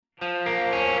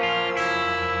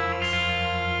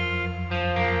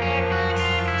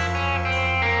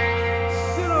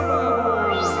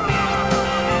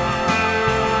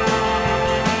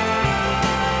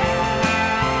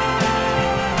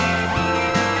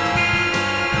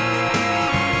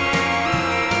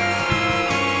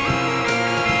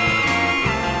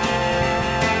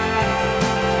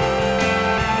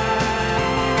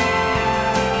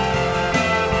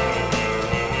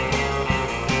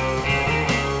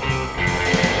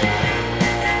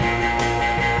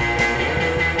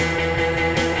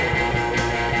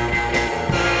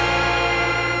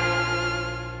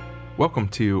Welcome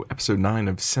to episode 9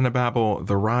 of Cinebabble,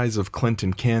 The Rise of Clint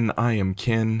and Ken. I am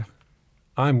Ken.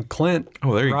 I'm Clint.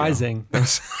 Oh, there you Rising. go.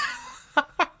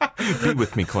 Be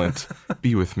with me, Clint.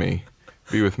 Be with me.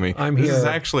 Be with me. I'm This here. is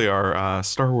actually our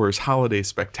Star Wars Holiday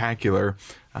Spectacular.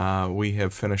 We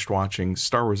have finished watching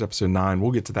Star Wars Episode 9.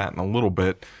 We'll get to that in a little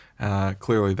bit.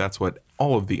 Clearly, that's what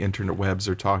all of the internet webs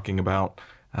are talking about.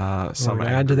 Some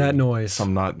add to that noise.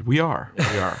 Some not. We are.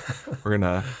 We're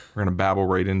gonna babble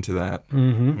right into that.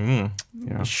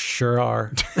 Yeah. Sure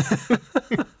are.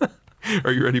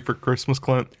 Are you ready for Christmas,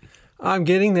 Clint? I'm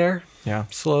getting there. Yeah.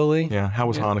 Slowly. Yeah. How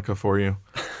was Hanukkah for you?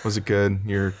 Was it good?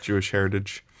 Your Jewish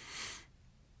heritage?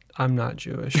 I'm not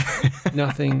Jewish.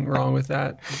 Nothing wrong with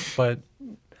that. But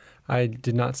I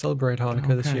did not celebrate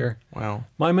Hanukkah this year. Well,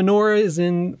 My menorah is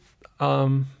in.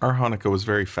 our Hanukkah was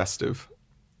very festive.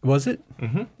 Was it?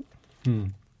 It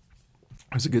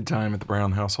was a good time at the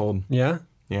Brown household. Yeah.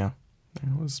 Yeah.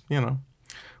 It was,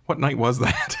 what night was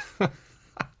that?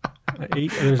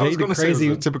 There's I was 8 going to say it crazy.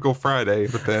 was a typical Friday,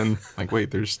 but then,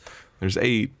 wait, there's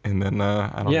 8, and then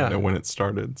I don't know when it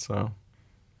started, so. All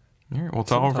right, well,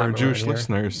 to all of our Sometime Jewish around here.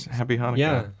 listeners, happy Hanukkah.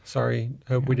 Yeah. Sorry.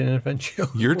 Hope we didn't offend you.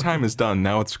 Your time is done.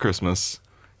 Now it's Christmas.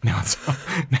 Now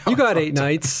You got 8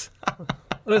 nights.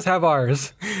 Let us have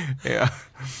ours. Yeah.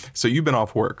 So you've been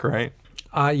off work, right?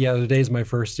 Yeah, today's my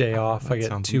first day off. I get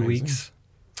sounds 2 amazing. weeks.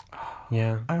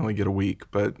 Yeah. I only get a week,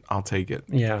 but I'll take it.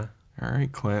 Yeah. All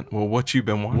right, Clint. Well, what you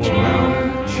been watching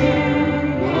about?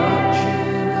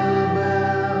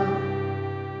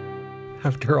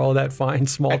 After all that fine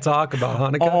small talk about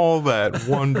Hanukkah. All that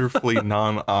wonderfully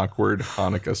non-awkward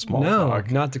Hanukkah small No, talk.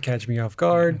 not to catch me off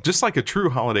guard. Just like a true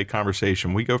holiday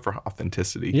conversation, we go for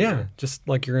authenticity. Yeah, just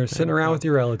like you're sitting around with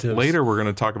your relatives. Later, we're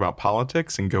going to talk about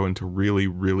politics and go into really,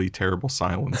 really terrible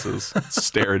silences.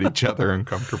 Stare at each other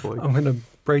uncomfortably. I'm going to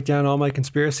break down all my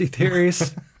conspiracy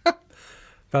theories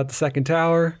about the second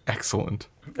tower. Excellent.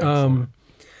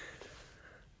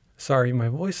 Sorry, my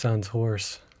voice sounds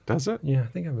hoarse. Does it? Yeah, I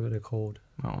think I have a bit of cold.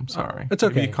 Oh, I'm sorry. It's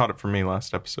Maybe okay. you caught it from me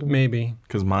last episode Maybe.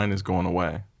 because mine is going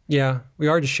away. Yeah, we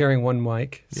are just sharing one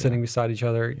mic, sitting beside each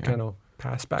other, kind of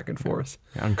pass back and forth.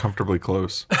 Yeah, uncomfortably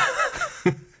close.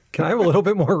 Can I have a little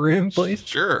bit more room, please?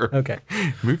 Sure. Okay.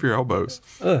 Move your elbows.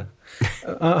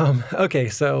 Okay,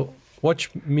 so what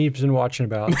me's been watching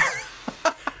about?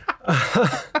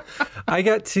 I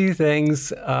got 2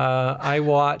 things. I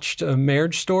watched A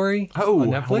Marriage Story on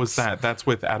Netflix. How was that? That's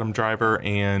with Adam Driver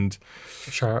and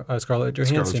Scarlett Johansson.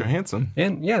 Scarlett Johansson.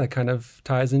 And yeah, that kind of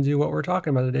ties into what we're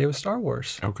talking about today with Star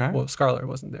Wars. Okay. Well, Scarlett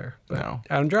wasn't there, but No.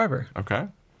 Adam Driver. Okay.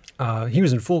 He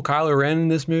was in full Kylo Ren in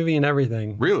this movie and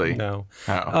everything. Really? No.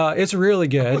 Oh. It's really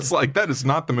good. It's like, that is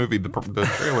not the movie the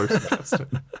trailer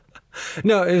suggested.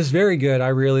 No, it was very good. I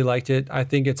really liked it. I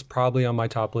think it's probably on my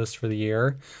top list for the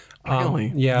year.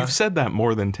 Really? Yeah. You've said that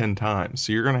more than 10 times,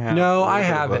 so you're going to have... No, a little I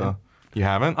bit of haven't. You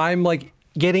haven't? I'm like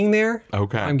getting there.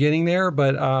 Okay. I'm getting there,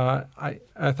 but I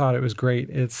thought it was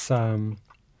great. It's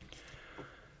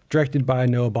directed by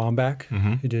Noah Baumbach,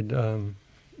 who did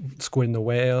Squid and the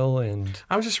Whale, and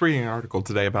I was just reading an article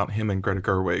today about him and Greta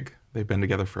Gerwig. They've been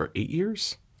together for 8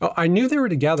 years. oh, I knew they were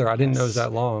together. I didn't know it was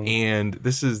that long. And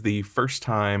this is the first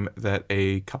time that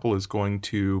a couple is going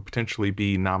to potentially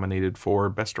be nominated for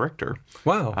Best Director.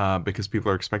 Wow. Because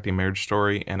people are expecting Marriage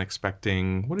Story and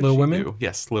expecting... What did Little she Women? do?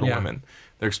 Yes, Little Yeah. Women.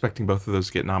 They're expecting both of those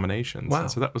to get nominations. Wow.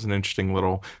 And so that was an interesting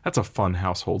little... That's a fun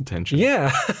household tension.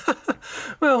 Yeah.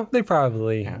 Well, they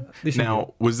probably. They should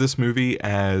Now, was this movie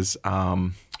as...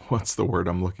 what's the word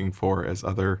I'm looking for? As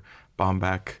other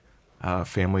Baumbach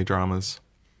family dramas?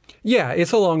 Yeah,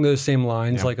 it's along those same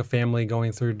lines, like a family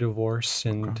going through divorce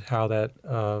and how that.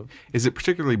 Is it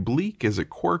particularly bleak? Is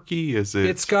it quirky? Is it...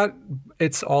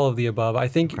 It's all of the above. I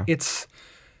think it's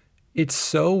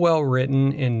so well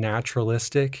written and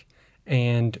naturalistic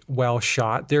and well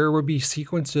shot. There would be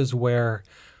sequences where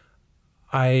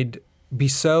I'd be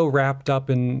so wrapped up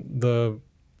in the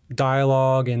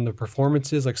dialogue and the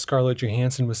performances. Like Scarlett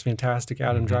Johansson was fantastic.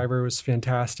 Adam Driver was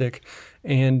fantastic.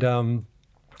 And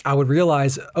I would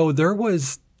realize, there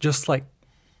was just like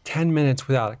 10 minutes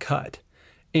without a cut.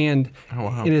 And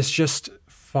it is just,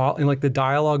 and like the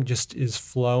dialogue just is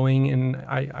flowing, and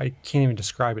I can't even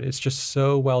describe it. It's just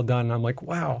so well done. And I'm like,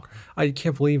 wow, I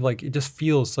can't believe, like, it just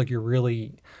feels like you're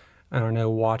really, I don't know,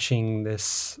 watching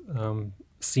this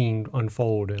scene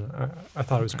unfold. And I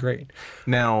thought it was great.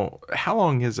 Now, how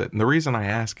long is it? And the reason I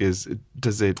ask is,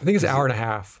 does it... I think it's an hour and a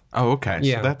half. Oh, okay.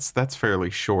 Yeah. So that's fairly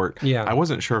short. Yeah. I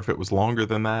wasn't sure if it was longer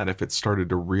than that, if it started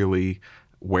to really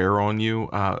wear on you.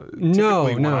 No.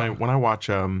 When I watch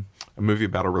a movie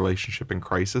about a relationship in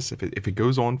crisis, if it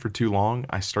goes on for too long,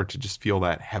 I start to just feel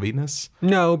that heaviness.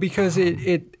 No, because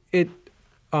it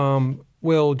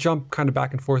will jump kind of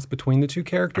back and forth between the two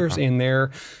characters and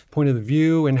their point of the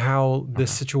view and how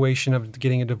this situation of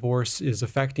getting a divorce is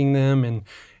affecting them and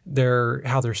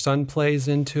how their son plays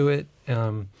into it.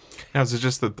 Now, is it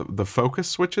just that the focus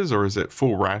switches, or is it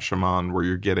full Rashomon where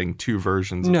you're getting two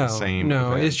versions of the same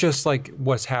event? It's just like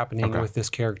what's happening with this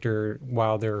character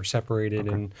while they're separated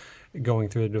and going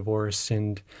through the divorce.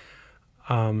 And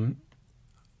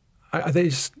they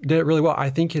just did it really well. I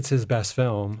think it's his best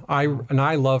film.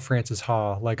 I love Francis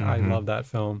Ha. Like, I love that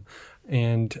film.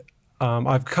 And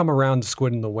I've come around to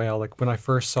Squid and the Whale. Like, when I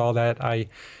first saw that,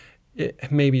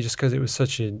 maybe just because it was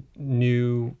such a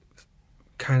new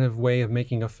kind of way of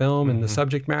making a film and the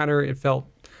subject matter, it felt,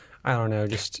 I don't know,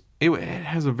 just... It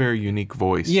has a very unique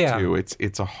voice, too.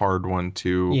 It's a hard one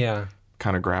to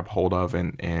kind of grab hold of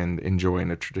and enjoy in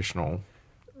a traditional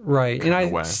right.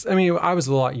 And way. I mean, I was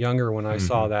a lot younger when I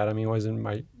saw that. I mean, I was in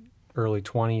my early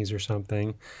 20s or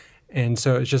something. And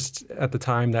so it's just, at the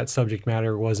time, that subject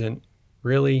matter wasn't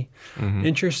really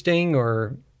interesting,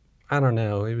 or, I don't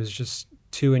know, it was just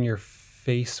too in your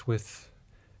face with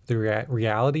the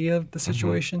reality of the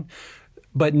situation.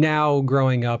 But now,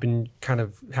 growing up and kind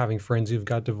of having friends who've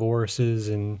got divorces,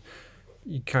 and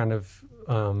you kind of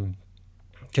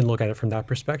can look at it from that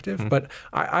perspective. But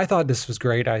I thought this was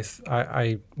great.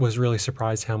 I was really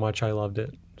surprised how much I loved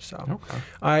it. So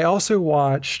I also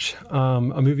watched a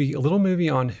little movie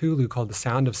on Hulu called The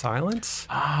Sound of Silence.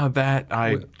 That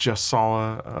I just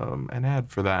saw an ad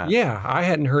for that. Yeah, I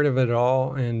hadn't heard of it at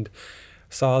all, and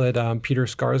saw that Peter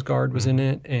Skarsgård was in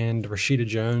it and Rashida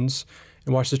Jones,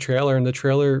 and watched the trailer. And the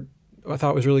trailer I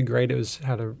thought was really great. It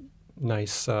had a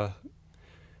nice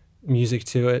music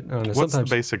to it. What's the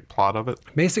basic plot of it?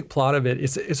 Basic plot of it,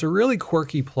 it's a really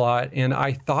quirky plot, and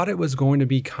I thought it was going to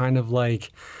be kind of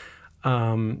like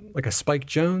a Spike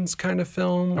Jonze kind of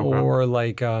film, or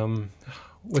like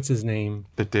what's his name?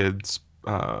 That did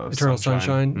Eternal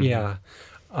Sunshine. Yeah.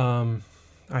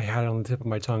 I had it on the tip of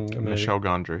my tongue. Michel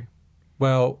Gondry.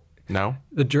 Well, no,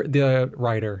 the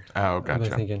writer. Oh, gotcha. I'm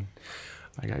thinking.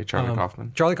 I got you, Charlie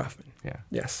Kaufman. Charlie Kaufman. Yeah.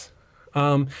 Yes.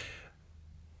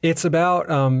 It's about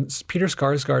Peter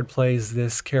Skarsgård plays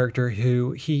this character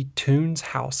who he tunes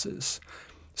houses.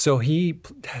 So he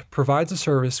provides a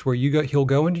service where he'll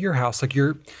go into your house, like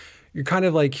you're kind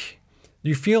of like,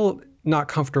 you feel not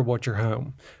comfortable at your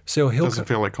home. So doesn't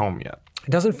feel like home yet. It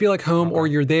doesn't feel like home, or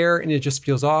you're there and it just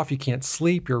feels off. You can't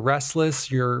sleep. You're restless.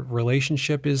 Your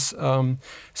relationship is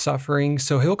suffering.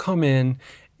 So he'll come in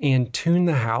and tune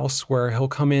the house, where he'll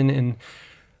come in and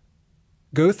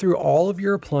go through all of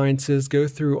your appliances, go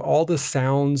through all the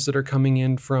sounds that are coming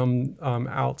in from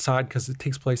outside, because it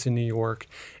takes place in New York,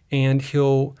 and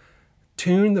he'll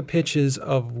tune the pitches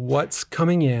of what's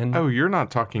coming in. Oh, you're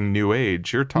not talking New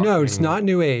Age. You're talking... No, it's not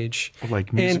New Age.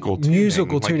 Like musical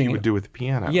tuning. Like you would do with the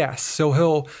piano. Yes. So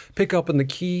he'll pick up on the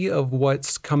key of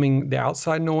what's coming, the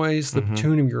outside noise, the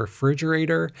tune of your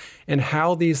refrigerator, and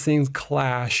how these things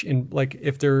clash, in, like,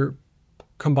 if they're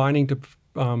combining to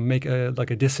make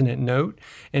a dissonant note,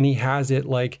 and he has it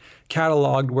like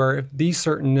cataloged where if these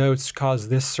certain notes cause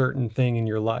this certain thing in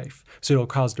your life, so it'll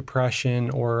cause depression,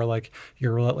 or like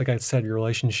I said, your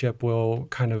relationship will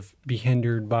kind of be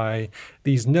hindered by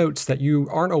these notes that you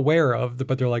aren't aware of,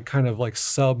 but they're like kind of like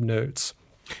sub notes.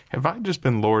 Have I just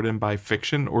been lured in by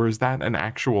fiction, or is that an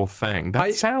actual thing?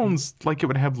 That sounds like it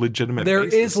would have legitimate. There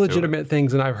is legitimate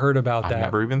things, and I've heard about that. I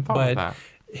never even thought of that.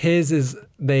 His is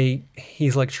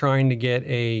he's like trying to get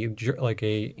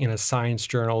in a science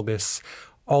journal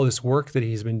all this work that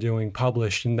he's been doing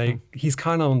published, and he's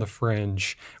kind of on the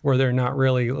fringe where they're not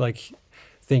really like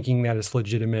thinking that it's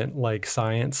legitimate like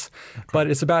science,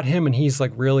 but it's about him, and he's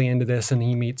like really into this, and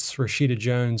he meets Rashida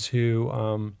Jones, who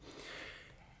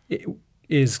I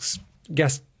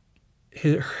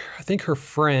think her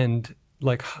friend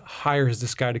like hires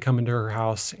this guy to come into her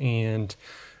house and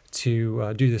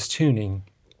to do this tuning.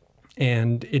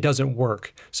 And it doesn't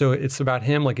work. So it's about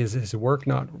him, like, is his work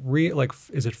not real? Like,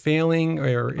 is it failing,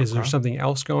 or is there something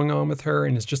else going on with her?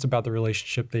 And it's just about the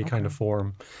relationship they kind of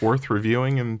form. Worth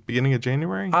reviewing in beginning of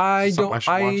January? I should watch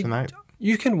tonight.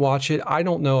 You can watch it. I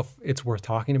don't know if it's worth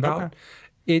talking about. Okay.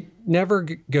 It never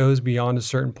goes beyond a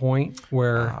certain point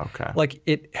where, like,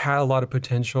 it had a lot of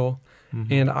potential,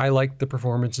 and I liked the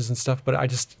performances and stuff, but I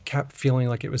just kept feeling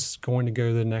like it was going to go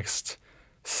to the next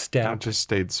step. It just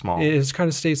stayed small. It just kind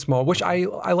of stayed small, which I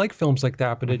like films like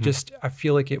that, but it just, I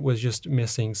feel like it was just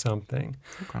missing something.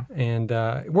 And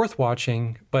worth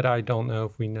watching, but I don't know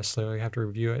if we necessarily have to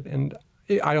review it. And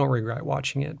I don't regret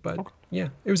watching it, but yeah,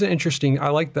 it was an interesting.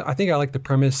 I think I like the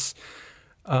premise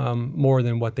more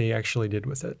than what they actually did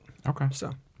with it. Okay.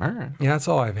 So all right. Yeah, that's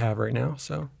all I have right now.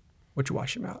 So what you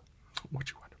watching about?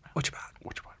 What you watching? What you about?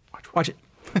 Watch it.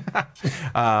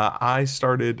 I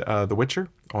started The Witcher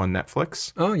on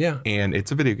Netflix. Oh, yeah. And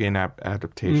it's a video game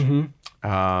adaptation,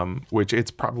 which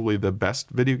it's probably the best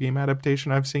video game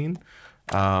adaptation I've seen.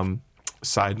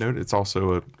 Side note, it's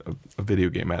also a video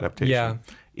game adaptation. Yeah.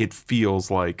 It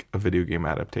feels like a video game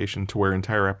adaptation to where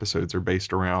entire episodes are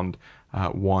based around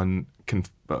one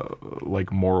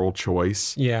like moral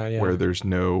choice where there's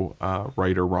no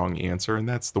right or wrong answer. And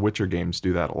that's the Witcher games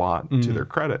do that a lot to their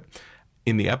credit.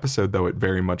 In the episode, though, it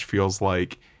very much feels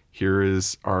like here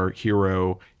is our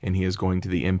hero and he is going to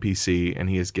the NPC and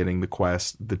he is getting the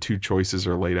quest. The two choices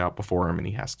are laid out before him and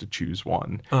he has to choose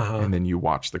one. And then you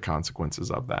watch the consequences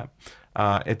of that.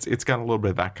 It's got a little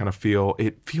bit of that kind of feel.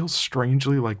 It feels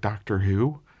strangely like Doctor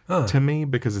Who to me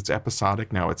because it's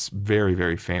episodic. Now it's very,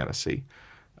 very fantasy,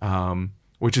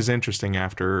 which is interesting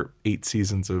after 8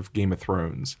 seasons of Game of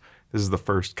Thrones. This is the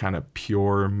first kind of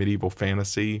pure medieval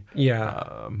fantasy,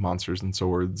 monsters and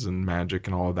swords and magic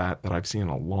and all of that I've seen in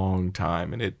a long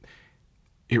time. And it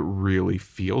really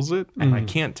feels it. And I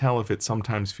can't tell if it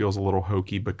sometimes feels a little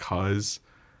hokey because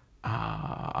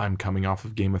I'm coming off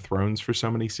of Game of Thrones for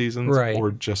so many seasons,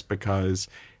 or just because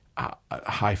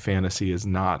high fantasy is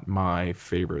not my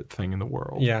favorite thing in the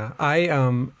world. Yeah,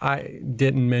 I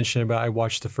didn't mention it, but I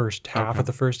watched the first half of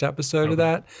the first episode of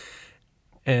that,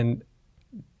 and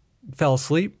fell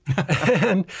asleep,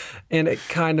 and it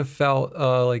kind of felt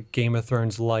like Game of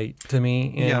Thrones light to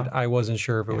me, and I wasn't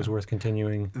sure if it was worth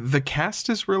continuing. The cast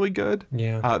is really good.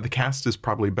 Yeah, the cast is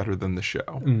probably better than the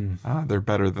show. They're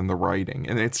better than the writing,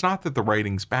 and it's not that the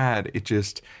writing's bad. It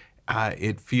just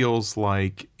it feels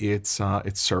like it's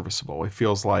serviceable. It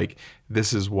feels like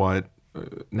this is what.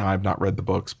 Now, I've not read the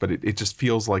books, but it just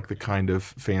feels like the kind of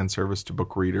fan service to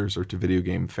book readers or to video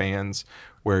game fans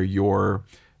where you're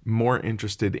more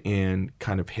interested in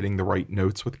kind of hitting the right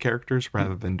notes with characters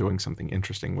rather than doing something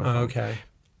interesting with them. Okay.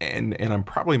 And I'm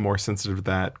probably more sensitive to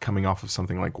that coming off of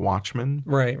something like Watchmen.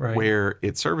 Right. Where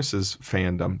it services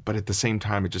fandom, but at the same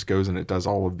time, it just goes and it does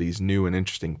all of these new and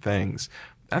interesting things.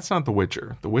 That's not The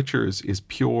Witcher. The Witcher is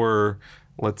pure,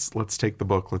 let's take the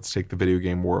book, let's take the video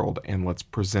game world, and let's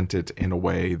present it in a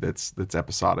way that's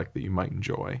episodic that you might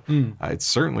enjoy. It's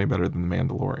certainly better than The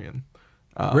Mandalorian.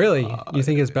 Really? You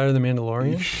think it's better than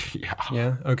Mandalorian? Yeah.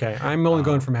 Yeah? Okay. I'm only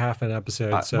going from half an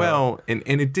episode. So. Well, and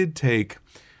it did take...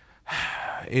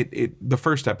 the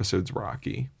first episode's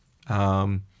rocky.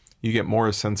 You get more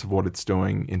a sense of what it's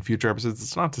doing in future episodes.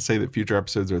 It's not to say that future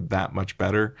episodes are that much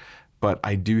better, but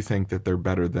I do think that they're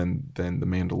better than The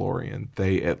Mandalorian.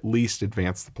 They at least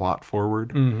advance the plot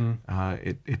forward.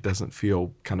 It doesn't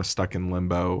feel kind of stuck in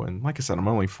limbo. And like I said, I'm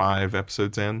only 5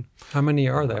 episodes in. How many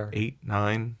are there? 8,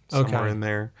 9, somewhere in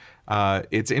there.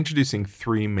 It's introducing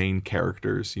 3 main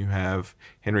characters. You have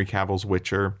Henry Cavill's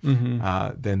Witcher.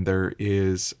 Then there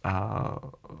is a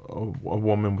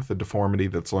woman with a deformity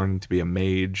that's learning to be a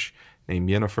mage named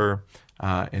Yennefer.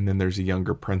 And then there's a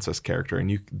younger princess character,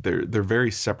 and they're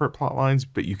very separate plot lines,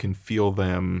 but you can feel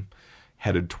them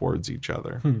headed towards each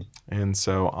other. And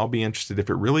so I'll be interested if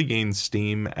it really gains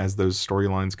steam as those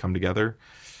storylines come together.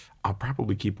 I'll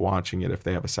probably keep watching it if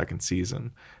they have a second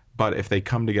season. But if they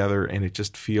come together and it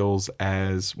just feels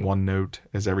as one note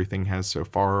as everything has so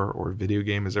far, or video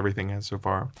game as everything has so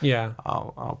far,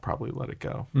 I'll probably let it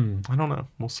go. I don't know.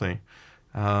 We'll see.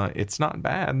 It's not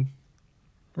bad.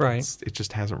 Right. It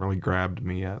just hasn't really grabbed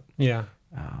me yet. Yeah.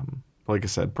 Like I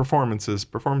said, performances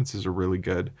are really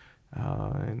good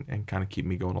and kind of keep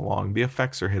me going along. The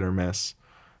effects are hit or miss.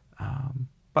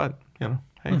 But,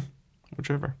 hey,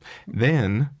 whichever.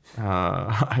 Then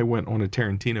I went on a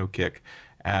Tarantino kick.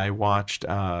 I watched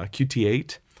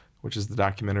QT8, which is the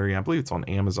documentary. I believe it's on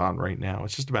Amazon right now.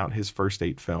 It's just about his first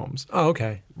 8 films. Oh,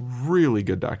 okay. Really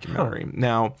good documentary.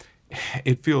 Now,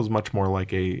 it feels much more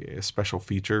like a special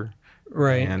feature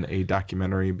and a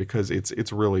documentary because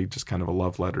it's really just kind of a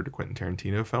love letter to Quentin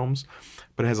Tarantino films.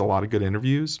 But it has a lot of good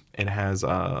interviews. It has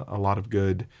a lot of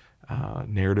good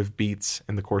narrative beats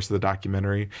in the course of the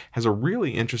documentary. It has a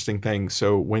really interesting thing.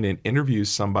 So when it interviews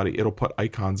somebody, it'll put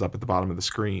icons up at the bottom of the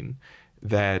screen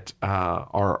that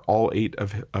are all 8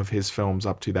 of his films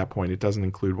up to that point. It doesn't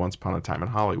include Once Upon a Time in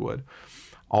Hollywood.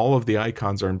 All of the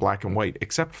icons are in black and white,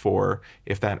 except for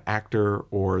if that actor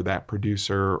or that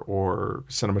producer or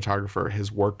cinematographer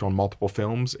has worked on multiple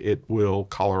films, it will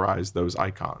colorize those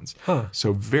icons.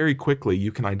 So very quickly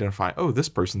you can identify, oh, this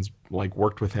person's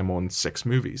worked with him on 6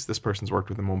 movies. This person's worked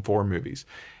with him on 4 movies.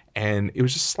 And it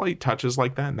was just slight touches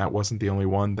like that, and that wasn't the only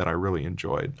one that I really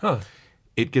enjoyed.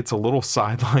 It gets a little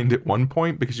sidelined at one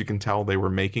point because you can tell they were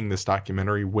making this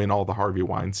documentary when all the Harvey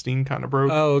Weinstein kind of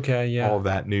broke. Oh, okay, yeah. All of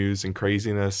that news and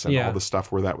craziness and all the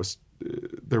stuff where that was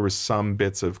there was some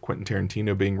bits of Quentin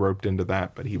Tarantino being roped into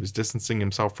that, but he was distancing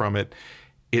himself from it.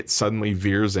 It suddenly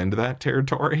veers into that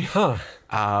territory,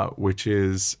 which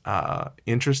is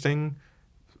interesting,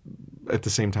 at the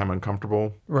same time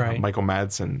uncomfortable. Right. Michael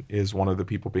Madsen is one of the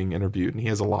people being interviewed, and he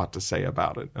has a lot to say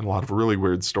about it, and a lot of really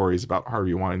weird stories about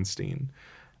Harvey Weinstein.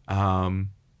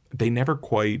 They never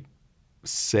quite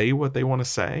say what they want to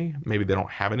say. Maybe they don't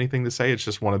have anything to say. It's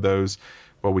just one of those,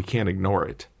 well, we can't ignore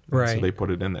it. Right. So they put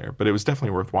it in there. But it was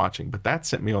definitely worth watching. But that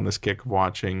sent me on this kick of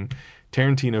watching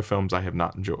Tarantino films I have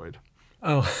not enjoyed.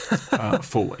 Oh.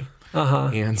 Fully.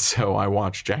 And so I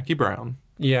watched Jackie Brown.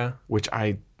 Yeah. Which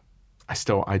I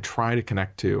try to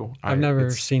connect to. I've never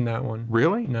seen that one.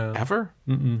 Really? No. Ever?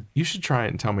 Mm-mm. You should try it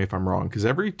and tell me if I'm wrong. Because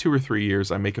every 2 or 3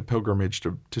 years I make a pilgrimage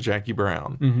to Jackie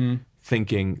Brown,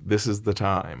 thinking this is the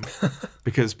time.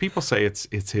 Because people say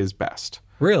it's his best.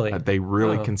 Really? They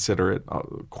really consider it,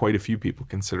 quite a few people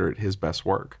consider it his best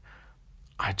work.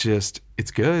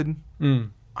 It's good.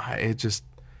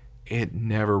 It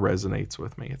never resonates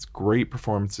with me. It's great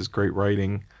performances, great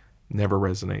writing, never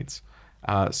resonates.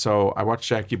 So I watched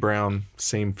Jackie Brown,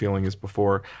 same feeling as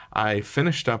before. I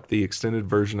finished up the extended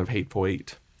version of Hateful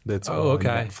Eight that's on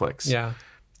Netflix. Yeah.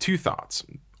 2 thoughts.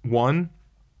 One,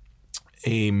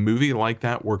 a movie like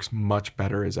that works much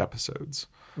better as episodes.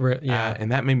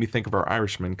 And that made me think of our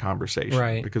Irishman conversation.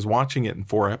 Right. Because watching it in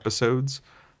 4 episodes,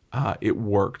 it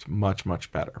worked much,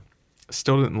 much better.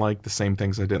 Still didn't like the same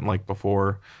things I didn't like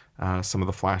before. Some of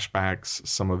the flashbacks,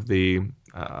 some of the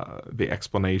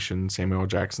explanation, Samuel L.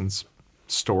 Jackson's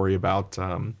story about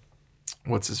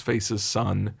what's-his-face's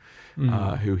son,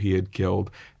 who he had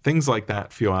killed. Things like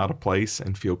that feel out of place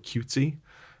and feel cutesy.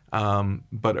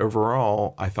 But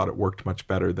overall, I thought it worked much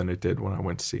better than it did when I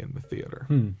went to see it in the theater.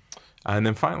 And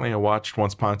then finally, I watched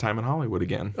Once Upon a Time in Hollywood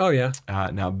again. Oh, yeah.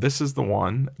 Now, this is the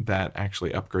one that actually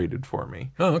upgraded for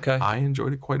me. Oh, okay. I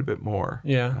enjoyed it quite a bit more.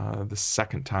 Yeah. The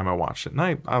second time I watched it.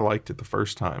 And I liked it the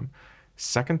first time.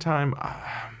 Second time,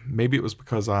 maybe it was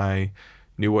because I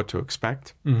knew what to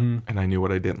expect and I knew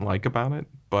what I didn't like about it.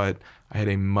 But I had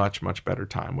a much, much better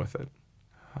time with it.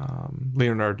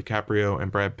 Leonardo DiCaprio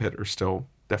and Brad Pitt are still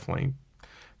definitely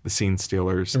the scene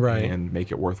stealers and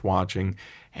make it worth watching.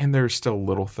 And there's still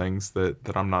little things that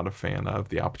I'm not a fan of.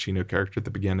 The Al Pacino character at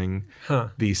the beginning,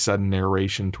 the sudden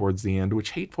narration towards the end,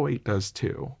 which Hateful Eight does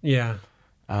too. Yeah.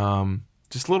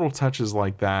 Just little touches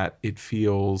like that. It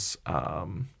feels a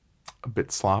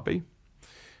bit sloppy.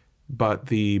 But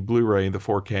the Blu-ray, the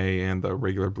 4K and the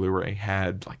regular Blu-ray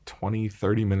had like 20,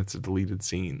 30 minutes of deleted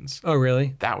scenes. Oh,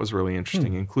 really? That was really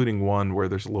interesting, including one where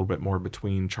there's a little bit more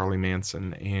between Charlie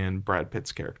Manson and Brad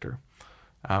Pitt's character,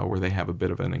 where they have a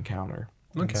bit of an encounter.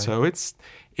 Okay. And so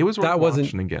it was worth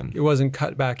watching again. It wasn't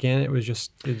cut back in. It was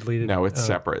just deleted. No, it's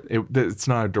separate. It's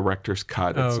not a director's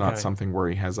cut. It's not something where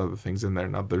he has other things in there.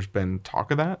 Now, there's been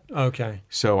talk of that. Okay.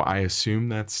 So I assume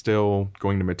that's still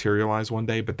going to materialize one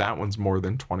day, but that one's more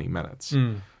than 20 minutes.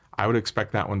 I would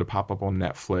expect that one to pop up on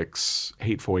Netflix,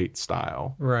 Hateful Eight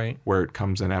style. Right. Where it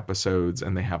comes in episodes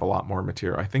and they have a lot more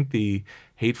material. I think the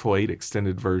Hateful Eight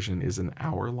extended version is an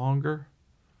hour longer.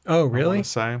 Oh, really? I want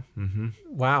to say.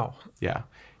 Wow. Yeah.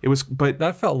 It was, but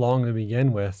that felt long to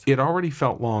begin with. It already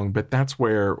felt long, but that's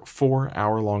where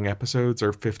 4-hour-long episodes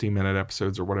or 50-minute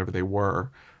episodes or whatever they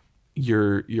were,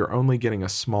 you're only getting a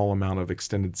small amount of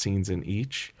extended scenes in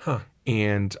each.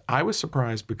 And I was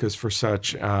surprised because for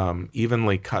such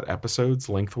evenly cut episodes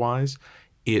lengthwise,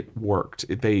 it worked.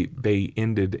 They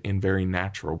ended in very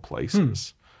natural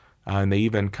places. And they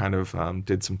even kind of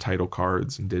did some title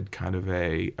cards and did kind of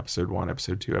a episode 1,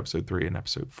 episode 2, episode 3, and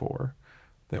episode 4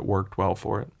 that worked well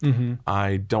for it.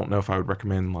 I don't know if I would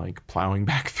recommend like plowing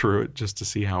back through it just to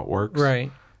see how it works.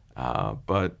 Right.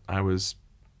 But I was,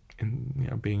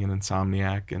 being an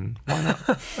insomniac, and why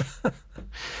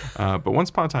not? But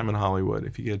Once Upon a Time in Hollywood,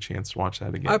 if you get a chance to watch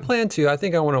that again. I plan to. I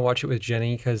think I want to watch it with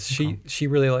Jenny because she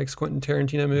really likes Quentin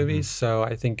Tarantino movies. So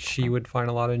I think she would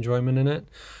find a lot of enjoyment in it.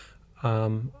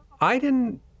 I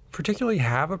didn't particularly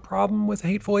have a problem with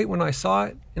Hateful Eight when I saw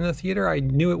it in the theater. I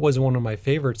knew it was one of my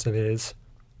favorites of his.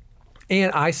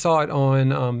 And I saw it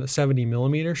on the 70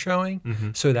 millimeter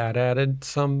showing, so that added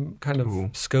some kind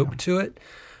of scope to it.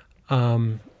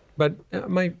 But I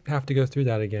might have to go through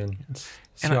that again and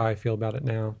see how I feel about it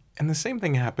now. And the same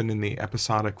thing happened in the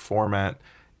episodic format.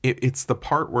 It's the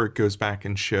part where it goes back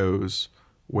and shows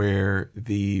where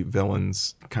the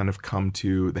villains kind of come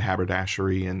to the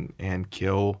haberdashery and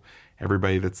kill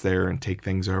everybody that's there and take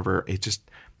things over.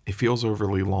 It feels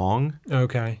overly long.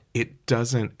 Okay. It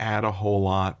doesn't add a whole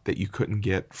lot that you couldn't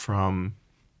get from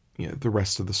the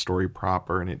rest of the story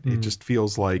proper. And it just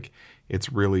feels like it's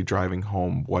really driving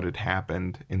home what had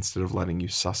happened instead of letting you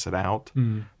suss it out.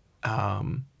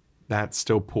 That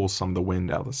still pulls some of the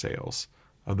wind out of the sails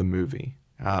of the movie.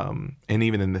 And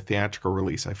even in the theatrical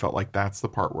release, I felt like that's the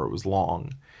part where it was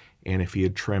long. And if he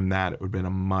had trimmed that, it would have been a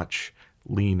much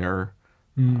leaner,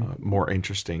 more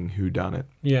interesting whodunit.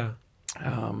 Yeah.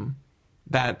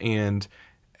 That, and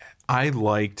I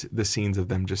liked the scenes of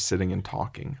them just sitting and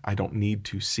talking. I don't need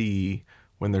to see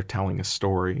when they're telling a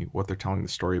story, what they're telling the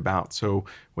story about. So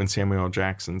when Samuel L.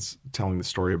 Jackson's telling the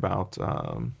story about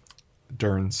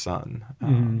Dern's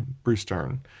son, Bruce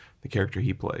Dern, the character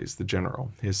he plays, the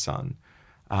general, his son,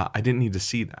 I didn't need to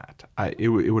see that. It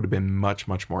would have been much,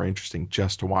 much more interesting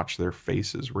just to watch their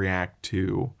faces react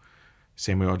to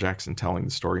Samuel L. Jackson telling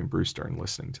the story and Bruce Dern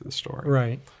listening to the story.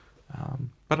 Right.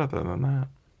 But other than that,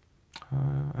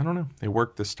 I don't know. It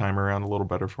worked this time around a little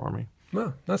better for me.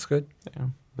 Well, that's good. Yeah.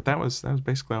 But that was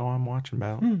basically all I'm watching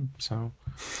about. So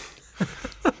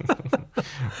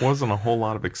wasn't a whole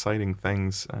lot of exciting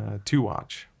things to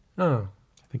watch. Oh.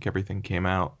 I think everything came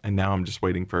out, and now I'm just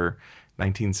waiting for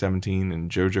 1917 and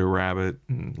Jojo Rabbit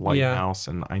and Lighthouse,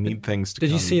 and I need things to come.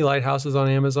 Did you see Lighthouse is on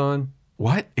Amazon?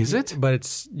 What? Is it?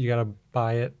 But you got to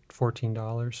buy it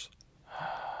 $14.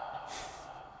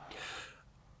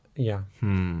 Yeah.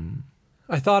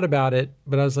 I thought about it,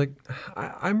 but I was like,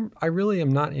 I really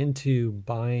am not into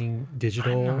buying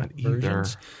digital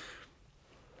versions.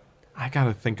 I got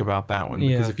to think about that one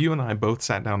because if you and I both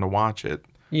sat down to watch it,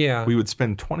 we would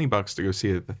spend $20 to go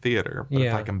see it at the theater. But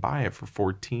if I can buy it for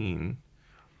 $14,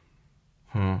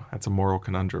 that's a moral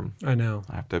conundrum. I know.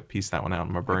 I have to piece that one out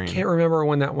in my brain. I can't remember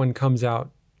when that one comes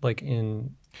out, like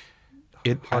in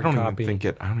I don't even think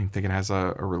it has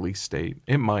a release date.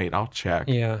 It might. I'll check.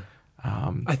 Yeah.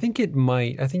 I think it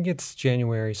might. I think it's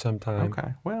January sometime.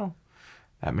 Okay. Well,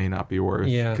 that may not be worth.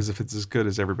 Yeah. Because if it's as good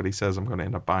as everybody says, I'm going to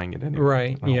end up buying it anyway.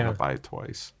 Right. I don't want to buy it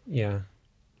twice. Yeah.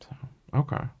 So,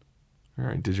 okay. All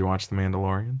right. Did you watch The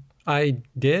Mandalorian? I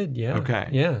did. Yeah. Okay.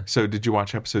 Yeah. So did you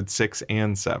watch episode 6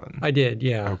 and 7? I did.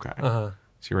 Yeah. Okay. So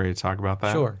you ready to talk about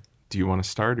that? Sure. Do you want to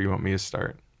start or you want me to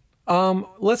start?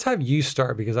 Let's have you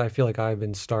start because I feel like I've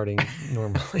been starting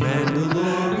normally.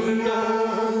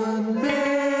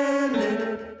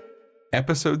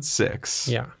 Episode 6.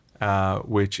 Yeah.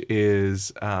 Which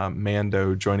is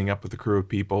Mando joining up with a crew of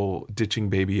people, ditching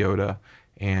Baby Yoda,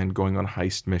 and going on a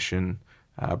heist mission,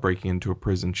 breaking into a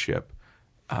prison ship,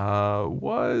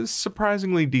 was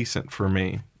surprisingly decent for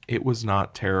me. It was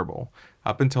not terrible.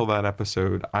 Up until that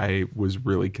episode, I was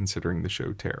really considering the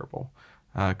show terrible.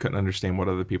 Couldn't understand what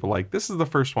other people liked. This is the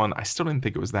first one. I still didn't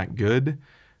think it was that good,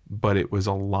 but it was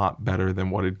a lot better than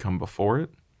what had come before it.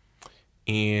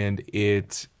 And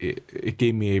it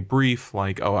gave me a brief,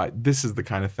 like, this is the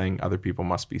kind of thing other people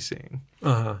must be seeing.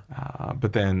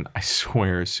 But then I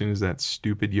swear, as soon as that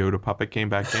stupid Yoda puppet came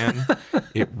back in,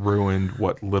 it ruined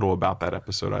what little about that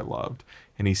episode I loved.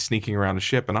 And he's sneaking around a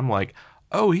ship, and I'm like,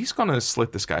 oh, he's going to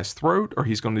slit this guy's throat, or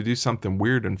he's going to do something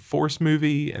weird and Force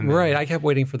movie. And then, right, I kept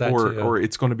waiting for that too. Or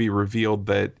it's going to be revealed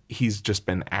that he's just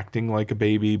been acting like a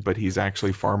baby, but he's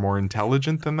actually far more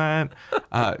intelligent than that.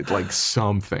 Like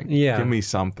something. Yeah. Give me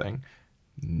something.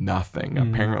 Nothing.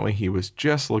 Apparently he was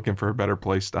just looking for a better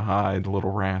place to hide,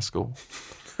 little rascal.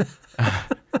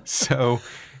 So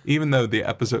even though the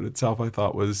episode itself I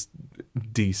thought was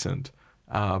decent,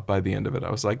 by the end of it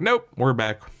I was like, nope, we're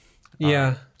back.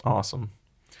 Yeah. Awesome.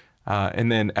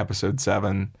 And then episode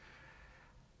 7,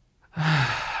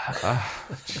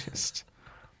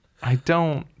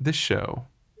 this show.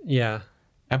 Yeah.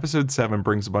 Episode 7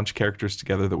 brings a bunch of characters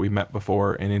together that we met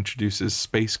before and introduces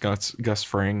Space Gus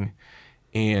Fring,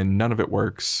 and none of it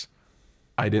works.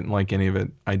 I didn't like any of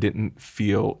it. I didn't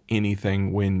feel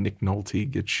anything when Nick Nolte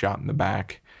gets shot in the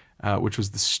back, which was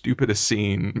the stupidest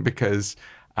scene because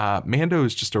Mando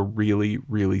is just a really,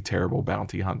 really terrible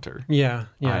bounty hunter. Yeah.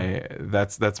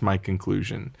 That's my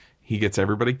conclusion. He gets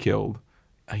everybody killed.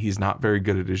 He's not very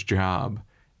good at his job,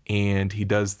 and he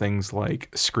does things like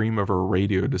scream over a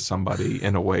radio to somebody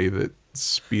in a way that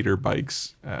speeder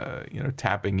bikes,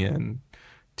 tapping in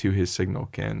to his signal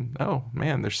can. Oh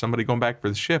man, there's somebody going back for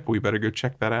the ship. We better go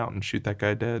check that out and shoot that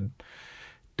guy dead.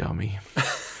 Dummy.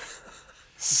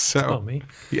 Dummy.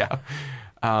 Yeah.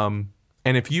 And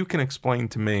if you can explain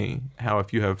to me how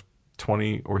if you have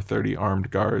 20 or 30 armed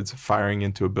guards firing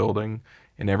into a building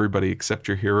and everybody except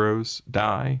your heroes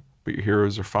die, but your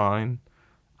heroes are fine,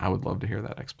 I would love to hear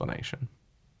that explanation.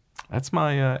 That's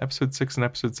my episode 6 and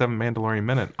episode 7 Mandalorian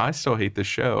Minute. I still hate this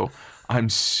show. I'm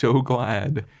so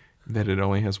glad that it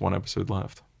only has one episode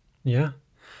left. Yeah.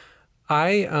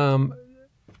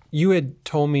 You had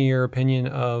told me your opinion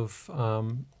of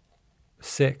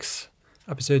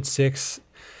episode 6.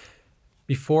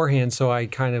 beforehand, so I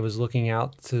kind of was looking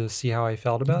out to see how I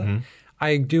felt about it.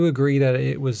 I do agree that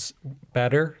it was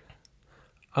better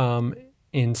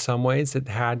in some ways. It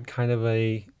had kind of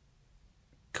a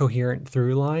coherent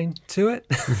through line to it,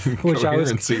 which I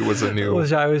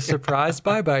was surprised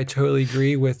by, but I totally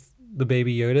agree with the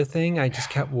Baby Yoda thing. I just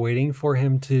kept waiting for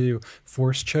him to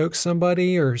force choke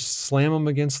somebody or slam him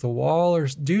against the wall or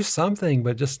do something,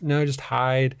 but just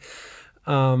hide.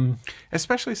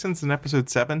 Especially since in episode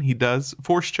 7 he does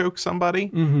force choke somebody.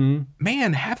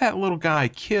 Man, have that little guy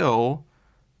kill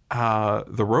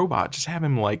the robot. Just have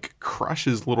him like crush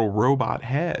his little robot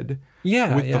head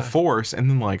with the force, and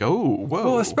then like, oh, whoa.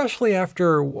 Well, especially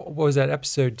after, what was that,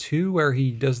 episode 2 where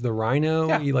he does the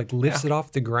rhino? He like lifts it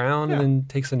off the ground and then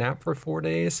takes a nap for 4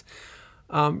 days.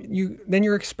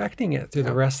 You're expecting it through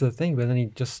the rest of the thing, but then he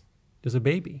just is a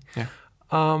baby.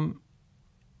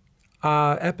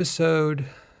 Episode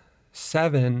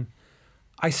 7,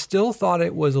 I still thought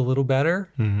it was a little better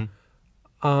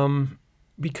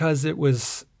because it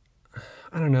was,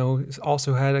 I don't know, it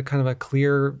also had a kind of a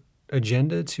clear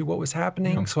agenda to what was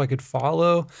happening, so I could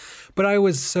follow. But I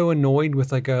was so annoyed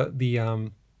with like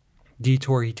the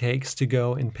detour he takes to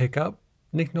go and pick up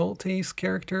Nick Nolte's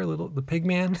character, the pig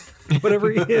man, whatever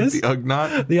he is. The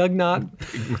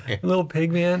Ugnaught. Little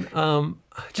pig man.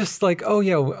 Just like, oh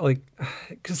yeah, like,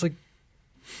 because like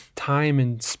time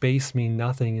and space mean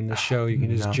nothing in the show. You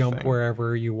can just jump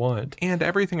wherever you want. And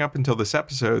everything up until this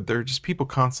episode, there are just people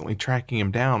constantly tracking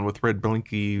him down with red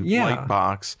blinky light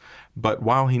box. But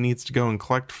while he needs to go and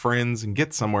collect friends and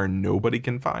get somewhere, nobody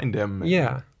can find him.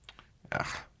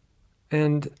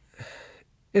 And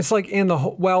it's like in the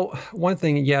whole, well, one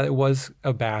thing, it was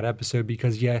a bad episode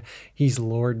because he's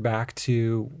lured back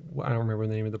to, I don't remember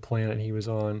the name of the planet he was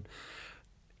on.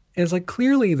 And it's like,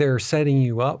 clearly they're setting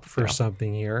you up for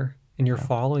something here, and you're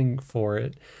falling for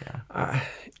it.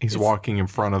 He's walking in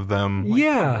front of them.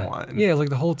 Like, like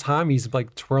the whole time he's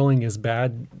like twirling his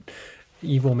bad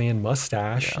evil man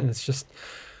mustache, and it's just,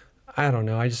 I don't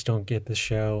know. I just don't get the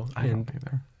show. I don't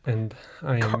either. And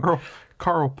I am...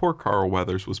 Poor Carl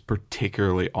Weathers was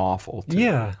particularly awful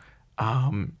too.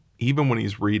 Even when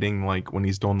he's reading, like when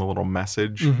he's doing the little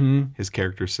message, his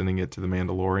character's sending it to the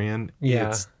Mandalorian.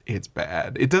 It's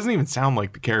bad. It doesn't even sound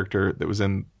like the character that was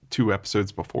in 2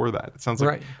 episodes before that. It sounds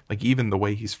like even the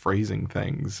way he's phrasing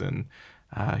things, and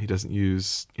he doesn't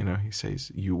use, he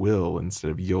says "you will" instead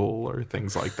of "you'll" or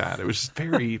things like that. It was just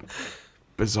very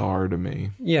bizarre to me.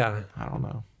 I don't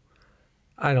know.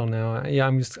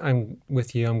 I'm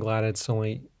with you. I'm glad it's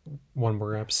only one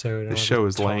more episode. The show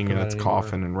is laying in its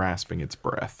coffin and rasping its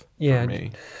breath for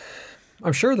me.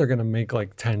 I'm sure they're going to make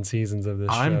like 10 seasons of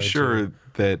this show. I'm sure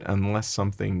that unless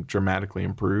something dramatically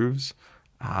improves,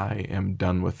 I am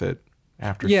done with it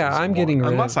after season 1. Getting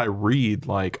rid unless I read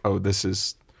like, oh, this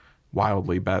is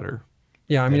wildly better.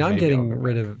 I'm getting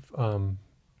rid of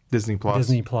Disney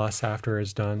Plus after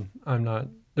it's done.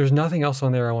 There's nothing else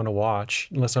on there I want to watch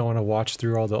unless I want to watch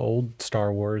through all the old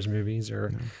Star Wars movies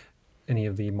or any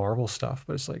of the Marvel stuff.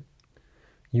 But it's like,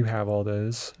 you have all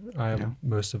those. I have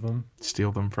most of them.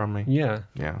 Steal them from me. If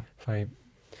I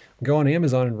go on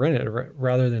Amazon and rent it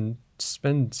rather than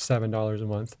spend $7 a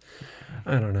month.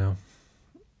 I don't know.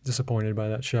 Disappointed by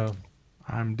that show.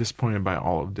 I'm disappointed by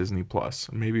all of Disney Plus.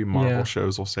 Maybe Marvel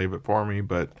shows will save it for me,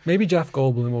 but maybe Jeff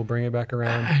Goldblum will bring it back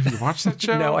around. Have you watched that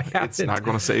show? No, I haven't. It's not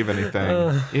going to save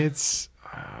anything. It's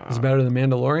better than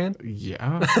Mandalorian.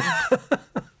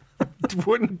 It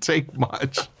wouldn't take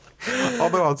much.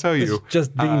 Although I'll tell you, it's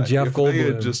just being Jeff Goldblum. If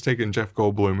they had just taken Jeff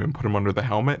Goldblum and put him under the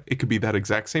helmet, it could be that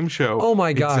exact same show. Oh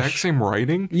my gosh! Exact same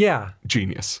writing.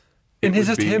 Genius. And it's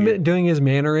just him doing his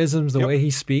mannerisms, the way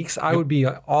he speaks. I would be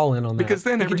all in on that. Because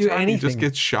then every time he just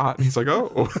gets shot, and he's like,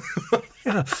 oh.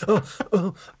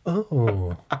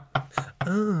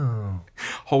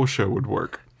 Whole show would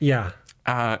work.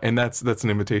 And that's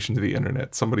an invitation to the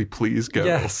internet. Somebody please go.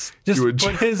 Yes. Just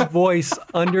put his voice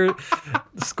under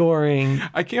scoring.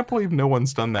 I can't believe no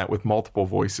one's done that with multiple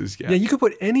voices yet. Yeah, you could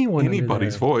put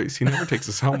anybody's voice. He never takes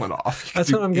his helmet off.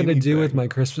 That's what I'm going to do with my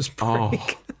Christmas break.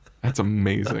 Oh, that's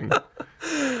amazing.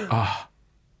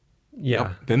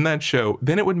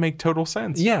 Then it would make total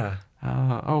sense.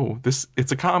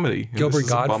 It's a comedy. Gilbert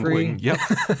Gottfried.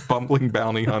 Bumbling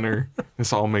bounty hunter.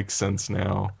 This all makes sense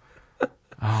now.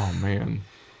 Oh man.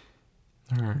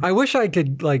 All right. I wish I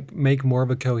could like make more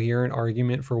of a coherent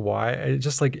argument for why. It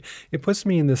just like it puts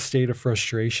me in this state of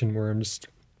frustration where I'm just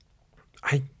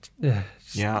I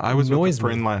was with a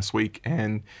friend last week,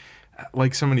 and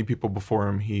like so many people before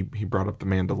him, he brought up The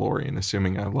Mandalorian,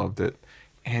 assuming I loved it,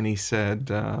 and he said,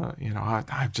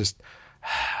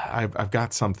 I've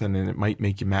got something and it might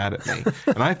make you mad at me.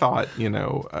 And I thought, he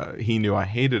knew I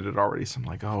hated it already. So I'm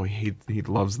like, oh, he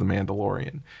loves The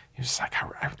Mandalorian. He was like,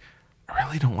 I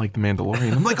really don't like The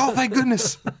Mandalorian. I'm like, oh, thank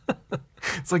goodness.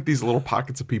 It's like these little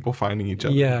pockets of people finding each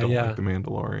other who don't like The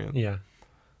Mandalorian. Yeah.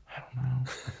 I don't know.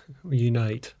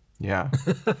 Unite. Yeah.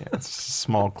 It's a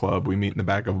small club. We meet in the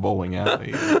back of a bowling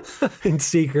alley. In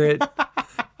secret.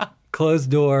 Closed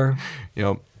door.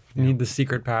 Yep. You need the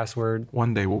secret password.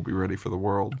 One day we'll be ready for the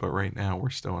world, but right now we're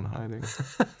still in hiding.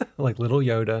 Like little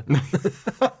Yoda.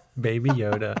 Baby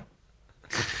Yoda.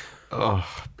 Oh,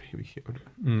 baby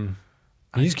Yoda.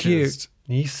 He's cute.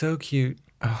 He's so cute.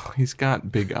 Oh, he's got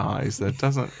big eyes. That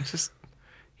doesn't just...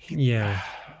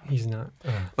 He's not.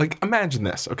 Like, imagine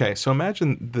this. Okay, so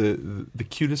imagine the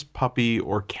cutest puppy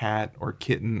or cat or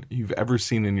kitten you've ever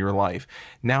seen in your life.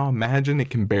 Now imagine it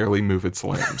can barely move its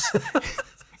limbs.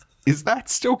 Is that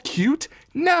still cute?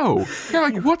 No. You're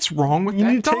like, what's wrong with that dog?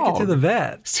 You need to take it to the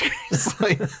vet.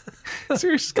 Seriously.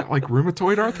 It's got like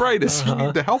rheumatoid arthritis. You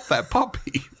need to help that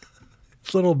puppy.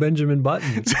 It's little Benjamin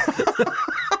Button.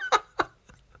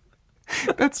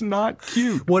 That's not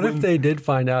cute. What if they did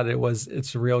find out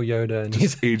it's real Yoda and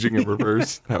he's aging in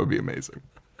reverse? That would be amazing.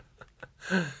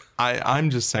 I'm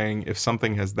just saying, if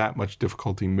something has that much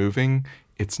difficulty moving,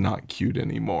 it's not cute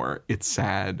anymore. It's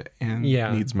sad and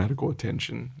needs medical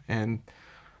attention. And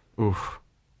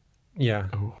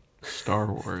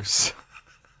Star Wars.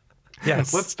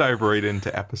 Yes. Let's dive right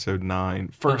into episode 9.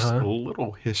 First, a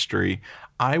little history.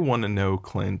 I want to know,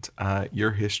 Clint,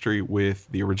 your history with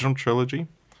the original trilogy.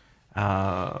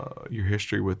 Your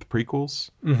history with the prequels,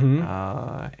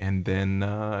 and then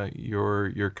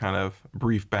your kind of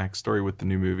brief backstory with the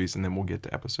new movies, and then we'll get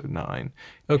to episode 9.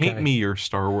 Okay. Paint me your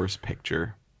Star Wars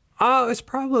picture. Oh, it's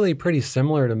probably pretty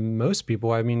similar to most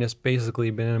people. I mean, it's basically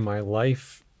been in my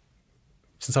life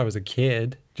since I was a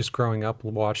kid, just growing up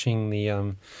watching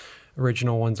the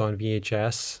original ones on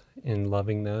VHS and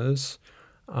loving those.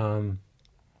 And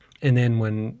then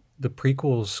when the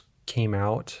prequels came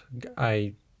out,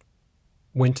 I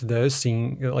went to those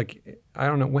seeing, like, I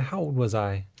don't know, how old was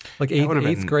I? Like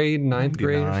eighth grade, ninth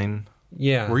grade? 99.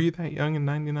 Yeah. Were you that young in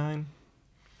 99?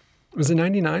 Was it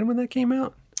 99 when that came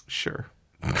out? Sure.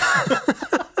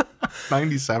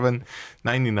 97,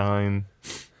 99.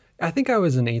 I think I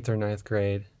was in 8th or 9th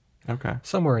grade. Okay.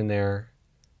 Somewhere in there.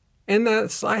 And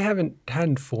I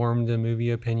hadn't formed a movie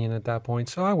opinion at that point.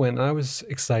 So I went and I was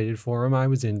excited for them. I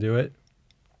was into it.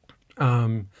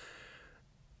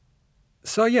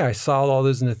 So yeah, I saw all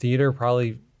those in the theater,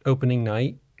 probably opening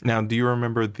night. Now, do you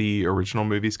remember the original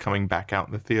movies coming back out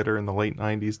in the theater in the late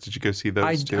 90s? Did you go see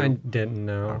those too? I didn't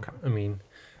know. Okay. I mean,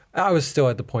 I was still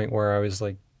at the point where I was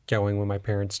like going when my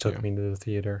parents took me to the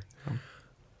theater.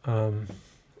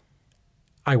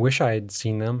 I wish I had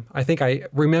seen them. I think I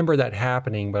remember that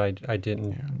happening, but I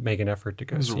didn't make an effort to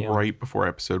go see them. It was right before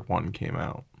episode 1 came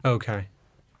out. Okay.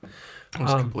 It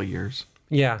was a couple of years.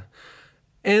 Yeah.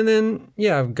 And then,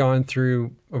 I've gone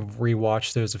through, I've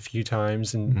rewatched those a few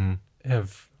times and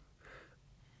have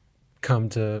come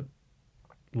to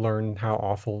learn how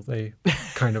awful they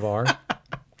kind of are.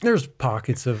 There's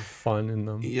pockets of fun in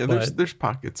them. Yeah, there's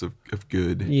pockets of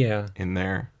good in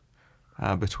there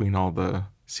between all the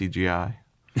CGI.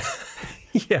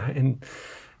 And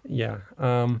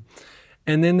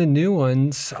then the new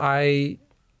ones, I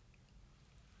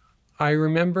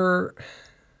remember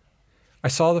I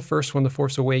saw the first one, The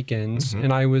Force Awakens,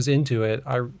 and I was into it.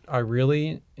 I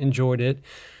really enjoyed it.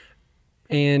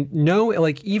 And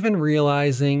even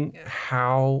realizing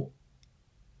how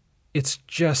it's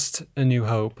just A New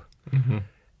Hope.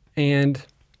 And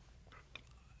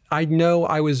I know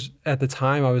at the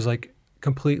time, I was like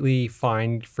completely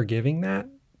fine forgiving that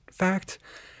fact.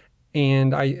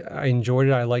 And I enjoyed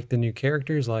it. I liked the new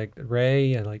characters, like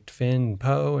Rey, I liked Finn and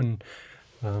Poe and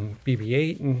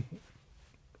BB-8 and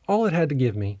all it had to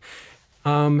give me.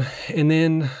 And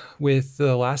then with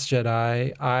The Last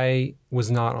Jedi, I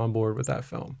was not on board with that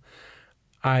film.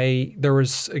 There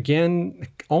was, again,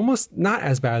 almost not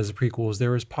as bad as the prequels.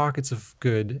 There was pockets of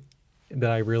good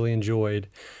that I really enjoyed.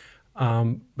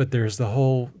 But there's the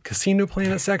whole Casino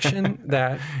Planet section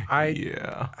that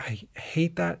I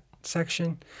hate that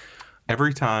section.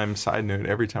 Side note,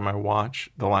 every time I watch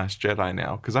The Last Jedi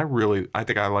now, because I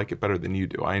think I like it better than you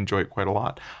do. I enjoy it quite a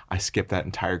lot. I skip that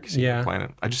entire Casino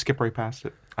Planet. I just skip right past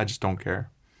it. I just don't care.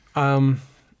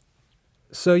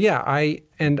 So yeah, I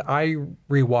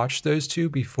rewatched those two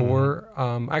before.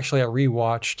 Actually, I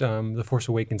rewatched The Force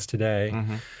Awakens today,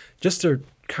 just to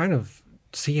kind of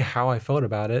see how I felt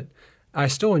about it. I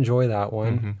still enjoy that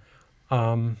one.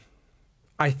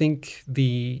 I think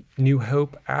the New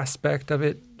Hope aspect of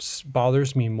it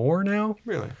bothers me more now.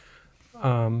 Really?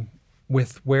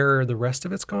 With where the rest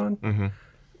of it's gone. Mm-hmm.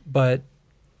 But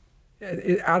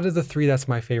out of the three, that's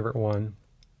my favorite one.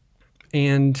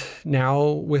 And now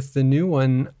with the new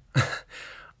one,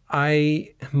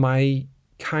 my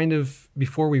kind of,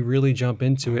 before we really jump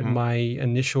into it, my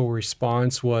initial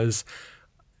response was,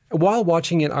 while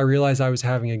watching it, I realized I was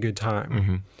having a good time.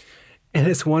 Mm-hmm. And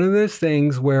it's one of those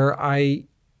things where I'm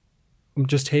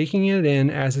just taking it in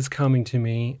as it's coming to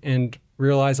me and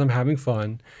realize I'm having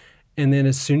fun. And then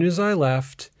as soon as I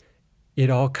left, it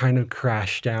all kind of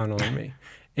crashed down on me.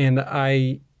 And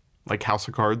like House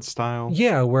of Cards style?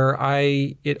 Yeah, where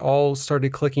it all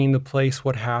started clicking into place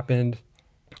what happened.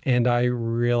 And I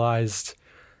realized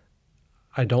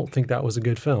I don't think that was a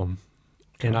good film.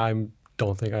 Okay. And I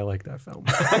don't think I like that film.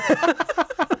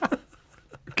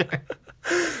 Okay.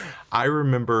 I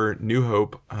remember New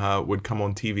Hope would come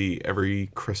on TV every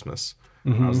Christmas.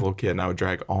 When I was a little kid, and I would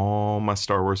drag all my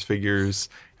Star Wars figures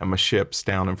and my ships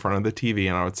down in front of the TV,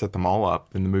 and I would set them all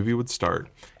up, and the movie would start,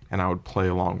 and I would play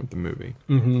along with the movie.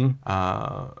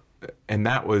 And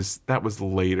that was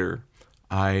later.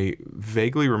 I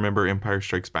vaguely remember Empire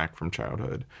Strikes Back from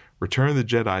childhood. Return of the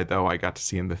Jedi, though, I got to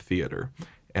see in the theater.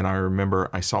 And I remember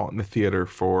I saw it in the theater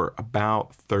for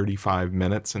about 35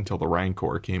 minutes until the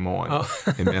Rancor came on.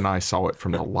 Oh. And then I saw it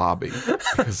from the lobby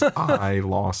because I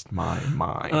lost my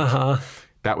mind.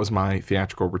 That was my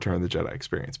theatrical Return of the Jedi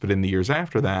experience. But in the years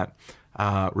after that,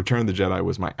 Return of the Jedi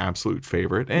was my absolute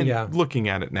favorite. And looking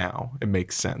at it now, it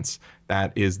makes sense.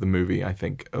 That is the movie I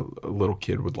think a little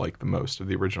kid would like the most of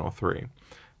the original three.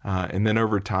 And then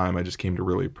over time, I just came to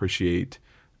really appreciate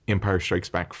Empire Strikes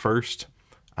Back first.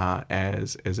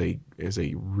 As a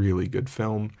really good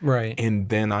film. Right. And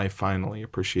then I finally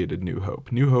appreciated New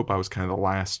Hope. New Hope, I was kind of the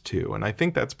last two. And I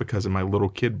think that's because in my little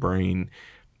kid brain,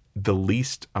 the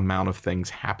least amount of things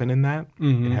happen in that.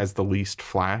 It has the least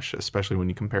flash, especially when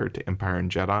you compare it to Empire and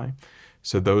Jedi.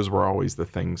 So those were always the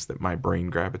things that my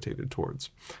brain gravitated towards.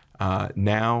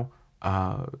 Now,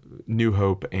 New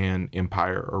Hope and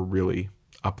Empire are really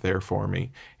up there for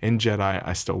me. And Jedi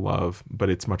I still love, but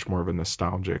it's much more of a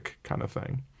nostalgic kind of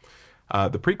thing.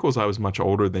 The prequels, I was much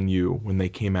older than you when they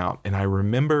came out, and I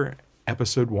remember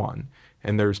episode 1,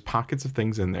 and there's pockets of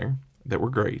things in there that were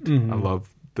great. I love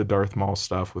the Darth Maul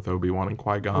stuff with Obi-Wan and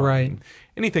Qui-Gon. Right. And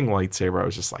anything lightsaber, I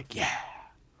was just like, yeah.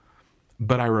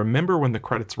 But I remember when the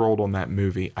credits rolled on that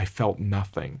movie, I felt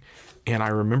nothing. And I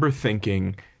remember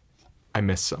thinking, I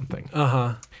missed something.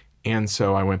 And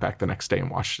so I went back the next day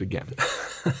and watched it again.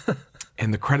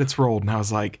 And the credits rolled, and I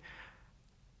was like,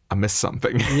 I missed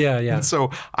something. Yeah. And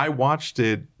so I watched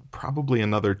it probably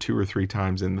another 2 or 3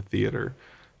 times in the theater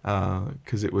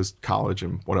because it was college,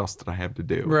 and what else did I have to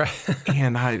do? Right.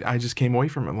 And I just came away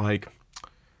from it like,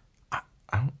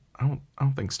 I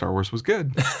don't think Star Wars was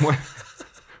good.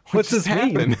 What's this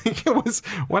happened?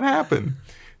 What happened?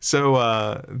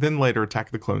 So then later, Attack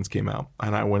of the Clones came out,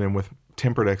 and I went in with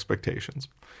tempered expectations.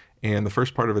 And the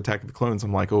first part of Attack of the Clones,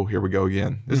 I'm like, oh, here we go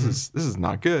again. This is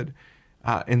not good.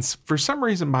 And for some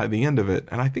reason, by the end of it,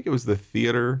 and I think it was the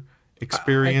theater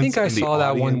experience. I think I saw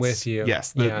that one with you.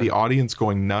 Yes, the audience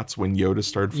going nuts when Yoda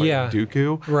started fighting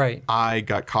Dooku. Right. I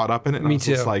got caught up in it, and I was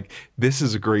just like, this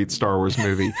is a great Star Wars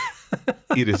movie.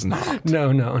 It is not.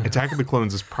 No. Attack of the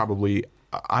Clones is probably,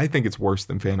 I think it's worse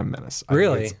than Phantom Menace.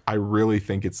 Really? I really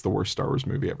think it's the worst Star Wars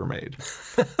movie ever made.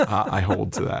 I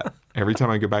hold to that. Every time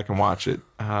I go back and watch it,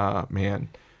 man,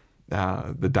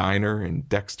 the diner and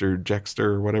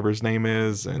Jexter, whatever his name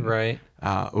is. And, right.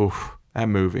 That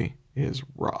movie is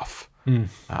rough.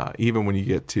 Even when you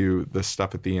get to the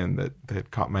stuff at the end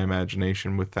that caught my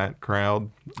imagination with that crowd,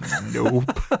 nope.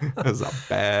 It was a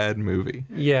bad movie.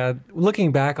 Yeah,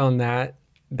 looking back on that,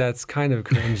 that's kind of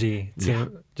cringy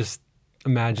to just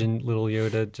imagine little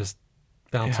Yoda just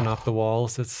bouncing off the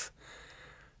walls. It's,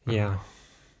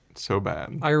 so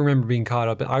bad. I remember being caught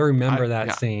up. I remember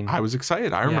that scene. I was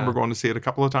excited. I remember going to see it a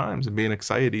couple of times and being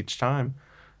excited each time.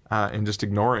 And just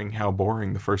ignoring how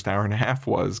boring the first hour and a half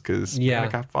was because I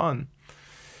got fun.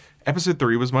 Episode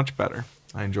 3 was much better.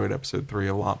 I enjoyed episode 3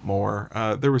 a lot more.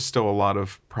 There was still a lot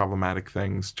of problematic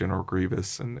things, General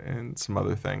Grievous and some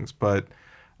other things. But,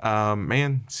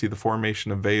 man, see the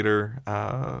formation of Vader,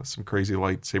 some crazy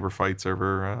lightsaber fights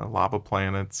over lava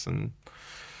planets, and,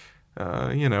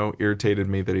 irritated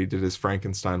me that he did his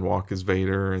Frankenstein walk as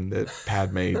Vader and that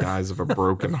Padme dies of a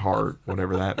broken heart,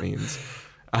 whatever that means.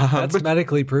 That's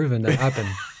medically proven to happen.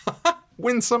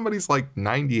 When somebody's like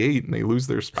 98 and they lose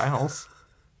their spouse.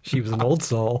 She was an old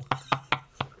soul.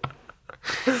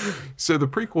 So the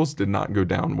prequels did not go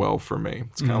down well for me.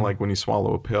 It's kind of like when you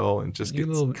swallow a pill and just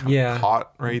gets kind of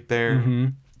caught right there.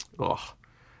 Mm-hmm.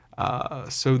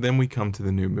 Ugh. So then we come to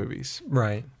the new movies.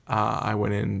 Right. I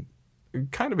went in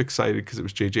kind of excited because it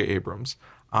was J.J. Abrams.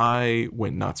 I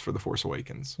went nuts for The Force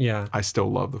Awakens. Yeah. I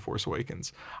still love The Force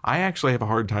Awakens. I actually have a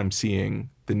hard time seeing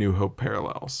the New Hope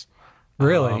parallels.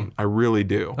 Really? I really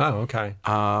do. Oh, okay.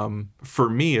 For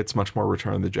me, it's much more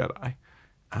Return of the Jedi.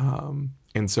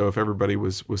 And so if everybody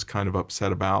was kind of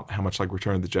upset about how much like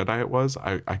Return of the Jedi it was,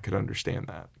 I could understand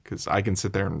that because I can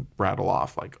sit there and rattle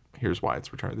off like, here's why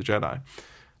it's Return of the Jedi.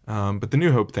 But the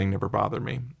New Hope thing never bothered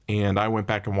me. And I went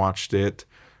back and watched it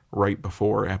right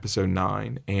before episode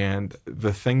 9. And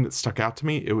the thing that stuck out to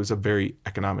me, it was a very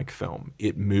economic film.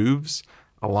 It moves,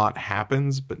 a lot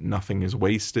happens, but nothing is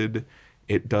wasted.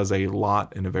 It does a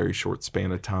lot in a very short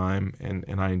span of time, and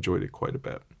I enjoyed it quite a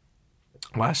bit.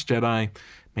 Last Jedi,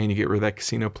 man, you get rid of that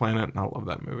casino planet, and I love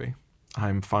that movie.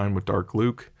 I'm fine with Dark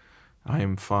Luke. I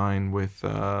am fine with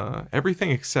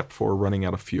everything except for running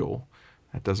out of fuel.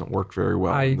 That doesn't work very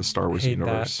well in the Star Wars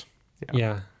universe.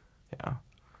 Yeah.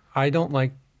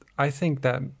 I think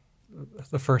that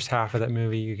the first half of that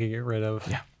movie you could get rid of.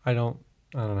 Yeah. I don't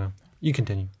know. You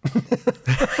continue.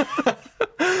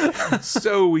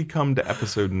 So we come to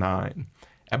episode 9.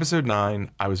 Episode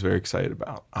 9, I was very excited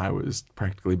about. I was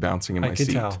practically bouncing in my seat.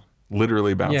 I could tell.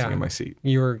 Literally bouncing in my seat.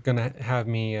 You were going to have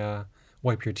me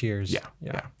wipe your tears.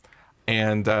 Yeah.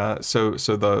 And so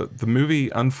the movie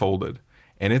unfolded,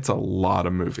 and it's a lot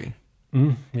of movie.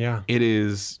 Yeah. It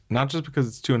is, not just because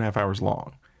it's 2.5 hours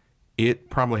long. It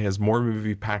probably has more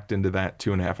movie packed into that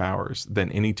 2.5 hours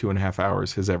than any 2.5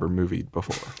 hours has ever movied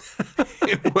before.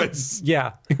 It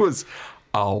was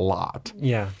a lot.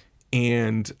 Yeah.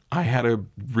 And I had a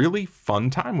really fun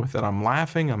time with it. I'm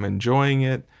laughing. I'm enjoying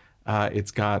it. It's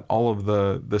got all of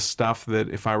the stuff that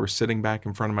if I were sitting back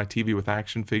in front of my TV with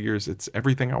action figures, it's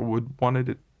everything I would wanted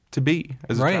it to be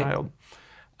as a child.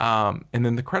 And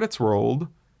then the credits rolled,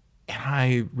 and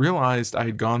I realized I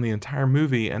had gone the entire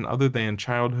movie, and other than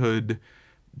childhood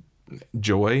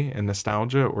joy and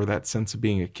nostalgia or that sense of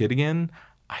being a kid again,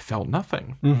 I felt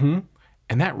nothing. Mm-hmm.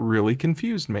 And that really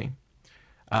confused me.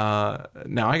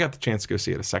 Now, I got the chance to go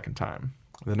see it a second time.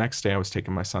 The next day, I was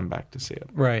taking my son back to see it.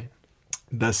 Right.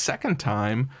 The second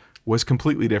time was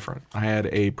completely different. I had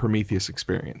a Prometheus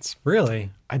experience.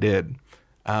 Really? I did.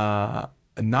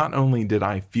 Not only did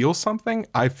I feel something,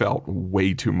 I felt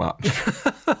way too much.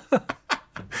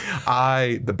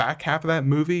 The back half of that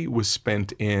movie was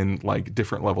spent in like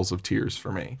different levels of tears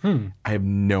for me. I have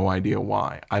no idea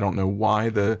why. I don't know why.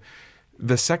 The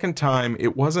second time,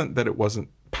 it wasn't that it wasn't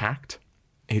packed.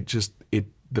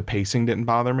 The pacing didn't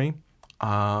bother me.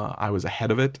 I was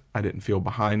ahead of it. I didn't feel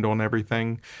behind on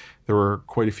everything. There were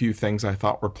quite a few things I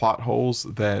thought were plot holes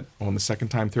that on the second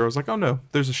time through, I was like, oh no,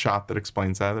 there's a shot that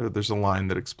explains that, or there's a line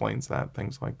that explains that,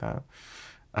 things like that.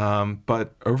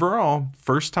 But overall,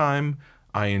 first time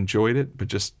I enjoyed it, but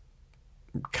just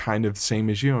kind of same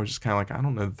as you. I was just kind of like, I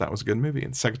don't know that was a good movie.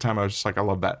 And the second time I was just like, I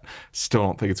love that. Still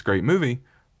don't think it's a great movie,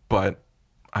 but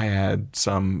I had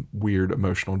some weird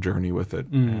emotional journey with it,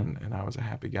 and I was a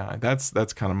happy guy. That's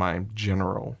kind of my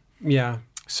general. Yeah.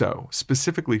 So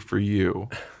specifically for you,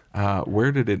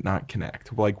 where did it not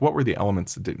connect? Like, what were the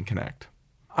elements that didn't connect?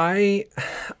 I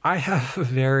have a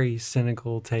very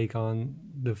cynical take on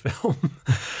the film,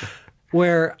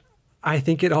 where I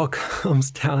think it all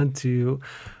comes down to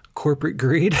corporate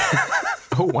greed.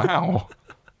 Oh wow!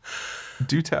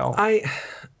 Do tell.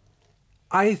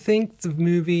 I think the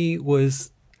movie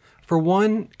was, for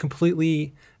one,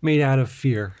 completely made out of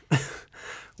fear.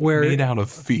 Made out of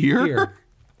fear?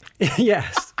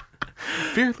 Yes.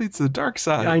 Fear leads to the dark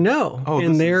side. I know. Oh,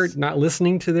 and they're not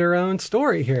listening to their own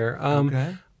story here.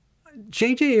 Okay.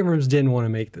 J.J. Abrams didn't want to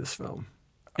make this film.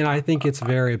 And I think it's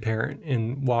very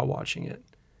apparent while watching it.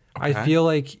 Okay. I feel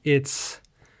like it's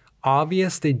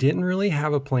obvious they didn't really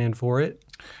have a plan for it.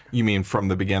 You mean from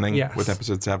the beginning? Yes. With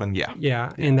episode 7? Yeah.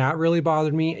 Yeah. And that really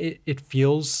bothered me. It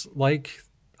feels like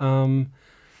Return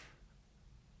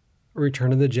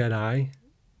of the Jedi.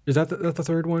 Is that the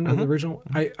third one of the original?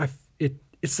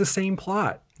 It's the same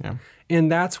plot. Yeah.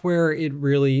 And that's where it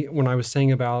really, when I was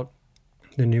saying about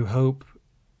the New Hope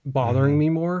bothering me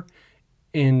more,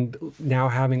 and now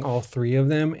having all three of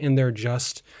them, and they're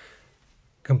just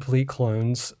complete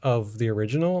clones of the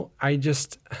original, I'm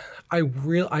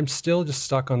still just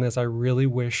stuck on this. I really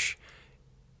wish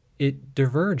it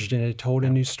diverged and it told a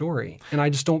new story. And I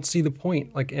just don't see the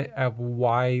point of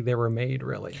why they were made,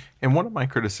 really. And one of my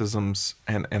criticisms,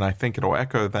 and I think it'll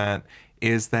echo that,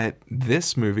 is that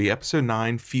this movie, episode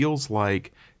 9, feels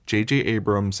like J.J.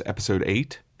 Abrams' episode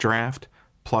 8 draft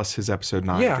plus his episode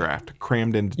 9 draft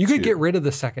crammed into You could get rid of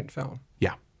the second film.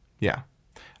 Yeah.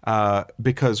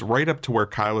 Because right up to where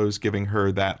Kylo's giving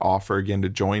her that offer again to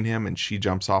join him and she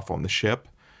jumps off on the ship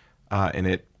and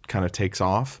it kind of takes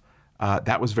off,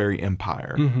 that was very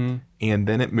Empire. Mm-hmm. And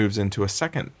then it moves into a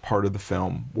second part of the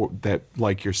film that,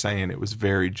 like you're saying, it was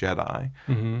very Jedi.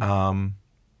 Mm-hmm.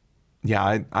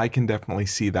 I can definitely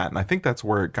see that. And I think that's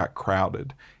where it got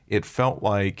crowded. It felt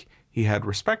like he had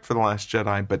respect for The Last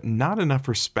Jedi, but not enough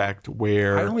respect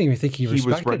where I don't even think he was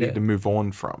ready to move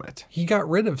on from it. He got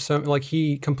rid of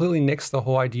he completely nixed the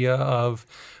whole idea of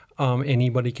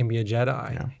anybody can be a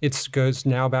Jedi. Yeah. It goes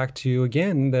now back to,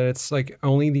 again, that it's like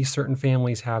only these certain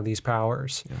families have these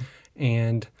powers. Yeah.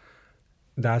 And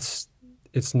it's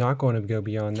not going to go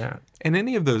beyond that. And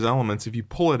any of those elements, if you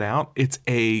pull it out, it's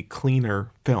a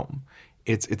cleaner film.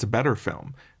 It's a better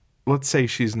film. Let's say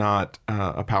she's not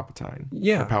a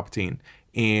Palpatine,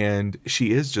 and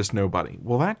she is just nobody.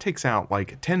 Well, that takes out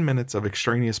like 10 minutes of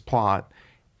extraneous plot,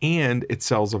 and it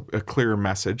sells a clearer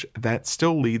message that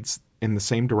still leads in the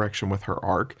same direction with her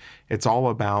arc. It's all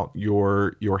about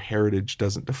your heritage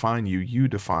doesn't define you, you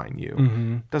define you.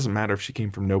 Mm-hmm. Doesn't matter if she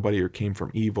came from nobody or came from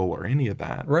evil or any of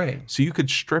that. Right. So you could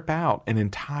strip out an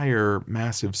entire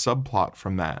massive subplot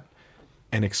from that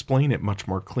and explain it much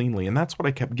more cleanly. And that's what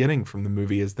I kept getting from the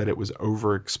movie, is that it was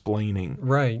over-explaining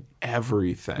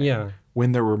everything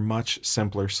when there were much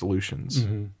simpler solutions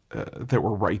that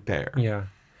were right there. Yeah.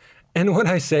 And when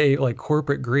I say like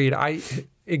corporate greed, I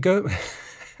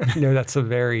know that's a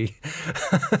very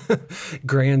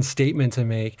grand statement to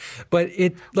make, but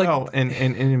it like... Well, and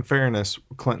in fairness,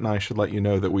 Clint and I should let you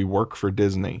know that we work for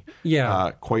Disney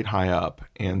quite high up.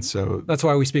 And so... That's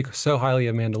why we speak so highly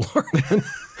of Mandalorian.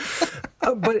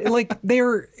 But like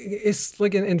it's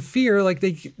like in Fear, like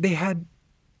they had,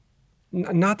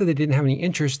 not that they didn't have any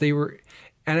interest, and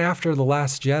after The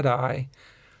Last Jedi,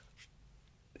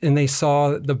 and they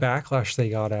saw the backlash they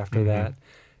got after that,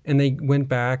 and they went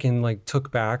back and like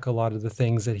took back a lot of the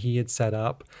things that he had set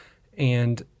up,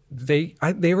 and they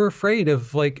were afraid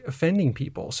of like offending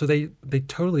people, so they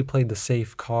totally played the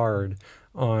safe card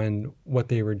on what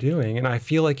they were doing, and I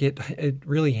feel like it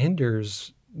really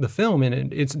hinders the film,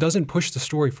 and it doesn't push the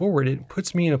story forward. It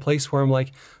puts me in a place where I'm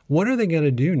like, what are they going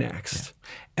to do next?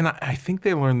 Yeah. And I think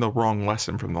they learned the wrong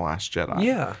lesson from The Last Jedi.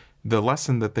 Yeah. The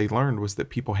lesson that they learned was that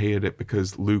people hated it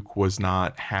because Luke was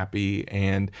not happy,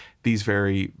 and these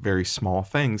very, very small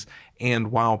things.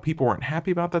 And while people weren't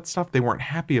happy about that stuff, they weren't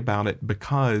happy about it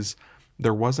because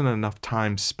there wasn't enough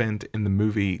time spent in the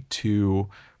movie to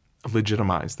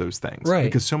legitimize those things, right?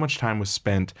 Because so much time was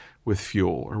spent with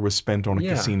fuel or was spent on a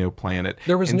casino planet.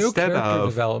 There was no character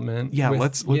development.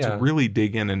 Let's really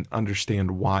dig in and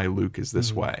understand why Luke is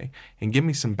this way, and give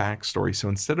me some backstory. So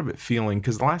instead of it feeling,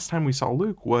 because the last time we saw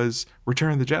Luke was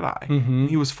Return of the Jedi,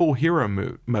 he was full hero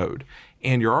mode,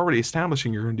 and you're already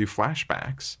establishing you're going to do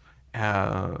flashbacks.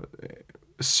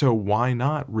 So why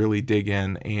not really dig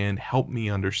in and help me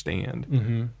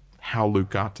understand how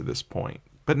Luke got to this point?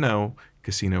 But no.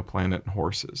 Casino planet and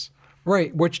horses.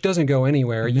 Right, which doesn't go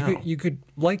anywhere. No. You could,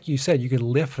 like you said, you could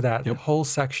lift that whole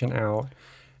section out.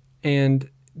 And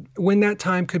when that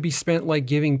time could be spent like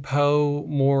giving Poe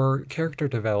more character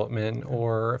development,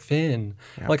 or Finn.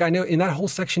 Yep. Like I know in that whole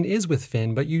section is with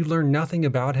Finn, but you learn nothing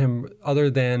about him other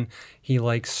than he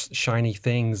likes shiny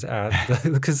things at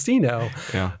the casino.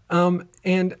 Yeah.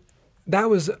 And that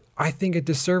was, I think, a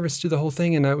disservice to the whole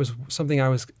thing. And that was something I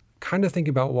was kind of think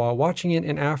about while watching it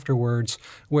and afterwards,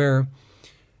 where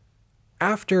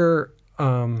after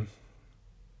the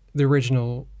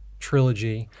original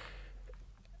trilogy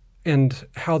and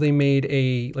how they made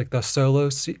the solo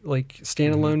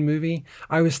standalone movie,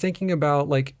 I was thinking about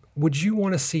like, would you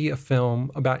want to see a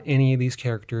film about any of these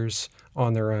characters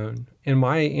on their own? And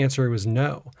my answer was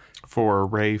no. For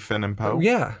Rey, Finn, and Poe?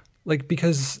 Yeah. Like,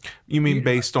 because... You mean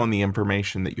based on the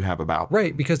information that you have about them?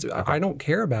 Right, because I don't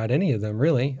care about any of them,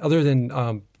 really, other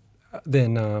than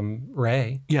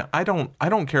Rey. Yeah, I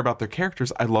don't care about their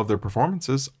characters. I love their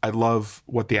performances. I love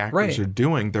what the actors are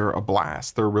doing. They're a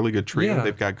blast. They're a really good trio. Yeah.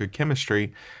 They've got good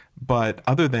chemistry. But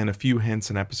other than a few hints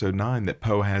in Episode 9 that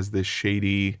Poe has this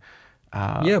shady...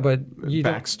 but you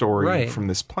backstory from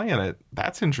this planet,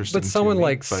 that's interesting. But someone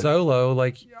like Solo,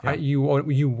 you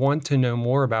want to know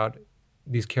more about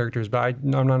these characters, but I'm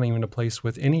not even in a place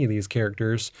with any of these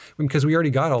characters because we already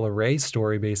got all of Rey's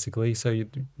story basically, so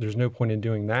there's no point in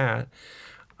doing that.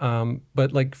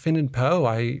 But like Finn and Poe,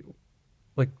 I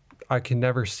can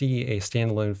never see a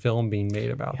standalone film being made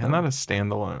about them. Not a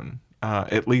standalone.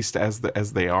 At least as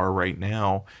they are right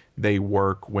now, they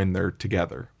work when they're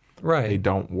together. Right. They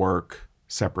don't work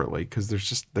separately because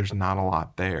there's not a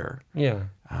lot there. Yeah.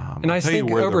 And I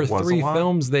think over 3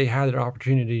 films, they had an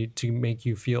opportunity to make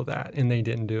you feel that, and they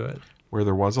didn't do it. Where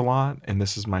there was a lot, and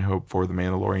this is my hope for The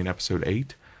Mandalorian Episode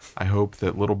 8, I hope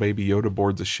that little baby Yoda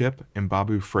boards a ship and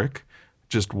Babu Frick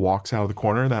just walks out of the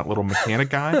corner, that little mechanic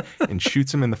guy, and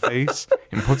shoots him in the face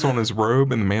and puts on his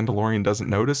robe, and the Mandalorian doesn't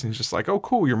notice, and he's just like, oh,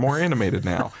 cool, you're more animated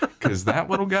now. Because that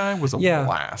little guy was a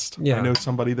blast. Yeah. I know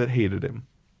somebody that hated him,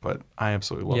 but I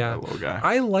absolutely love that little guy.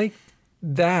 I liked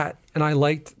that, and I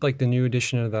liked like the new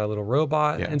addition of that little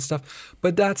robot and stuff,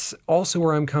 but that's also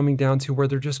where I'm coming down to where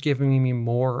they're just giving me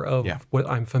more of what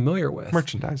I'm familiar with.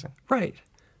 Merchandising. Right.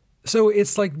 So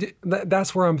it's like,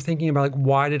 that's where I'm thinking about, like,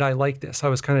 why did I like this? I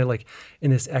was kind of like in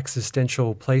this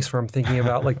existential place where I'm thinking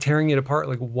about like tearing it apart,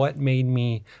 like what made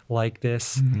me like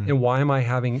this and why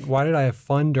did I have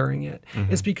fun during it?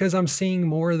 It's because I'm seeing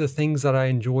more of the things that I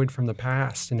enjoyed from the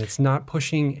past, and it's not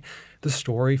pushing the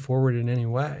story forward in any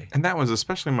way. And that was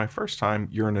especially my first time.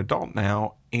 You're an adult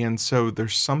now, and so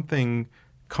there's something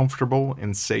comfortable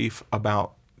and safe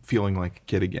about feeling like a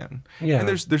kid again. Yeah. And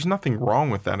there's nothing wrong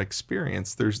with that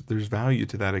experience. There's value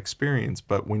to that experience,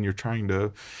 but when you're trying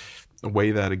to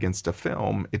weigh that against a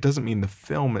film, it doesn't mean the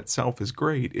film itself is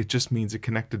great. It just means it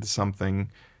connected to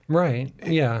something right.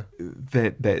 Yeah.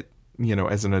 That you know,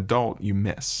 as an adult you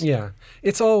miss. Yeah.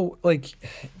 It's all like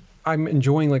I'm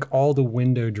enjoying like all the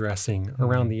window dressing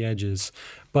around the edges,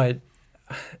 but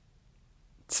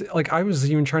like I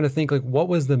was even trying to think like what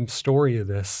was the story of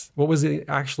this? What was it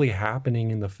actually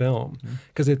happening in the film?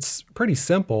 Because it's pretty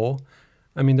simple.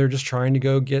 I mean, they're just trying to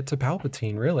go get to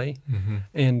Palpatine, really,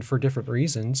 and for different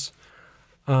reasons.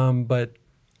 But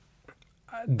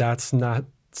that's not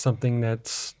something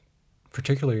that's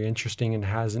particularly interesting and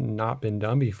hasn't not been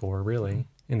done before, really,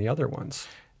 in the other ones.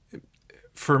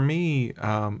 For me,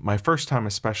 my first time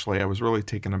especially, I was really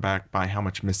taken aback by how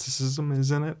much mysticism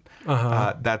is in it.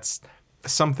 That's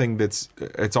something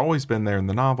it's always been there in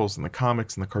the novels and the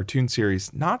comics and the cartoon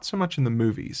series, not so much in the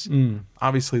movies.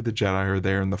 Obviously the Jedi are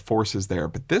there and the Force is there,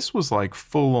 but this was like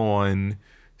full on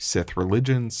Sith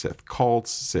religion, Sith cults,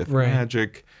 Sith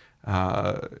magic,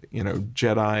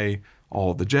 Jedi,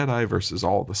 all the Jedi versus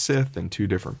all the Sith and 2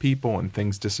 different people and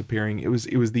things disappearing. It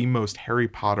was the most Harry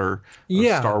Potter of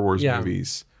Star Wars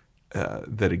movies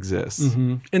that exists.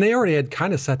 And they already had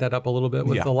kind of set that up a little bit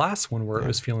with the last one where it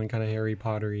was feeling kind of Harry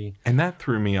Potter-y. And that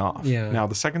threw me off. Now,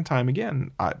 the second time,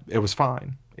 again, it was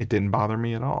fine. It didn't bother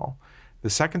me at all. The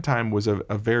second time was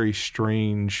a very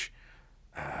strange...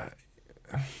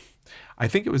 I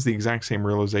think it was the exact same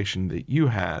realization that you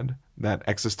had, that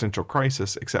existential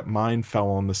crisis, except mine fell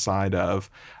on the side of,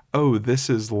 oh, this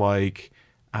is like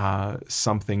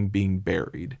something being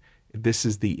buried. This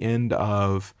is the end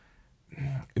of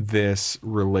this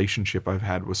relationship I've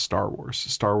had with Star Wars.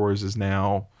 Star Wars is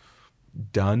now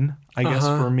done, I guess,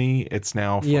 for me. It's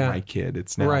now for my kid.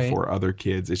 It's now for other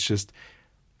kids. It's just,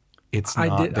 it's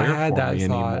not there for me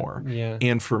anymore. Yeah.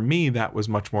 And for me, that was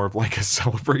much more of like a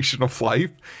celebration of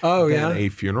life than a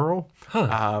funeral.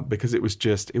 Because it was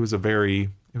a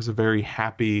very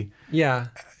happy. Yeah.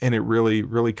 And it really,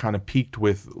 really kind of peaked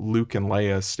with Luke and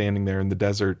Leia standing there in the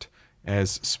desert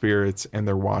as spirits, and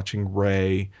they're watching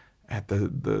Rey at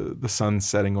the sun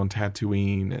setting on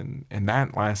Tatooine, and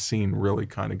that last scene really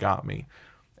kind of got me.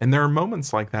 And there are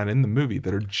moments like that in the movie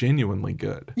that are genuinely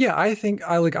good. Yeah, I think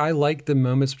I like the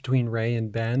moments between Rey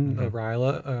and Ben,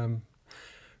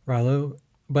 Rilo,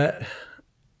 but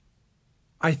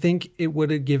I think it would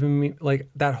have given me like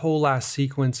that whole last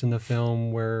sequence in the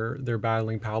film where they're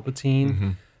battling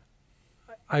Palpatine.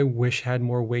 I wish had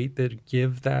more weight that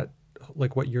give that,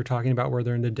 like what you're talking about, where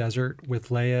they're in the desert with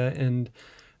Leia and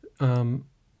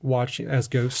watching as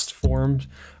ghosts formed,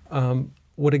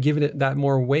 would have given it that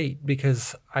more weight,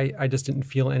 because I just didn't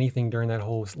feel anything during that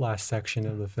whole last section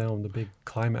of the film, the big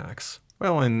climax.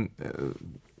 Well, and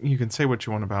you can say what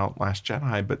you want about Last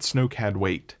Jedi, but Snoke had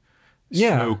weight.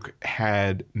 Snoke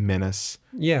had menace.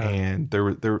 Yeah. And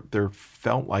there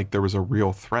felt like there was a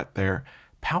real threat there.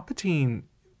 Palpatine,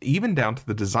 even down to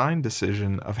the design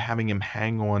decision of having him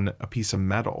hang on a piece of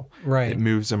metal that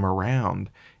moves him around,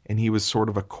 and he was sort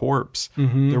of a corpse.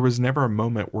 There was never a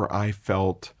moment where I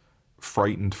felt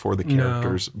frightened for the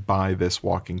characters by this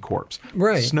walking corpse.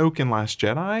 Snoke in Last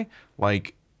Jedi,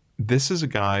 like, this is a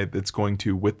guy that's going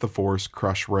to, with the Force,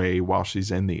 crush Rey while she's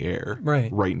in the air,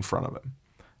 right in front of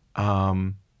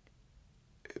him.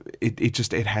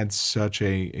 It had such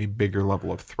a bigger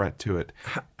level of threat to it.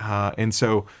 And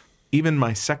so even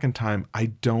my second time, I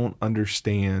don't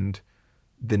understand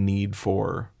the need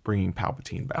for bringing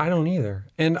Palpatine back. I don't either.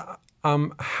 And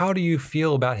how do you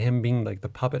feel about him being like the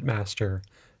puppet master?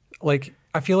 Like,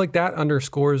 I feel like that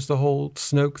underscores the whole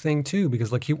Snoke thing too,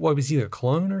 because like was he a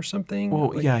clone or something?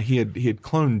 Well, like, yeah, he had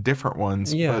cloned different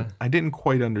ones, yeah. but I didn't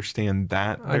quite understand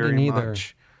that very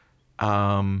much.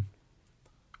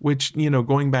 Which,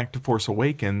 going back to Force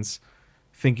Awakens,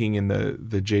 thinking in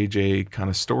the JJ kind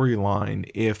of storyline,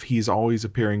 if he's always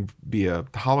appearing via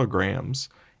holograms,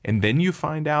 and then you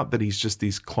find out that he's just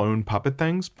these clone puppet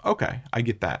things, okay, I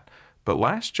get that. But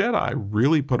Last Jedi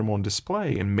really put him on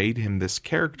display and made him this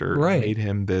character, made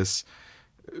him this,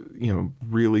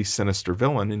 really sinister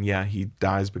villain. And yeah, he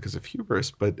dies because of hubris,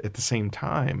 but at the same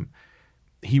time,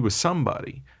 he was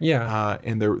somebody. Yeah.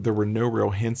 And there were no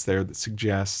real hints there that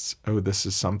suggests, this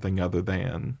is something other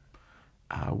than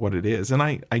what it is. And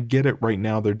I get it right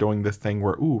now. They're doing this thing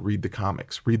where, read the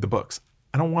comics, read the books.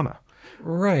 I don't want to.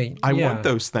 Right. I want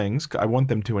those things. I want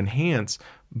them to enhance.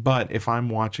 But if I'm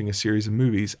watching a series of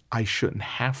movies, I shouldn't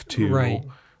have to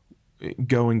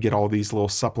go and get all these little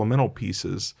supplemental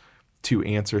pieces to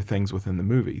answer things within the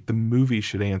movie. The movie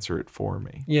should answer it for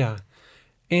me. Yeah.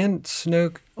 And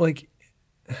Snoke, like,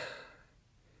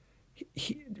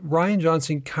 Rian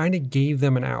Johnson kind of gave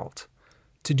them an out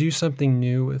to do something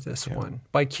new with this one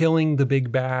by killing the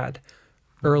big bad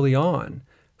early on.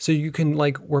 So you can,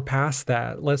 like, we're past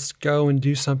that. Let's go and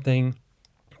do something.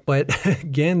 But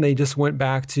again, they just went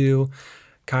back to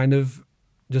kind of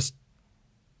just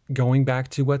going back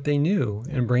to what they knew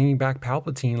and bringing back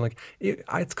Palpatine. Like,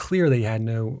 it's clear they had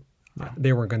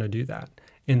they weren't going to do that.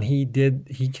 And he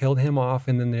killed him off,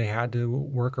 and then they had to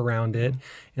work around it.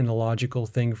 And the logical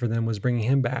thing for them was bringing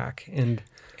him back. And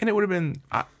it would have been,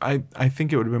 I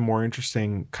think it would have been more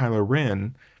interesting. Kylo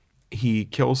Ren, he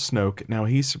kills Snoke. Now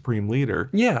he's Supreme Leader.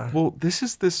 Yeah. Well,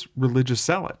 this religious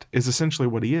zealot is essentially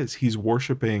what he is. He's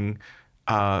worshiping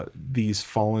these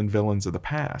fallen villains of the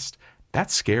past.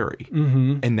 That's scary.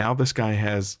 Mm-hmm. And now this guy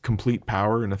has complete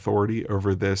power and authority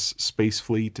over this space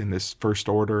fleet and this First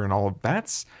Order and all of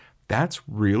that's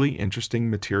really interesting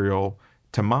material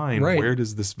to mine. Right. Where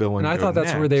does this villain go And I thought that's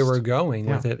next? where they were going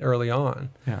with it early on.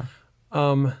 Yeah.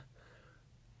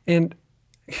 And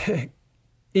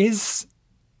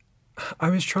I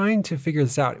was trying to figure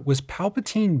this out. Was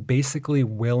Palpatine basically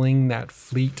willing that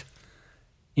fleet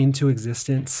into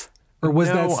existence? Or was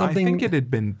that something? I think it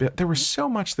had been. There was so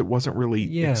much that wasn't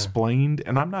really explained,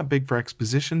 and I'm not big for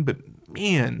exposition, but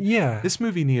man, this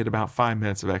movie needed about 5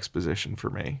 minutes of exposition for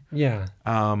me. Yeah.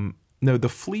 No, the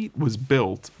fleet was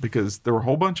built because there were a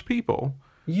whole bunch of people.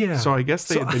 Yeah. So I guess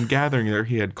they had been gathering there.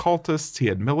 He had cultists, he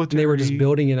had military. And they were just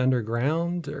building it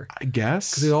underground, or I guess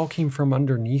because it all came from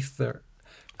underneath there.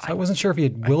 So I wasn't sure if he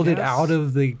had willed it out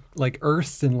of the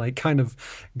earth and kind of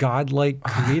God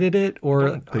created it, or I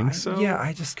don't think so. Yeah,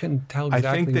 I just couldn't tell exactly.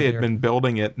 I think they had been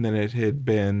building it, and then it had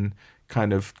been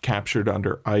kind of captured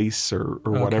under ice or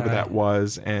whatever that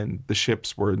was, and the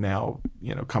ships were now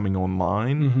coming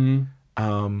online.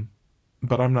 Mm-hmm.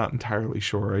 But I'm not entirely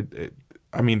sure.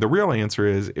 I mean, the real answer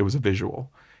is it was a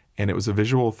visual. And it was a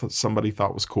visual somebody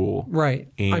thought was cool. Right.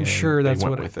 And I'm sure that's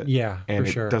went what with it. Yeah, and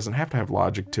for sure. it doesn't have to have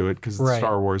logic to it because it's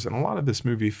Star Wars. And a lot of this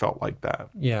movie felt like that.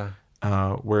 Yeah.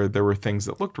 Where there were things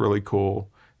that looked really cool,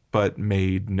 but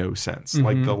made no sense. Mm-hmm.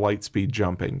 Like the light speed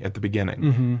jumping at the beginning.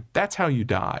 Mm-hmm. That's how you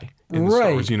die in the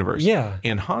Star Wars universe. Yeah.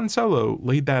 And Han Solo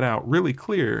laid that out really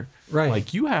clear. Right.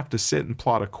 Like you have to sit and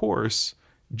plot a course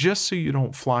just so you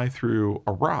don't fly through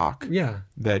a rock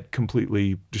that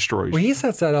completely destroys you. Well, he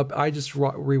sets that up. I just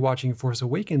rewatching Force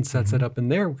Awakens sets it up in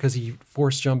there because he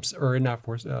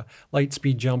light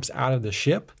speed jumps out of the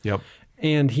ship. Yep.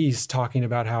 And he's talking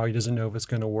about how he doesn't know if it's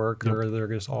going to work or they're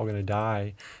just all going to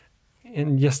die.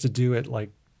 And just to do it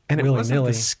and it wasn't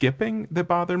the skipping that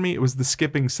bothered me. It was the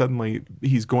skipping suddenly.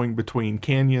 He's going between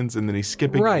canyons and then he's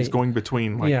skipping. He's going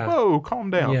between whoa, calm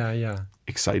down. Yeah, yeah.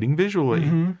 Exciting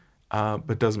visually.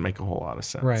 But doesn't make a whole lot of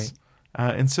sense. Right.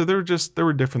 And so there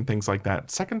were different things like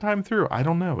that. Second time through, I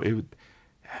don't know.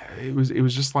 It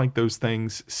was just like those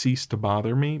things ceased to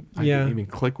bother me. I didn't even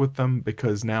click with them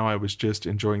because now I was just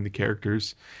enjoying the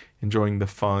characters, enjoying the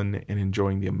fun, and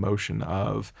enjoying the emotion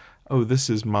of, this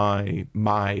is my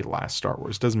last Star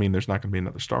Wars. Doesn't mean there's not going to be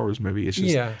another Star Wars movie. It's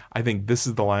just I think this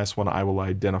is the last one I will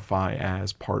identify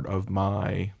as part of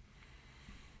my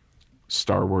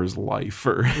Star Wars life.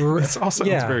 It also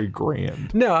sounds very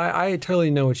grand. No, I totally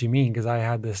know what you mean because I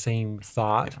had the same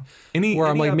thought where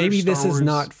I'm like, maybe Star this Wars is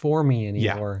not for me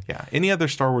anymore. Yeah. Any other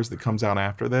Star Wars that comes out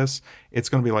after this, it's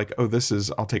going to be like,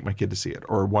 I'll take my kid to see it.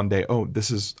 Or one day,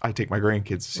 I take my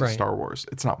grandkids to see Star Wars.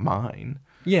 It's not mine.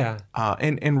 Yeah.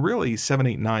 And really 7,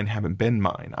 8, 9 haven't been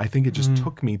mine. I think it just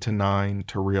took me to 9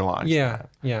 to realize that.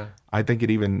 Yeah. I think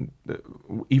it even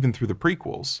through the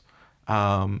prequels,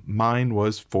 Mine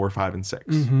was 4, 5, and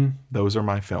 6. Those are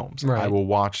my films. Right. I will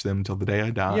watch them till the day I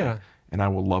die, and I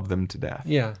will love them to death.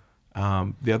 Yeah.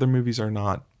 The other movies are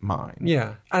not mine.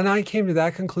 Yeah. And I came to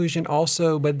that conclusion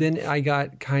also, but then I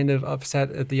got kind of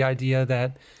upset at the idea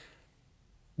that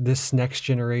this next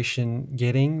generation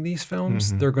getting these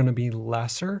films, they're going to be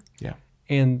lesser. Yeah.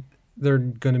 And they're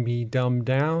going to be dumbed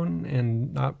down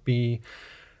and not be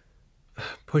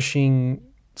pushing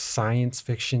science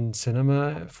fiction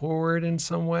cinema forward in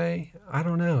some way. I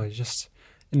don't know. It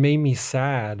made me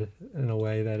sad in a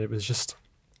way that it was just,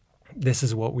 this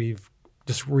is what we've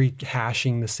just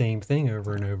rehashing the same thing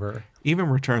over and over. Even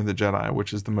Return of the Jedi,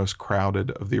 which is the most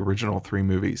crowded of the original 3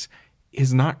 movies,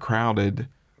 is not crowded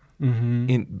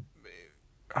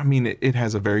it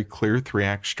has a very clear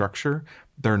 3-act structure.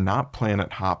 They're not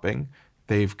planet hopping.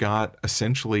 They've got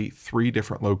essentially 3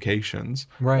 different locations,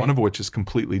 one of which is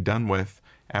completely done with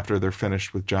after they're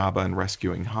finished with Jabba and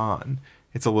rescuing Han.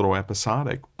 It's a little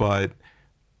episodic, but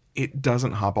it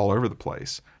doesn't hop all over the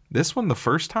place. This one, the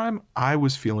first time, I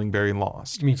was feeling very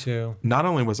lost. Me too. Not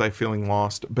only was I feeling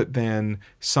lost, but then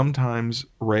sometimes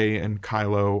Rey and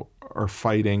Kylo are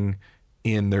fighting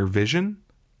in their vision,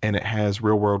 and it has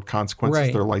real-world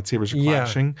consequences. Their lightsabers are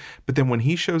clashing. But then when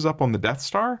he shows up on the Death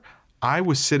Star, I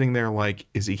was sitting there like,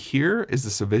 is he here? Is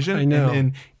this a vision? I know. And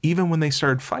then even when they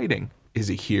started fighting, is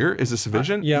he here? Is this a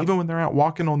vision? Even when they're out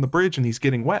walking on the bridge and he's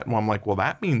getting wet, well, I'm like, well,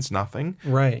 that means nothing.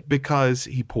 Right. Because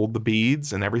he pulled the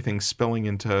beads and everything's spilling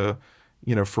into,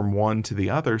 from one to the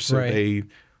other. So they,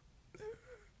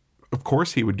 of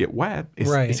course he would get wet.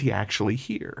 Is he actually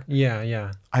here? Yeah,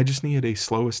 yeah. I just needed a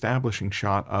slow establishing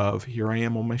shot of here I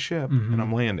am on my ship and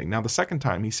I'm landing. Now, the second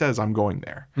time he says, I'm going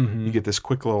there. You get this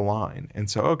quick little line. And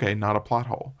so, okay, not a plot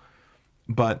hole.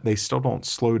 But they still don't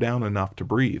slow down enough to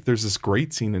breathe. There's this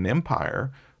great scene in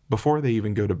Empire before they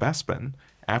even go to Bespin,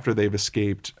 after they've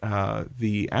escaped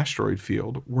the asteroid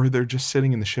field, where they're just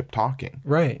sitting in the ship talking.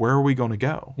 Right. Where are we going to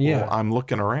go? Yeah. Well, I'm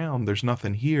looking around. There's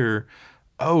nothing here.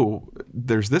 Oh,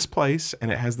 there's this place, and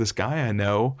it has this guy I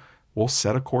know. We'll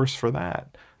set a course for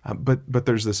that. But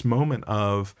there's this moment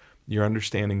of you're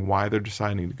understanding why they're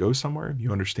deciding to go somewhere.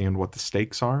 You understand what the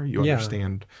stakes are. You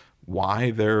understand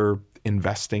why they're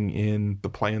investing in the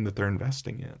plan that they're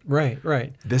investing in. Right,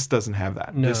 right. This doesn't have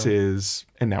that. No. This is,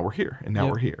 and now we're here, and now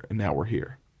we're here, and now we're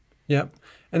here. Yep.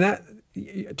 And that,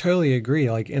 I totally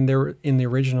agree. Like in the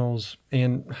originals,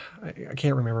 and I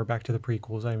can't remember back to the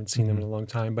prequels. I haven't seen them in a long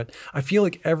time, but I feel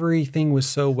like everything was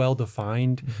so well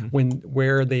defined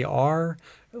where they are,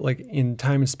 like in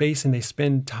time and space, and they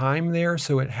spend time there,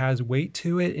 so it has weight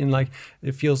to it, and like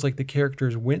it feels like the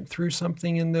characters went through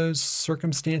something in those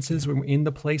circumstances in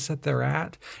the place that they're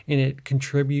at, and it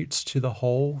contributes to the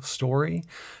whole story,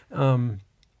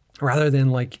 rather than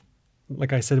like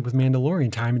I said with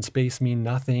Mandalorian, time and space mean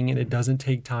nothing, and it doesn't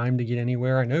take time to get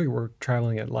anywhere. I know we're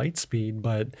traveling at light speed,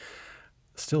 but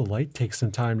still, light takes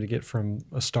some time to get from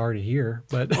a star to here.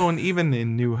 But and even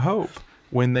in New Hope,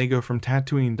 when they go from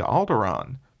Tatooine to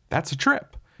Alderaan, that's a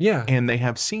trip. Yeah. And they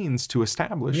have scenes to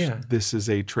establish this is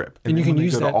a trip. And you can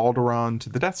use that. To Alderaan to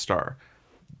the Death Star,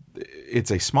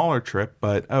 it's a smaller trip,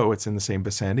 but it's in the same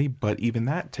vicinity. But even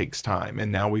that takes time.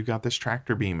 And now we've got this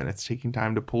tractor beam, and it's taking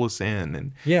time to pull us in.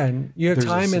 And and you have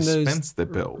time in those suspense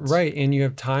that builds. Right, and you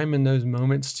have time in those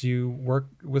moments to work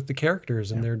with the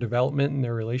characters and their development and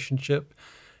their relationship.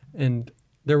 And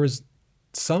there was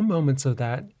some moments of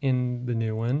that in the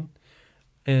new one.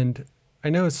 And I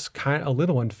know it's kind of a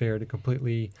little unfair to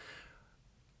completely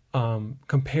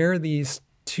compare these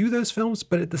to those films,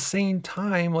 but at the same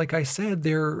time, like I said,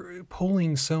 they're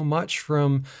pulling so much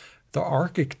from the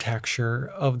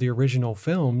architecture of the original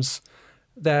films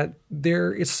that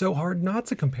it's so hard not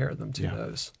to compare them to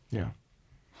those. Yeah.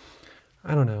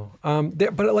 I don't know.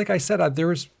 But like I said, there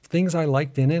was things I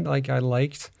liked in it. Like I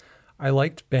liked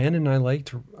Ben, and I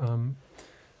liked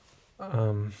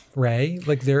Rey.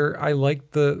 Like I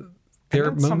liked their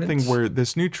moments. Something where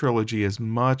this new trilogy is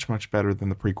much, much better than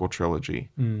the prequel trilogy,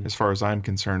 as far as I'm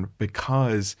concerned,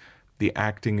 because the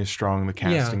acting is strong, the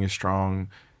casting is strong,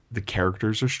 the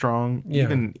characters are strong.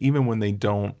 Even when they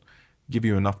don't give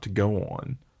you enough to go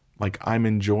on, like I'm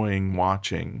enjoying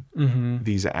watching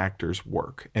these actors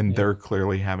work, and they're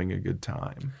clearly having a good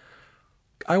time.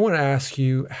 I want to ask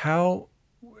you, how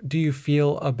do you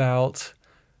feel about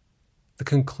the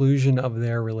conclusion of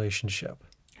their relationship?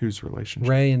 Whose relationship?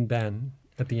 Rey and Ben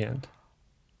at the end.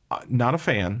 Not a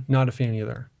fan. Not a fan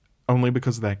either. Only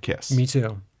because of that kiss. Me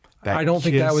too. I don't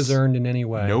think that was earned in any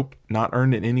way. Nope, not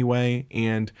earned in any way.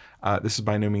 And this is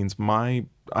by no means my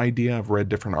idea. I've read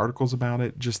different articles about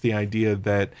it. Just the idea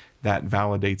that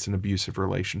validates an abusive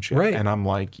relationship. Right. And I'm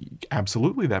like,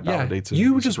 absolutely, that validates an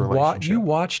abusive relationship. You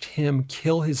watched him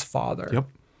kill his father. Yep.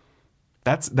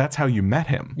 That's how you met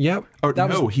him. Yep.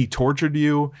 He tortured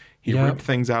you. He Yep. ripped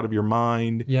things out of your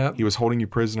mind. Yep. He was holding you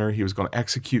prisoner. He was going to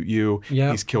execute you. Yep.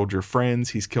 He's killed your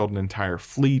friends. He's killed an entire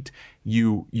fleet.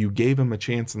 You gave him a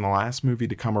chance in the last movie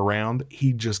to come around.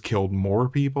 He just killed more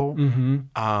people.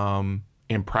 And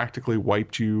practically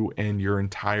wiped you and your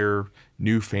entire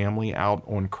new family out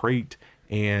on Crate.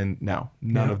 And no,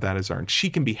 none of that is earned. She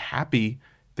can be happy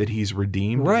that he's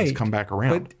redeemed and he's come back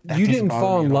around. But you didn't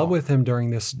fall in love with him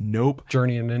during this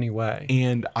journey in any way.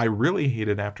 And I really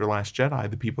hated after Last Jedi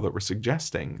the people that were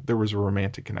suggesting there was a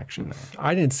romantic connection there.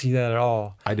 I didn't see that at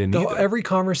all. I didn't either. Every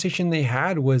conversation they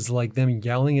had was like them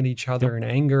yelling at each other in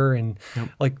anger, and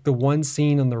like the one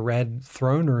scene in the red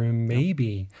throne room,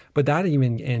 maybe. But that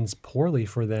even ends poorly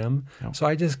for them. So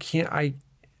I just can't...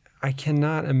 I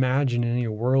cannot imagine any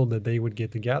world that they would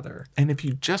get together. And if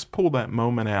you just pull that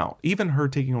moment out, even her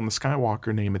taking on the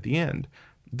Skywalker name at the end,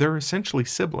 they're essentially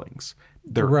siblings.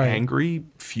 They're angry,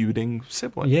 feuding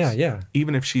siblings. Yeah.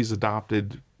 Even if she's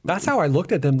adopted. That's how I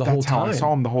looked at them the whole time. That's how I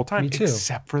saw them the whole time. Me too.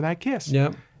 Except for that kiss.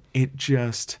 Yep.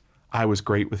 I was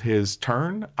great with his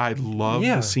turn. I love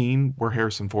the scene where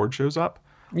Harrison Ford shows up.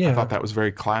 I thought that was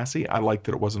very classy. I liked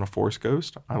that it wasn't a Force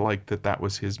ghost. I liked that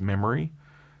was his memory.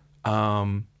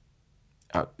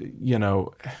 It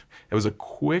was a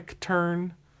quick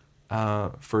turn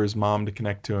for his mom to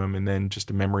connect to him, and then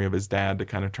just a memory of his dad to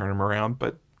kind of turn him around.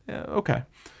 But okay.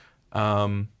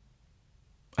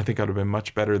 I think I would have been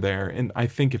much better there. And I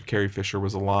think if Carrie Fisher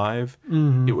was alive,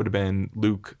 it would have been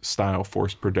Luke-style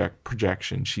Force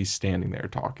projection. She's standing there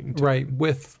talking to him.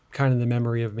 With kind of the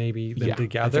memory of maybe them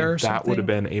together or something. That would have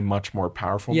been a much more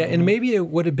powerful moment. And maybe it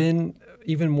would have been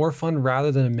even more fun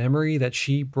rather than a memory that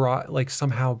she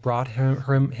somehow brought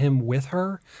him with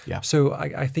her. Yeah. So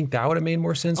I think that would have made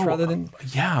more sense rather than...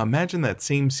 Yeah, imagine that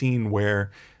same scene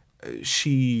where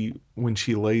when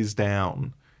she lays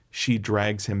down, she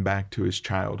drags him back to his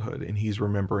childhood and he's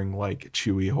remembering like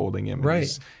Chewie holding him.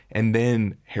 Right. And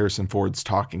then Harrison Ford's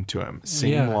talking to him,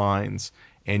 same lines.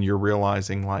 And you're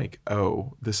realizing like,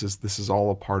 oh, this is all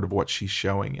a part of what she's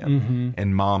showing him.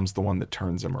 And mom's the one that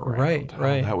turns him around.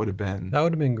 Right. That would have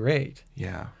been great.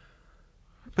 Yeah.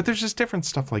 But there's just different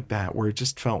stuff like that where it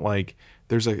just felt like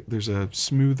there's a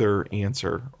smoother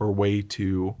answer or way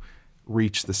to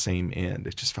reach the same end.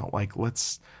 It just felt like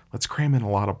let's cram in a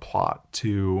lot of plot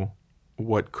to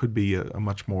what could be a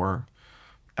much more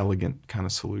elegant kind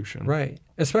of solution. Right.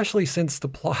 Especially since the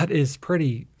plot is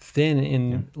pretty thin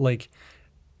in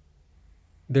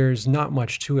there's not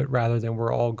much to it rather than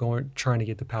we're all trying to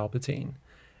get to Palpatine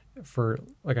for,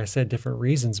 like I said, different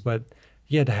reasons. But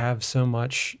you had to have so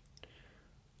much,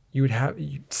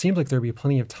 it seems like there'd be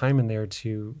plenty of time in there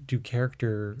to do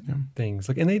character things.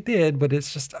 And they did, but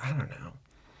it's just, I don't know.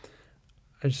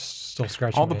 I just still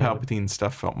scratching all the my head. Palpatine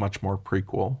stuff felt much more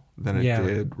prequel than it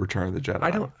did Return of the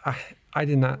Jedi. I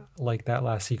did not like that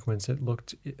last sequence. It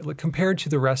looked compared to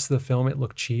the rest of the film, it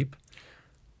looked cheap.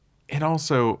 And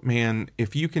also, man,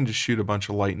 if you can just shoot a bunch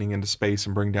of lightning into space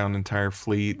and bring down an entire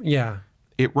fleet,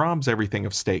 it robs everything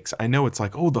of stakes. I know it's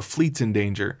like, oh, the fleet's in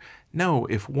danger. No,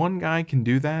 if one guy can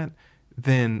do that,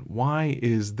 then why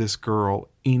is this girl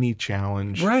any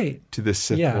challenge to this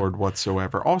Sith Lord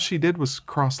whatsoever? All she did was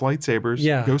cross lightsabers,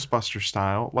 Ghostbuster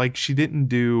style. Like, she didn't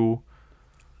do...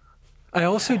 I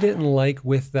also didn't like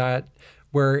with that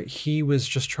where he was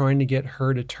just trying to get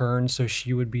her to turn so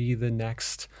she would be the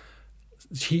next...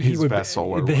 his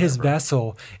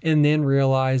vessel, and then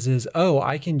realizes, oh,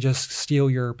 I can just steal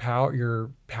your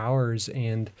powers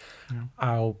and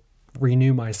I'll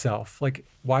renew myself. Like,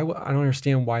 why? I don't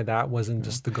understand why that wasn't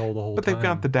just the goal the whole time. But they've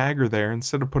got the dagger there.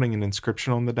 Instead of putting an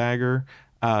inscription on the dagger,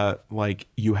 like,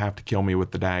 you have to kill me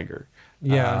with the dagger.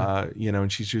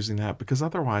 And she's using that because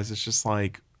otherwise it's just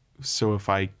like, so if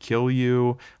I kill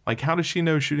you, like, how does she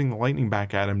know shooting the lightning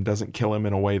back at him doesn't kill him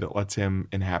in a way that lets him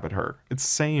inhabit her? It's the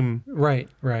same. Right.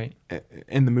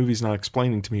 And the movie's not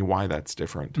explaining to me why that's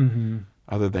different,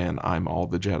 other than I'm all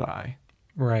the Jedi.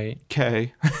 Right.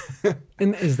 Okay.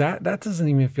 And is that doesn't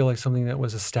even feel like something that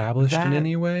was established in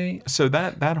any way? So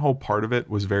that whole part of it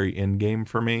was very endgame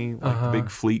for me. Like, the big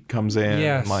fleet comes in,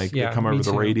 and they come over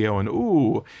the radio and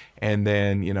ooh, and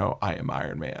then, I am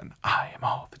Iron Man. I am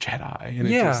all the Jedi. And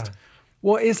it just...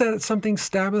 Well, is that something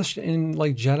established in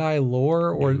like Jedi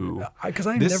lore, or because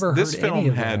I've never heard this film any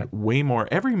of had that. way more.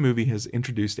 Every movie has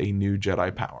introduced a new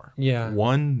Jedi power. Yeah,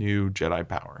 one new Jedi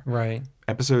power. Right.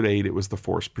 Episode 8, it was the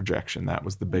Force projection. That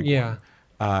was the big one.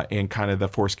 and kind of the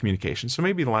Force communication. So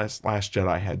maybe the last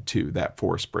Jedi had 2, that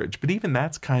Force bridge. But even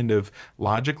that's kind of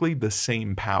logically the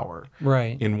same power.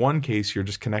 Right. In one case, you're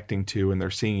just connecting to and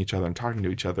they're seeing each other and talking to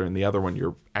each other. And the other one,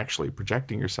 you're actually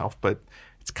projecting yourself. But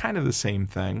it's kind of the same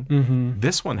thing. Mm-hmm.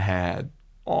 This one had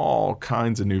all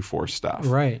kinds of new Force stuff.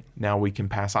 Right. Now we can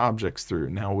pass objects through.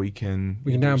 Now we can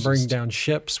now bring down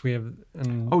ships. We have...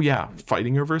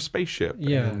 fighting over a spaceship.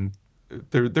 Yeah. And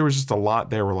there was just a lot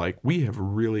there where like, we have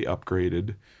really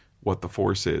upgraded what the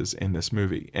Force is in this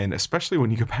movie. And especially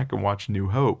when you go back and watch New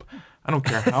Hope, I don't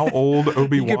care how old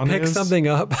Obi-Wan is. You can pick something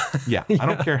up. Yeah. I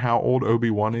don't care how old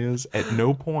Obi-Wan is. At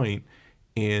no point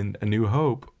in A New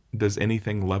Hope does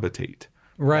anything levitate.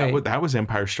 Right. That was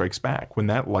Empire Strikes Back. When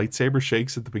that lightsaber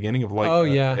shakes at the beginning of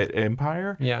at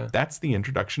Empire, that's the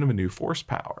introduction of a new Force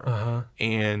power. Uh-huh.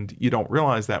 And you don't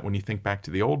realize that when you think back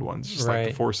to the old ones. Just like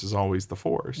the Force is always the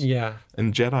Force. Yeah.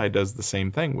 And Jedi does the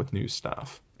same thing with new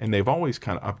stuff. And they've always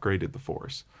kind of upgraded the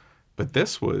Force. But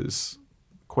this was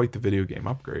quite the video game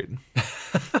upgrade.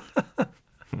 I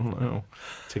don't know.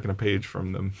 Taking a page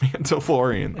from the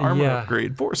Mandalorian. Armor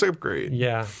upgrade, Force upgrade.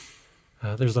 Yeah.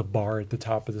 There's a bar at the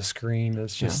top of the screen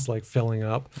that's just like filling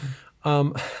up.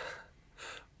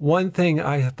 One thing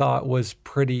I thought was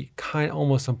pretty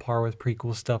almost on par with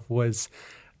prequel stuff was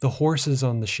the horses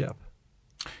on the ship.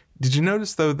 Did you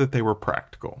notice though that they were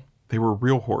practical? They were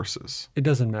real horses. It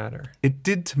doesn't matter. It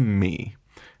did to me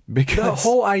because the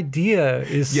whole idea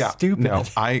is stupid. No,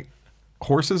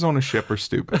 horses on a ship are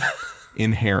stupid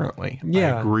inherently.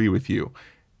 Yeah. I agree with you.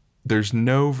 There's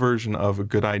no version of a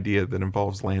good idea that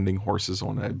involves landing horses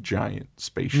on a giant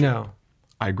spaceship. No.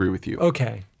 I agree with you.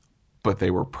 Okay. But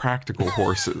they were practical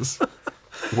horses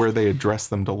where they addressed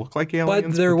them to look like aliens.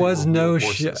 But there was no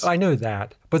ship. I know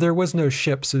that. But there was no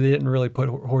ship, so they didn't really put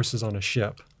horses on a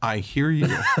ship. I hear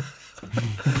you.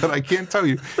 But I can't tell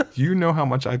you. You know how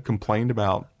much I've complained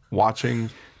about watching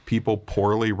people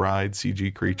poorly ride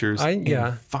CG creatures.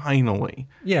 And finally,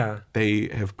 they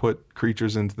have put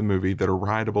creatures into the movie that are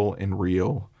rideable and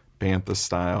real, Bantha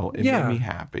style. It made me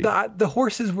happy. The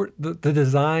horses were the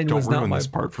design was not my... Don't ruin this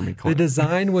part for me, Clint. The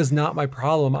design was not my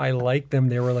problem. I liked them.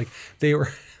 They were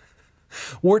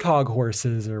warthog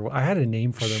horses, or I had a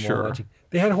name for them. Sure. While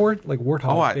they had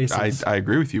warthog faces. I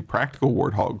agree with you. Practical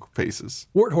warthog faces.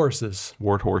 Wart horses.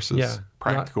 Wart horses. Yeah.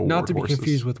 Practical not wart to be horses.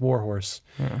 Confused with warhorse.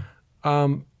 Yeah.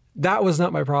 That was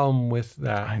not my problem with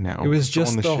that. I know. It was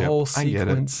just the ship. whole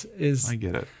sequence I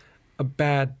get it. A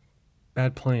bad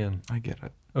plan. I get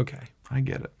it. Okay. I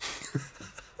get it.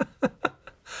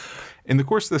 In the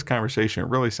course of this conversation, it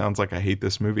really sounds like I hate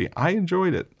this movie. I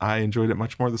enjoyed it. I enjoyed it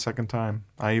much more the second time.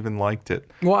 I even liked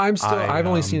it. Well, I've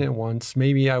only seen it once.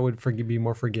 Maybe I would be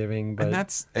more forgiving.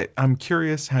 But I'm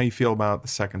curious how you feel about it the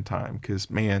second time. Because,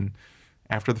 man,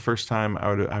 after the first time, I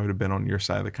would have been on your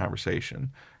side of the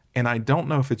conversation. And I don't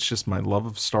know if it's just my love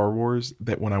of Star Wars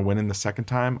that when I went in the second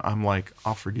time, I'm like,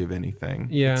 I'll forgive anything.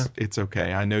 Yeah. It's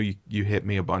okay. I know you hit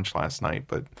me a bunch last night,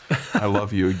 but I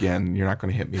love you again. You're not going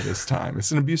to hit me this time.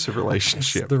 It's an abusive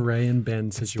relationship. It's the Ray and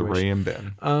Ben situation. It's the Ray and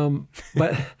Ben.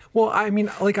 But, well, I mean,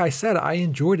 like I said, I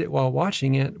enjoyed it while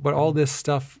watching it, but all this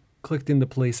stuff clicked into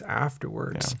place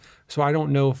afterwards. Yeah. So I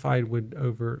don't know if I would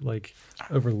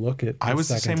overlook it. I was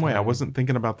the same way. I wasn't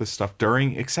thinking about this stuff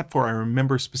except for I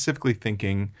remember specifically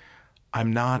thinking,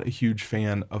 I'm not a huge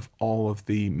fan of all of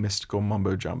the mystical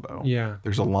mumbo jumbo. Yeah.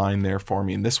 There's a line there for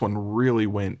me. And this one really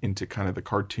went into kind of the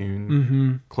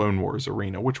cartoon Clone Wars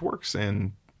arena, which works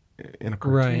in a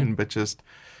cartoon, but just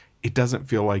it doesn't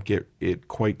feel like it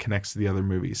quite connects to the other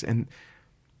movies. And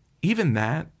even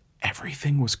that,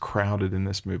 everything was crowded in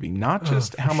this movie. Not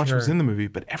just how much was in the movie,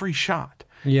 but every shot.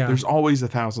 Yeah. There's always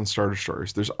 1,000 Star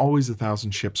Destroyers. There's always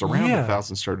 1,000 ships around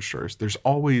 1,000 Star Destroyers. There's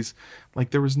always,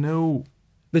 there was no...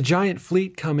 The giant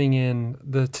fleet coming in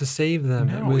to save them.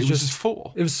 No, it was just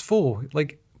full. It was full.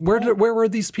 Where were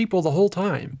these people the whole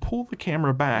time? Pull the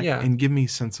camera back and give me a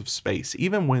sense of space.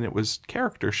 Even when it was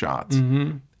character shots,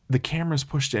 the camera's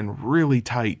pushed in really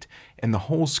tight and the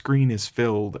whole screen is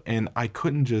filled, and I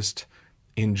couldn't just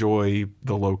enjoy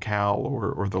the locale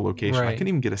or the location. I couldn't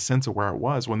even get a sense of where it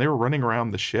was. When they were running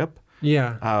around the ship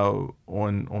on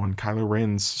Kylo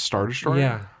Ren's Star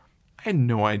Destroyer, I had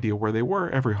no idea where they were.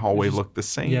 Every hallway looked the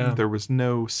same. Yeah. There was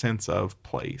no sense of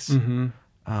place. And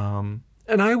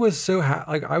I was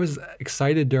I was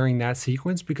excited during that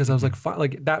sequence because I was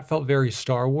like that felt very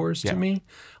Star Wars to me.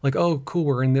 Like, oh, cool,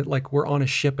 we're in we're on a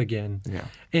ship again. Yeah.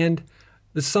 And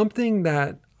there's something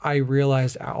that I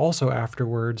realized also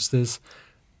afterwards is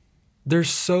there's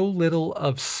so little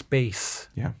of space.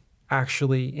 Yeah.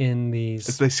 Actually, in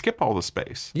these, they skip all the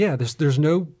space. Yeah. There's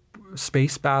no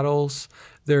space battles.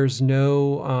 There's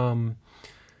no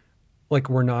like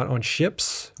we're not on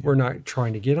ships. We're not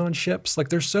trying to get on ships. Like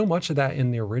there's so much of that in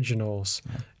the originals.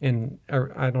 And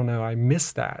I don't know, I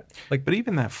miss that. Like, but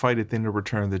even that fight at the end of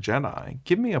Return of the Jedi,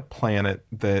 give me a planet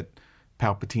that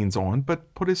Palpatine's on,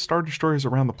 but put his Star Destroyers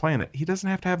around the planet. He doesn't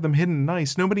have to have them hidden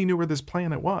nice. Nobody knew where this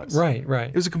planet was. Right.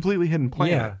 It was a completely hidden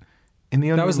planet. Yeah. In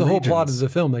the that was the whole plot of the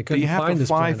film. They couldn't find this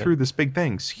planet. You have to fly through this big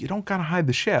thing. So you don't got to hide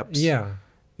the ships. Yeah.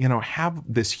 You know, have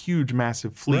this huge,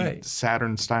 massive fleet,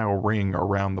 Saturn-style ring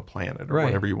around the planet or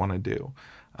whatever you want to do.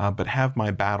 But have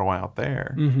my battle out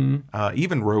there.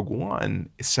 Even Rogue One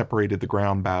separated the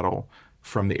ground battle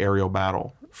from the aerial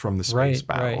battle, from the space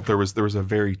battle. There was a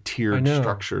very tiered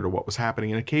structure to what was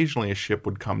happening. And occasionally a ship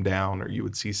would come down or you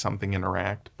would see something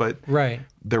interact. But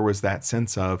there was that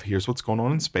sense of, here's what's going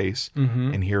on in space,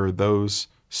 and here are those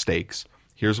stakes.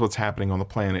 Here's what's happening on the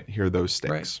planet. Here are those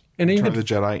stakes. And Return of the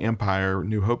Jedi, Empire,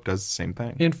 New Hope does the same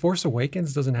thing. And Force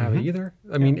Awakens doesn't have it either.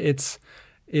 I mean, it's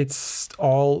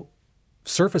all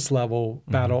surface level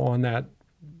battle on that,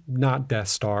 not Death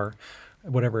Star,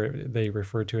 whatever they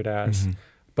refer to it as.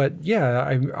 But yeah,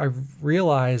 I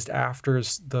realized after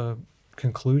the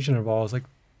conclusion of all, I was like,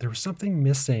 there was something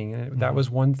missing. That was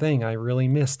one thing I really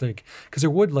missed. Because there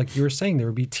would, like you were saying, there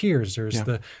would be tiers. There's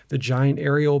the giant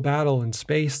aerial battle in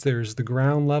space. There's the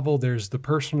ground level. There's the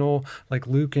personal, like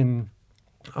Luke and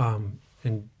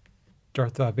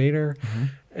Darth Vader.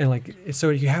 And like, so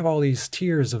you have all these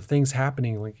tiers of things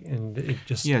happening, like, and it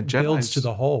just builds to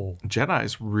the whole.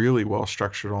 Jedi's really well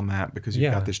structured on that because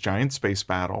you've got this giant space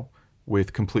battle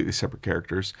with completely separate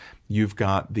characters. You've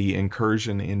got the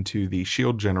incursion into the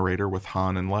shield generator with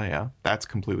Han and Leia. That's a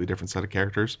completely different set of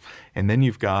characters. And then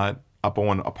you've got, up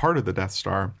on a part of the Death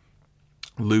Star,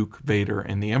 Luke, Vader,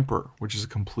 and the Emperor, which is a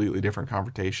completely different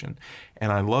confrontation.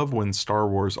 And I love when Star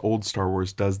Wars, old Star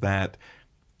Wars, does that.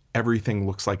 Everything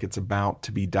looks like it's about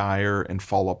to be dire and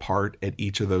fall apart at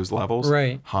each of those levels.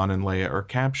 Han and Leia are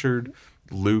captured.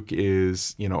 Luke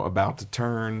is, about to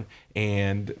turn,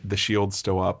 and the shield's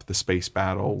still up. The space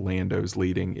battle Lando's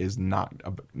leading is not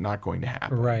going to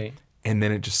happen. And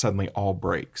then it just suddenly all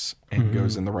breaks and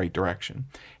goes in the right direction.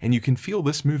 And you can feel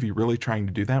this movie really trying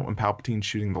to do that when Palpatine's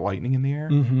shooting the lightning in the air.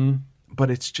 But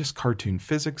it's just cartoon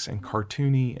physics and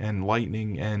cartoony and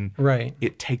lightning, and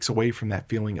it takes away from that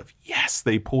feeling of, yes,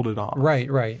 they pulled it off.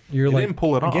 You're they didn't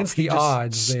pull it off. Against the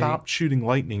odds. Stopped shooting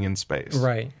lightning in space.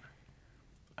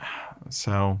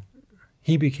 So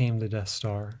he became the Death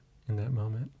Star in that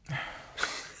moment.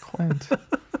 Clint.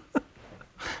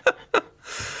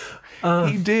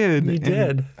 He did. He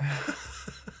did.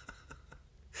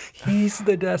 He's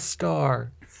the Death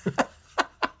Star.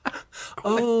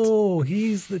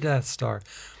 He's the Death Star.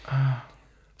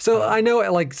 So I know,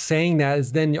 like, saying that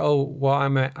is then,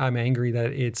 I'm angry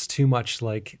that it's too much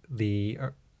like the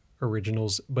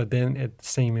originals, but then at the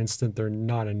same instant they're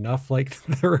not enough like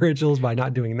the originals by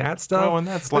not doing that stuff. Oh, and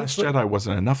that's Last Jedi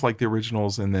wasn't enough like the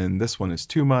originals, and then this one is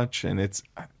too much, and it's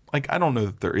like, I don't know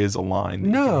that there is a line that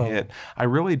you can hit. I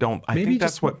really don't. I think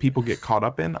that's what people get caught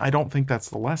up in. I don't think that's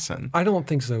the lesson. I don't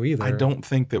think so either. I don't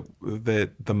think that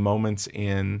the moments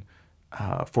in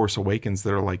Force Awakens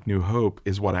that are like New Hope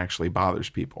is what actually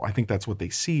bothers people. I think that's what they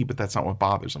see, but that's not what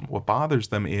bothers them. What bothers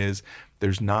them is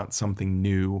there's not something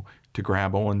new to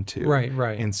grab onto.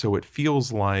 Right. And so it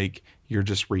feels like you're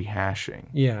just rehashing.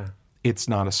 Yeah. It's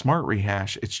not a smart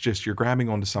rehash. It's just you're grabbing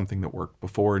onto something that worked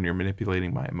before and you're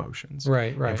manipulating my emotions.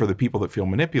 Right. And for the people that feel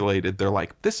manipulated, they're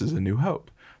like, this is a New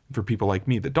Hope. For people like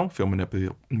me that don't feel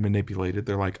manipulated,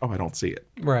 they're like, oh, I don't see it.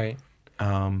 Right.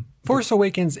 Force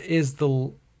Awakens is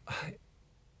the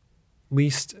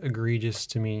least egregious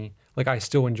to me. Like, I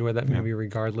still enjoy that movie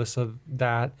regardless of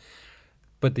that.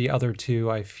 But the other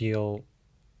two, I feel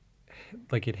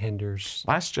like it hinders.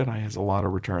 Last Jedi has a lot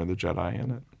of Return of the Jedi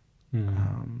in it.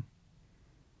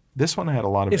 This one had a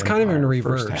lot of It's kind of in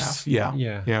reverse. First half.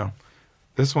 Yeah.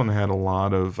 This one had a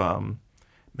lot of,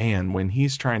 when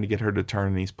he's trying to get her to turn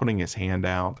and he's putting his hand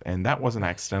out, and that wasn't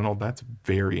accidental. That's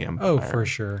very Empire. Oh, for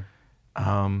sure.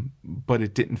 But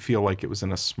it didn't feel like it was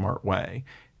in a smart way.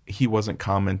 He wasn't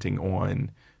commenting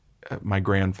on, my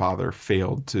grandfather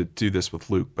failed to do this with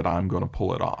Luke, but I'm going to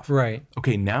pull it off. Right.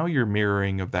 Okay, now your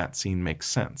mirroring of that scene makes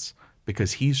sense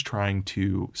because he's trying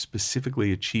to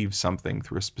specifically achieve something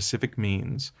through a specific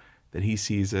means that he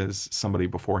sees as somebody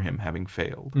before him having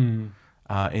failed.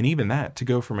 And even that, to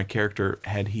go from a character,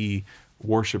 had he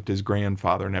worshipped his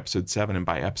grandfather in episode 7 and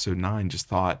by episode 9 just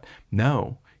thought,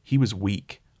 no, he was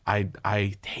weak.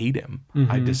 I hate him.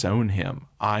 I disown him.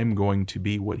 I'm going to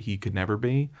be what he could never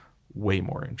be. Way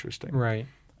more interesting. Right.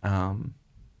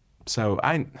 So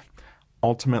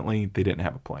ultimately they didn't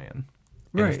have a plan.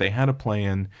 And if they had a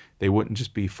plan, they wouldn't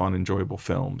just be fun, enjoyable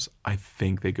films. I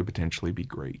think they could potentially be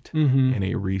great in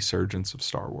a resurgence of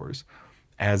Star Wars.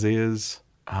 As is,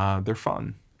 they're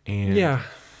fun. And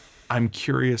I'm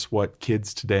curious what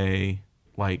kids today,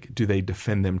 like, do they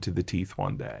defend them to the teeth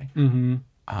one day?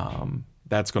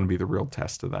 That's going to be the real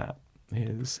test of that,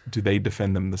 is do they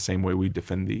defend them the same way we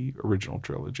defend the original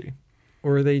trilogy?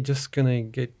 Or are they just going to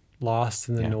get lost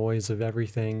in the noise of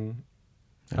everything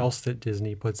else that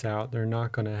Disney puts out? They're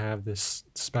not going to have this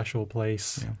special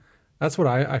place. That's what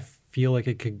I feel like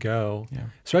it could go,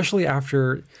 especially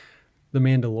after The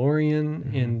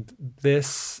Mandalorian and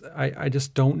this. I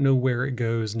just don't know where it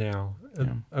goes now.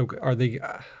 Are they?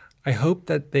 I hope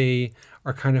that they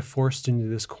are kind of forced into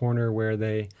this corner where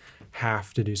they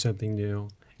have to do something new,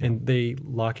 and they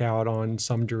luck out on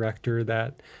some director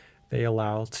that they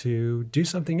allow to do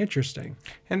something interesting.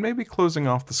 And maybe closing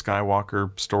off the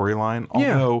Skywalker storyline,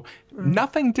 although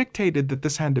nothing dictated that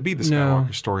this had to be the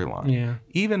Skywalker storyline.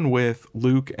 Even with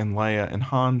Luke and Leia and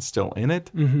Han still in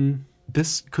it,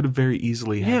 this could have very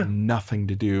easily had nothing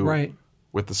to do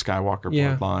with the Skywalker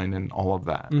bloodline and all of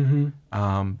that.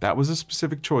 That was a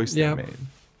specific choice they made.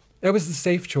 That was the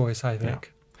safe choice, I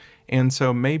think. And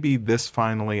so maybe this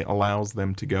finally allows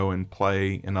them to go and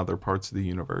play in other parts of the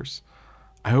universe.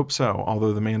 I hope so,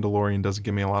 although The Mandalorian doesn't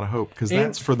give me a lot of hope, because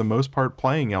that's for the most part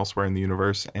playing elsewhere in the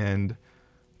universe, and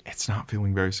it's not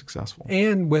feeling very successful.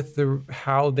 And with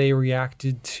how they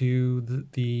reacted to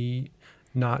the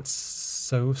not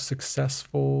so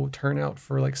successful turnout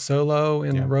for like Solo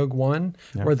and Rogue One,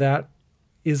 where that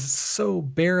is so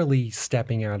barely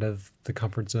stepping out of the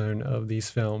comfort zone of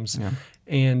these films,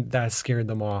 and that scared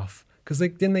them off. Because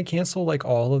didn't they cancel like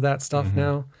all of that stuff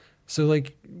now? So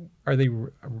like, are they?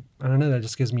 I don't know. That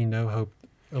just gives me no hope,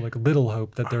 or like little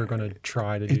hope that they're going to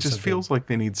try to do something. It just feels like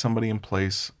they need somebody in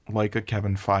place, like a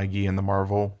Kevin Feige in the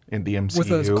MCU,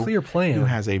 with a clear plan, who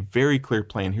has a very clear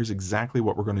plan. Here's exactly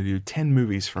what we're going to do 10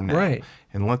 movies from now,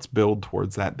 and let's build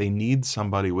towards that. They need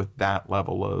somebody with that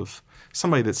level of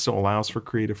somebody that still allows for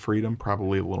creative freedom,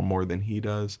 probably a little more than he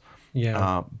does.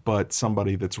 But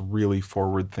somebody that's really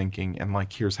forward thinking and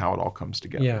like, here's how it all comes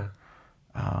together.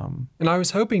 And I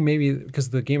was hoping maybe because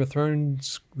the Game of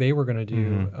Thrones they were going to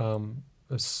do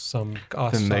some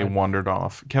then they wandered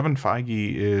off. Kevin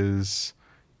Feige is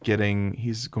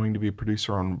he's going to be a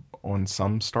producer on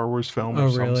some Star Wars film or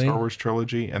some Star Wars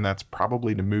trilogy, and that's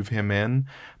probably to move him in,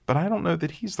 but I don't know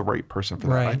that he's the right person for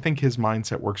that. I think his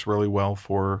mindset works really well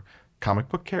for comic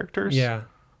book characters.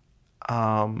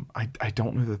 I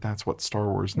don't know that that's what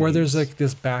Star Wars needs. Where there's like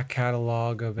this back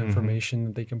catalog of information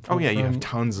that they can pull from. You have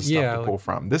tons of stuff to pull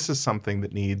from. This is something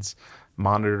that needs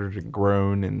monitored and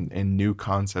grown and new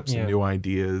concepts and new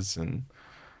ideas. And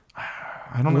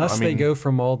I don't know. Unless they go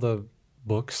from all the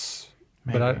books.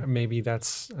 Maybe. But maybe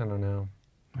that's, I don't know.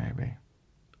 Maybe.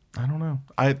 I don't know.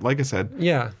 Like I said,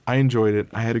 I enjoyed it.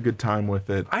 I had a good time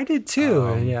with it. I did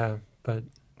too. But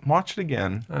watch it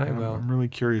again. I will. I'm really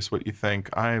curious what you think.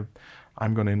 I'm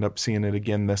going to end up seeing it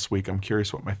again this week. I'm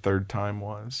curious what my third time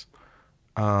was.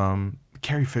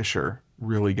 Carrie Fisher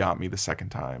really got me the second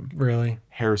time. Really?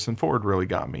 Harrison Ford really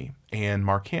got me. And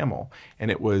Mark Hamill.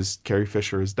 And it was Carrie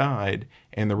Fisher has died.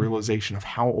 And the realization of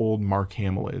how old Mark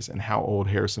Hamill is and how old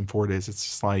Harrison Ford is. It's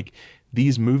just like,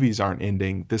 these movies aren't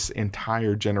ending. This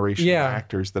entire generation of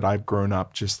actors that I've grown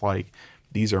up just like,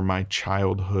 these are my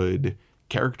childhood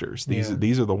characters.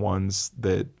 These are the ones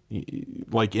that,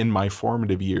 like in my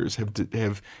formative years,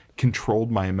 have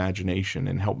controlled my imagination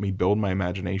and helped me build my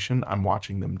imagination. I'm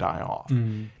watching them die off,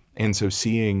 and so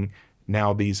seeing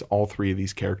now all three of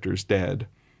these characters dead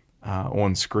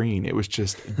on screen, it was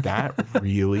just that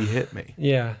really hit me.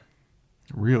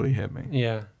 Really hit me.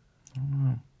 I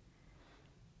don't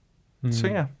know.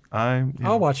 So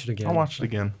I'll watch it again. I'll watch it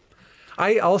again.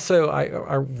 I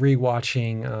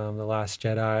rewatching The Last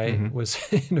Jedi was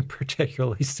in a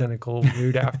particularly cynical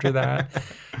mood after that,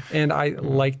 and I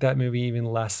liked that movie even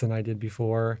less than I did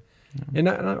before, and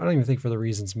I don't even think for the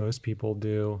reasons most people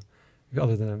do,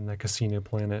 other than the Casino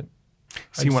Planet.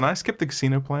 When I skip the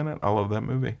Casino Planet, I love that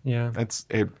movie.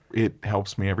 It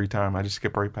helps me every time. I just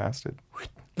skip right past it.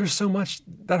 There's so much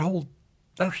that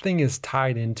thing is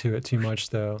tied into it too much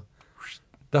though.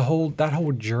 That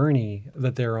whole journey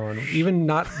that they're on, even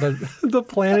not the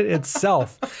planet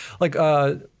itself. Like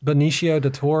Benicio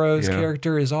del Toro's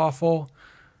character is awful.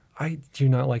 I do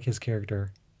not like his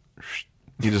character.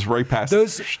 You just right past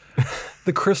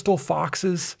the crystal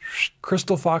foxes.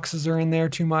 Crystal foxes are in there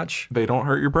too much. They don't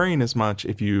hurt your brain as much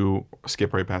if you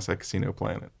skip right past that Casino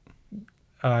Planet.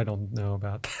 I don't know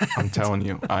about that. I'm telling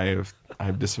you, I've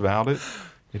disavowed it.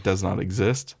 It does not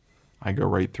exist. I go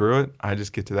right through it. I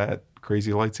just get to that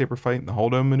crazy lightsaber fight and the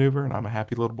hold-on maneuver, and I'm a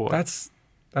happy little boy. That's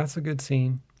a good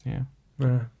scene. Yeah.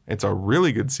 It's a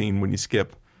really good scene when you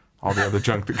skip all the other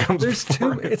junk that comes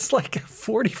before it. It's like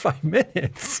 45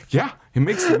 minutes. Yeah, it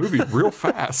makes the movie real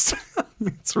fast.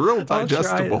 It's real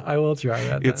digestible. I will try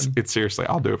that. It's seriously,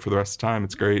 I'll do it for the rest of the time.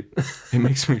 It's great. It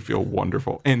makes me feel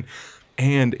wonderful. And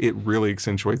it really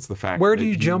accentuates the fact Where that do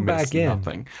you jump back in?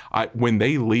 Nothing. When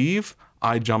they leave,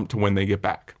 I jump to when they get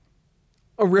back.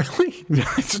 Oh, really?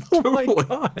 Totally. Oh, my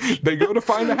God. They go to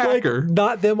find the hacker.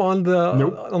 Not them on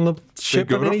the ship.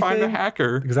 They go to find the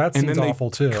hacker. Because that seems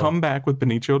awful, too. Come back with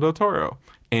Benicio del Toro.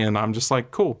 And I'm just like,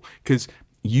 cool. Because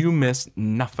you miss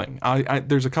nothing.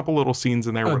 There's a couple little scenes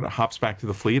in there where it hops back to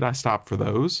the fleet. I stopped for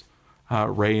those.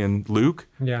 Ray and Luke.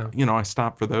 Yeah. I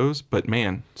stopped for those. But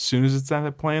man, as soon as it's at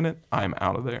that planet, I'm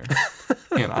out of there.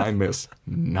 And I miss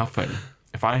nothing.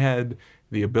 If I had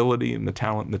the ability and the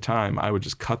talent and the time, I would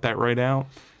just cut that right out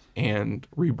and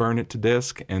reburn it to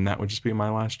disc, and that would just be my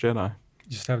Last Jedi.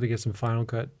 You just have to get some Final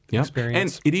Cut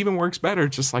experience. And it even works better.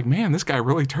 It's just like, man, this guy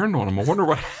really turned on him. I wonder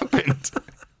what happened.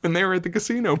 And they were at the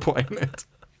casino playing it.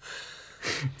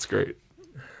 It's great.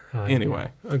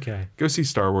 Anyway. Yeah. Okay. Go see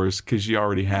Star Wars because you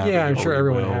already have it. Yeah, I'm sure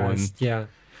everyone has. Yeah.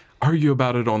 Argue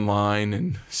about it online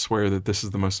and swear that this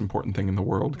is the most important thing in the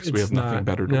world because we have nothing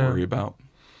better to worry about.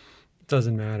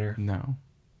 Doesn't matter. No.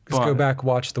 Just go back,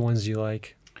 watch the ones you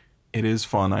like. It is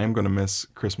fun. I am going to miss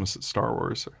Christmas at Star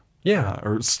Wars. Yeah.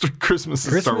 Christmas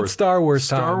at Star Wars. Star Wars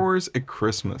time. Star Wars at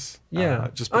Christmas. Yeah.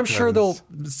 I'm sure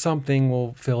something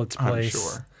will fill its place. I'm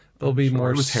sure. There'll be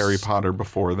more. It was Harry Potter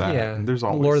before that. Yeah. And there's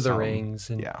always Lord of the Rings.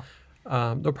 And, yeah.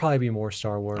 There'll probably be more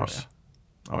Star Wars.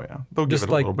 Oh, yeah. They'll give it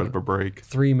a little bit of a break.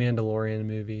 3 Mandalorian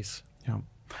movies. Yeah.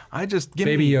 Give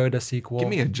Baby Yoda sequel. Give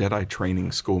me a Jedi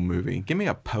training school movie. Give me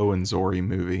a Poe and Zori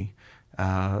movie.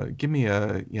 Give me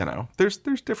there's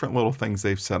different little things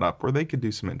they've set up where they could do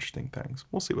some interesting things.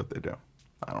 We'll see what they do.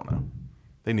 I don't know.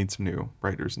 They need some new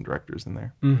writers and directors in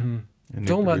there. Mm-hmm.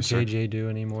 Don't let JJ do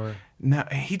anymore. No,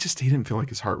 he didn't feel like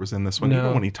his heart was in this one. No.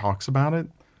 Even when he talks about it,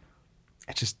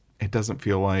 it doesn't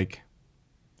feel like.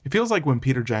 It feels like when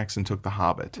Peter Jackson took The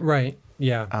Hobbit. Right.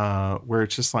 Yeah. Where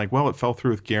it's just like, well, it fell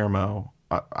through with Guillermo.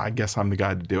 I guess I'm the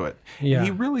guy to do it. Yeah. And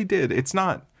he really did.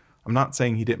 I'm not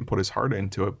saying he didn't put his heart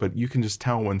into it, but you can just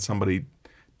tell when somebody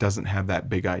doesn't have that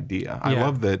big idea. I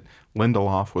love that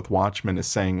Lindelof with Watchmen is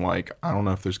saying, like, I don't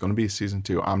know if there's going to be a season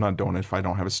 2. I'm not doing it if I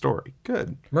don't have a story.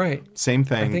 Good. Right. Same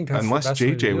thing. Unless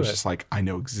JJ was just like, I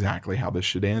know exactly how this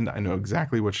should end. I know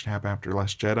exactly what should happen after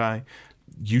Last Jedi.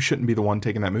 You shouldn't be the one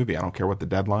taking that movie. I don't care what the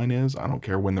deadline is. I don't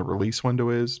care when the release window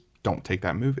is. Don't take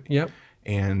that movie. Yep.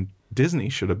 And Disney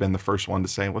should have been the first one to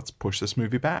say, let's push this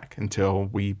movie back until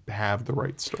we have the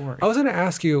right story. I was going to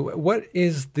ask you, what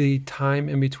is the time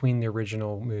in between the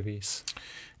original movies?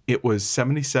 It was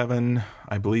 77,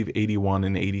 I believe 81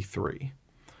 and 83.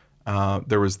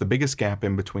 There was the biggest gap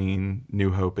in between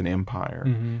New Hope and Empire.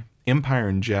 Mm-hmm. Empire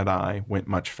and Jedi went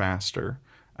much faster.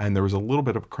 And there was a little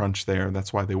bit of a crunch there.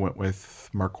 That's why they went with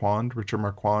Marquand. Richard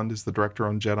Marquand is the director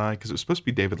on Jedi because it was supposed to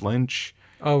be David Lynch.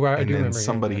 Oh, right. And then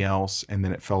somebody else. And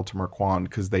then it fell to Marquand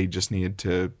because they just needed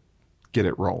to get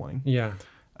it rolling. Yeah.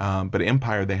 But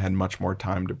Empire, they had much more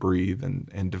time to breathe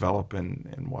and develop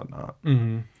and whatnot.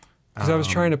 Mm-hmm. Because I was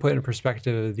trying to put in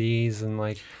perspective of these and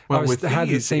like... Well, with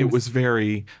these, it was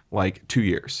very like 2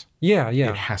 years. Yeah, yeah.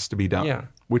 It has to be done. Yeah.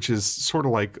 Which is sort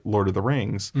of like Lord of the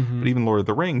Rings. Mm-hmm. But even Lord of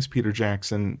the Rings, Peter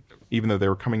Jackson, even though they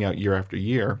were coming out year after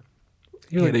year,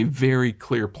 he had a very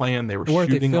clear plan. They were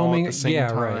shooting all at the same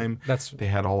time. Right. They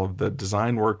had all of the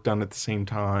design work done at the same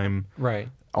time. Right.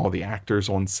 All the actors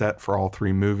on set for all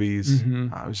 3 movies.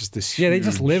 Mm-hmm. It was just this huge... Yeah, they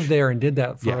just lived there and did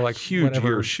that for like huge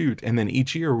year shoot. And then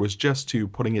each year was just to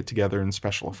putting it together in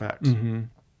special effects. Mm-hmm.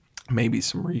 Maybe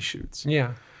some reshoots.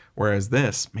 Yeah. Whereas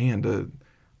this, man,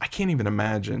 I can't even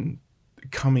imagine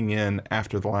coming in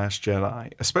after The Last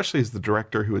Jedi, especially as the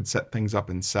director who had set things up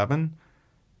in 7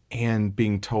 and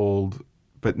being told,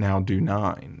 but now do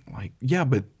 9. Like, yeah,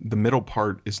 but the middle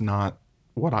part is not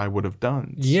what I would have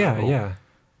done. Yeah, so, yeah.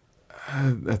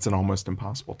 That's an almost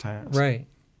impossible task. Right.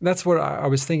 That's what I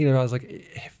was thinking about. I was like,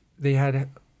 if they had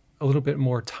a little bit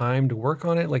more time to work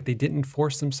on it, like they didn't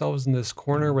force themselves in this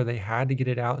corner where they had to get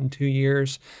it out in 2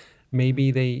 years, maybe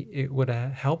it would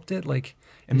have helped it. Like,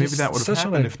 and maybe that would have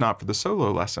happened if not for the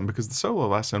Solo lesson, because the Solo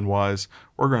lesson was,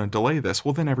 we're going to delay this.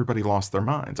 Well, then everybody lost their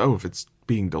minds. Oh, if it's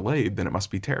being delayed, then it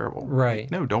must be terrible. Right.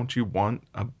 Like, no, don't you want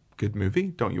a good movie?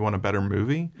 Don't you want a better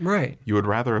movie? Right. You would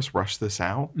rather us rush this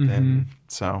out than...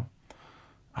 So,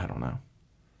 I don't know.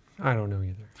 I don't know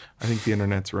either. I think the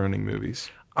internet's ruining movies.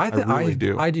 I really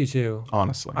do. I do too.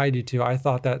 Honestly. I do too. I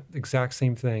thought that exact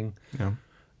same thing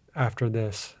after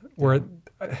this, where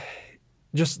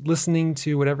just listening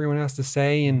to what everyone has to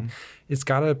say, and it's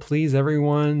got to please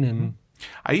everyone. And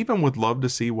I even would love to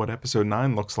see what episode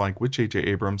 9 looks like with J.J.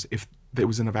 Abrams if it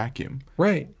was in a vacuum.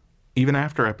 Right. Even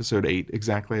after episode 8,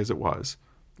 exactly as it was.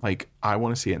 Like, I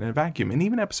want to see it in a vacuum. And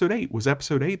even episode 8, was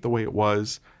episode 8 the way it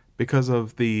was because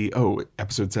of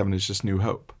episode 7 is just New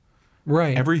Hope.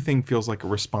 Right. Everything feels like a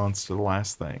response to the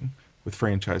last thing with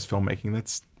franchise filmmaking.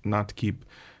 That's not to keep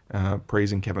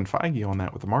praising Kevin Feige on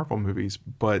that with the Marvel movies,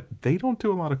 but they don't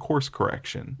do a lot of course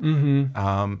correction.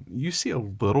 Mm-hmm. You see a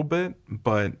little bit,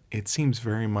 but it seems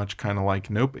very much kind of like,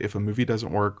 nope, if a movie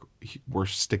doesn't work, we're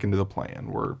sticking to the plan.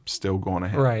 We're still going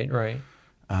ahead. Right.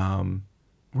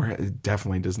 Where it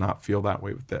definitely does not feel that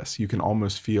way with this. You can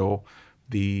almost feel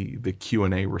the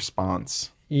Q&A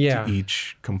response to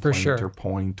each complaint or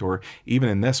point, or even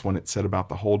in this one, it said about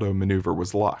the Holdo maneuver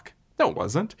was luck. No, it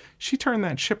wasn't. She turned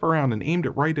that ship around and aimed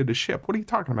it right at a ship. What are you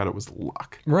talking about? It was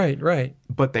luck. Right.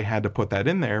 But they had to put that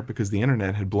in there because the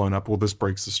internet had blown up. Well, this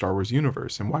breaks the Star Wars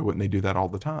universe. And why wouldn't they do that all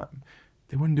the time?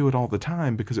 They wouldn't do it all the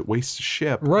time because it wastes a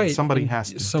ship. Right. And somebody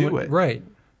has to do it. Right.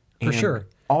 For sure.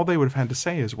 All they would have had to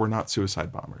say is, we're not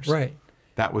suicide bombers. Right.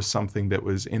 That was something that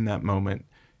was in that moment.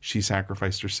 She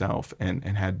sacrificed herself and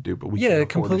had to do, but we it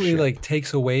completely like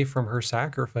takes away from her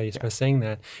sacrifice by saying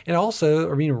that. And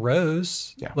also, I mean,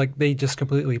 Rose, like they just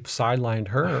completely sidelined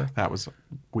her. That was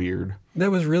weird. That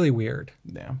was really weird.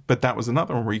 Yeah, but that was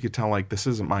another one where you could tell, like, this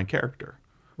isn't my character.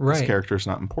 Right. This character is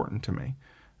not important to me.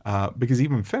 Because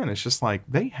even Finn, it's just like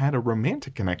they had a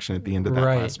romantic connection at the end of that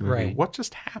last movie. Right. What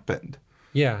just happened?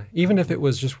 Yeah, even if it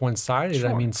was just one-sided, Sure.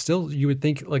 I mean, still you would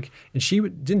think like, and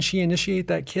didn't she initiate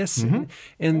that kiss?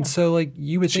 And so like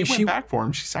you would think she went back for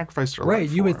him. She sacrificed her life. Right,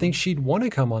 you would think she'd want to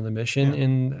come on the mission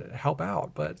and help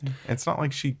out, but it's not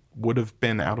like she would have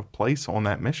been out of place on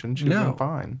that mission. She would have been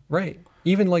fine. Right,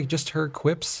 even like just her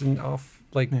quips and off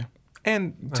like. Yeah.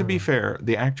 And to be fair,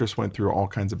 the actress went through all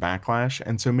kinds of backlash,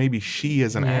 and so maybe she,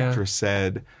 as an actress,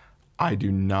 said, I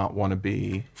do not want to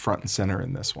be front and center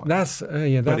in this one. That's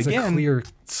that's a clear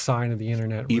sign of the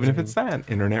internet. Even if it's that,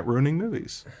 internet ruining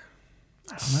movies.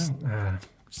 I don't know.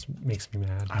 Just makes me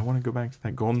mad. I want to go back to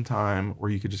that golden time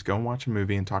where you could just go and watch a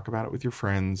movie and talk about it with your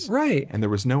friends. Right. And there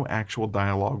was no actual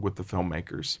dialogue with the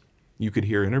filmmakers. You could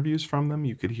hear interviews from them.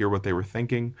 You could hear what they were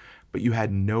thinking. But you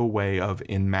had no way of,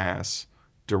 en masse,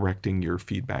 directing your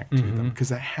feedback to them. Because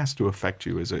that has to affect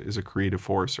you as a creative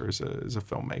force or as a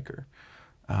filmmaker.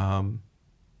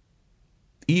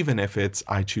 Even if it's,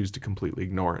 I choose to completely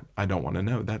ignore it, I don't want to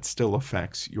know, that still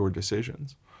affects your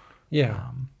decisions.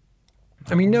 Yeah.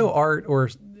 I mean, no art or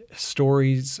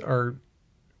stories are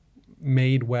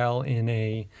made well in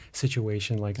a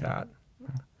situation like that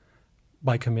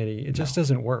by committee. It just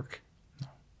doesn't work. No.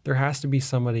 There has to be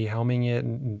somebody helming it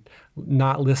and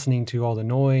not listening to all the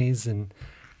noise and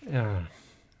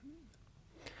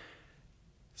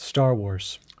Star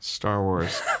Wars.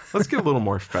 Let's get a little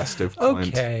more festive, Clint.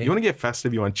 Okay. You want to get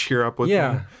festive? You want to cheer up with me?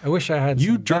 Yeah. I wish I had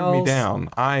You some drug bells. me down.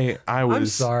 I'm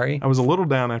sorry. I was a little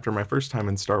down after my first time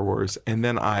in Star Wars, and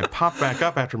then I popped back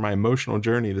up after my emotional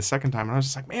journey the second time, and I was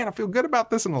just like, man, I feel good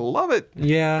about this, and I love it.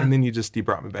 Yeah. And then you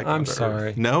brought me back down I'm to sorry.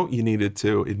 earth. No, you needed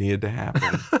to. It needed to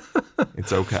happen.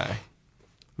 It's okay.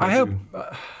 I hope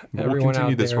we'll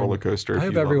continue this roller coaster. I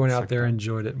hope everyone out there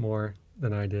enjoyed it more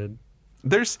than I did.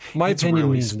 My opinion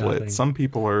really means split. nothing. Some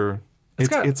people are.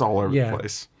 It's all over the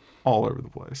place. All over the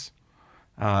place.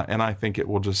 And I think it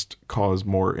will just cause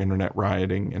more internet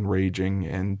rioting and raging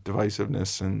and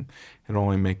divisiveness, and it'll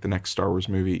only make the next Star Wars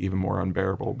movie even more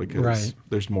unbearable because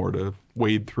there's more to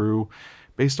wade through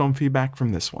based on feedback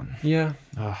from this one. Yeah.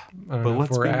 But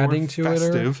let's be adding to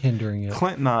festive. it or hindering it.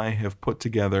 Clint and I have put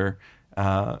together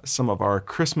some of our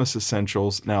Christmas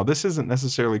essentials. Now, this isn't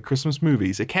necessarily Christmas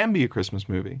movies. It can be a Christmas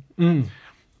movie.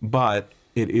 But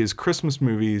it is Christmas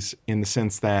movies in the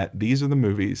sense that these are the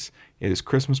movies. It is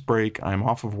Christmas break. I'm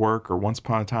off of work, or once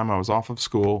upon a time I was off of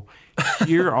school.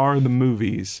 Here are the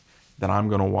movies that I'm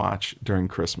going to watch during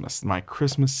Christmas, my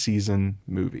Christmas season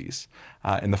movies.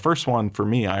 And the first one for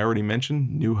me, I already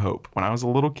mentioned, New Hope. When I was a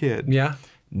little kid,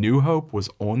 New Hope was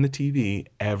on the TV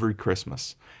every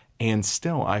Christmas. And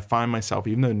still, I find myself,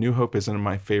 even though New Hope isn't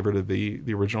my favorite of the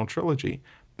original trilogy,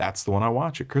 that's the one I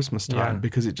watch at Christmas time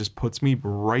because it just puts me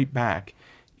right back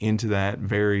into that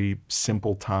very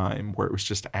simple time where it was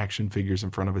just action figures in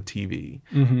front of a TV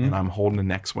and I'm holding an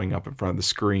X-Wing up in front of the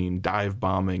screen, dive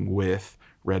bombing with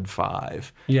Red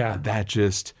 5. Yeah. That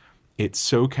just it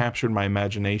so captured my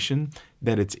imagination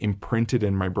that it's imprinted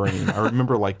in my brain. I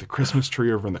remember like the Christmas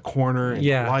tree over in the corner and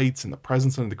the lights and the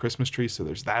presents under the Christmas tree. So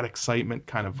there's that excitement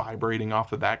kind of vibrating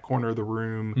off of that corner of the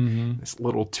room, this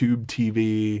little tube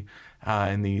TV,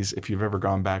 and these, if you've ever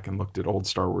gone back and looked at old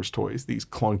Star Wars toys, these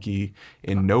clunky,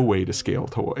 in no way to scale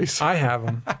toys. I have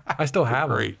them. I still have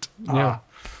them. Great. Yeah.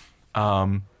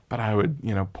 But I would,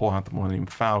 pull out the Millennium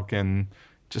Falcon,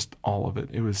 just all of it.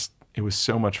 It was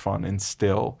so much fun. And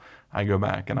still, I go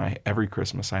back and every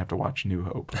Christmas I have to watch New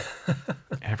Hope.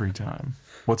 Every time.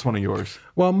 What's one of yours?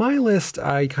 Well, my list,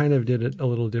 I kind of did it a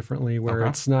little differently, where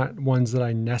it's not ones that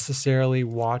I necessarily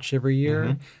watch every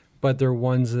year, but they're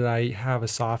ones that I have a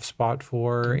soft spot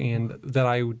for and that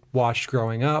I watched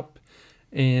growing up.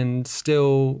 And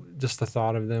still, just the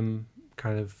thought of them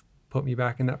kind of put me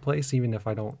back in that place, even if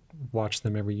I don't watch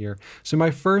them every year. So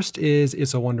my first is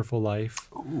It's a Wonderful Life.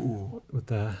 Ooh. With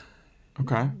the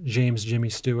James Jimmy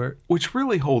Stewart. Which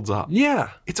really holds up. Yeah.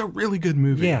 It's a really good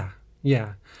movie.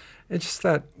 Yeah. It's just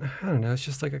that, I don't know, it's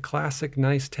just like a classic,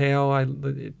 nice tale.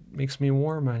 It makes me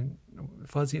warm and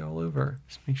fuzzy all over.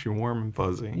 Just makes you warm and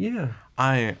fuzzy. Yeah.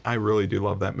 I really do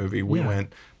love that movie.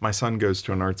 My son goes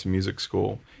to an arts and music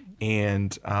school,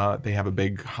 and they have a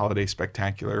big holiday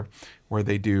spectacular where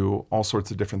they do all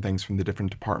sorts of different things from the different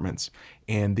departments.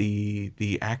 And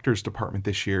the actors department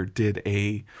this year did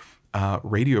a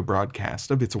radio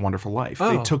broadcast of It's a Wonderful Life.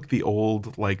 They took the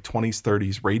old 20s,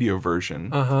 30s radio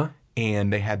version,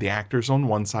 and they had the actors on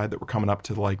one side that were coming up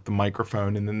to the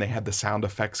microphone, and then they had the sound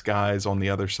effects guys on the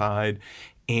other side.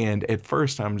 And at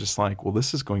first I'm just like, well,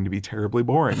 this is going to be terribly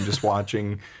boring, just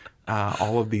watching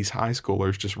all of these high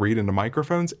schoolers just read into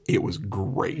microphones. It was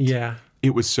great. Yeah.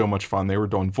 It was so much fun. They were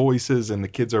doing voices, and the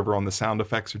kids over on the sound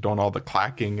effects are doing all the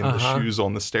clacking and the shoes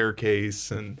on the staircase.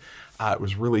 And it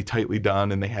was really tightly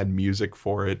done, and they had music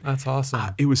for it. That's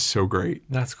awesome. It was so great.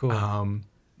 That's cool.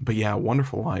 But yeah,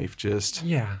 Wonderful Life, just...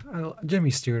 Yeah.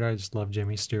 Jimmy Stewart, I just love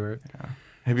Jimmy Stewart. Yeah.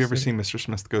 Have you ever seen Mr.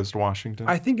 Smith Goes to Washington?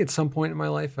 I think at some point in my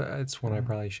life, it's one I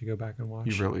probably should go back and watch.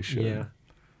 You really should. Yeah.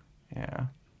 Yeah.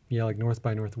 Yeah, like North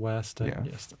by Northwest.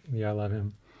 Yeah, I love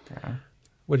him. Yeah.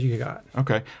 What do you got?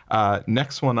 Okay.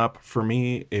 Next one up for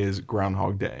me is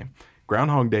Groundhog Day.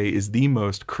 Groundhog Day is the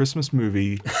most Christmas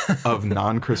movie of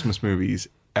non-Christmas movies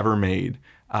ever made.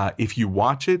 If you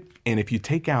watch it, and if you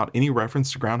take out any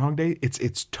reference to Groundhog Day,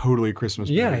 it's totally a Christmas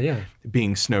movie. Yeah.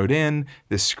 Being snowed in,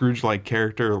 this Scrooge-like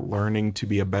character learning to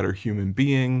be a better human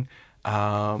being,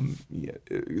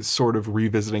 sort of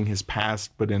revisiting his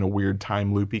past, but in a weird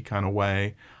time loopy kind of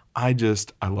way. I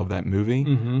love that movie.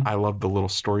 I love the little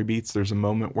story beats. There's a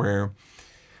moment where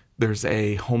there's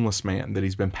a homeless man that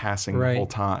he's been passing the whole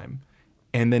time.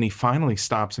 And then he finally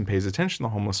stops and pays attention to the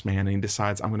homeless man, and he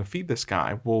decides, I'm going to feed this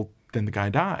guy. Well, then the guy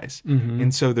dies.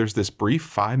 And so there's this brief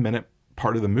 5-minute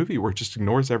part of the movie where it just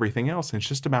ignores everything else. And it's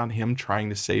just about him trying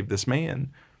to save this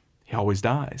man. He always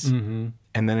dies. And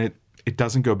then it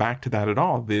doesn't go back to that at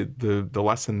all. The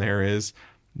lesson there is,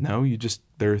 no,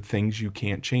 there are things you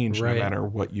can't change no matter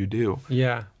what you do.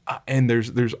 Yeah. And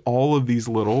there's all of these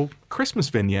little Christmas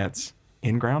vignettes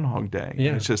in Groundhog Day.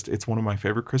 Yeah. And it's one of my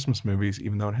favorite Christmas movies,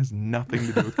 even though it has nothing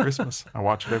to do with Christmas. I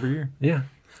watch it every year. Yeah.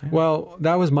 Well,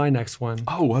 that was my next one.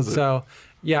 Oh, was it? So,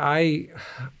 yeah,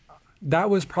 that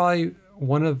was probably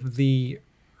one of the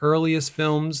earliest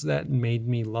films that made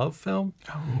me love film,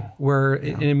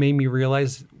 and it made me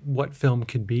realize what film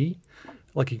could be.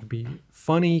 Like, it could be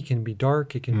funny, it can be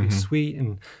dark, it can be sweet,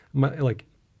 and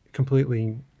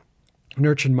completely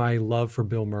nurtured my love for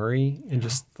Bill Murray, and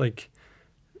just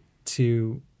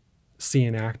to see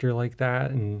an actor like that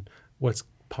and what's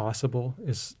possible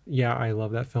is, I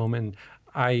love that film. And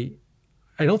I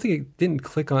don't think it didn't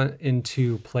click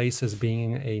into place as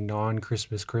being a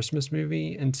non-Christmas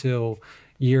movie until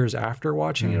years after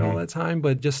watching it all that time.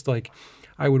 But just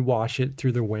I would watch it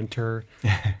through the winter,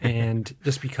 and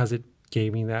just because it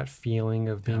gave me that feeling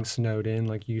of being snowed in,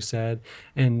 like you said,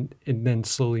 and it then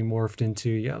slowly morphed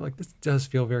into, this does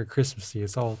feel very Christmassy.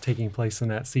 It's all taking place in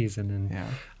that season,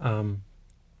 and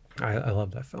I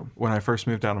love that film. When I first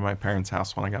moved out of my parents'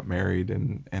 house, when I got married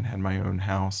and had my own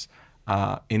house,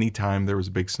 anytime there was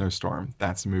a big snowstorm,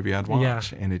 that's the movie I'd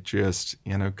watch. And it just,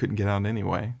 couldn't get out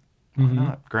anyway. Why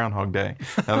not? Groundhog Day.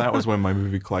 Now, that was when my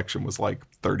movie collection was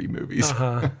 30 movies.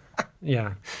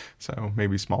 Yeah. So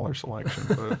maybe smaller selection,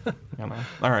 but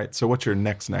All right. So what's your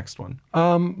next one?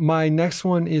 My next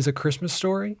one is A Christmas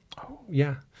Story. Oh.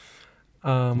 Yeah.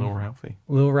 Little Ralphie.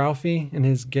 Little Ralphie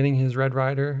and getting his Red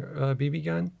Ryder BB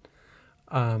gun.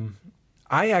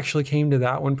 I actually came to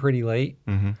that one pretty late.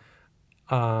 It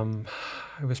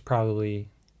was probably,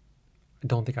 I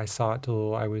don't think I saw it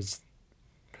till I was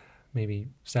maybe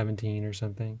 17 or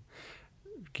something.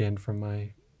 Again, from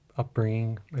my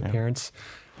upbringing, my parents.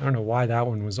 I don't know why that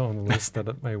one was on the list that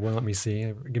they wouldn't let me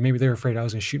see. Maybe they were afraid I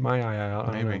was going to shoot my eye out.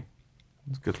 I don't know.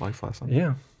 It's a good life lesson.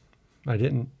 Yeah, I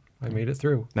didn't. I made it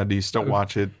through. Now, do you still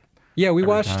watch it? Yeah, we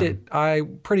watched it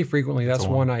pretty frequently. That's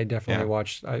one I definitely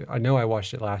watched. I know I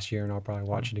watched it last year, and I'll probably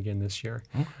watch it again this year.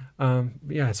 Okay.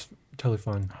 Yeah, it's totally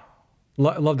fun.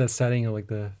 Love that setting of like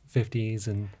the 50s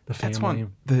and the family. That's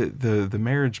one. The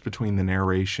marriage between the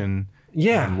narration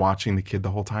and watching the kid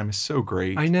the whole time is so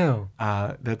great. I know.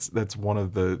 That's one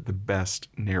of the best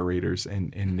narrators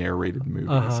in narrated movies.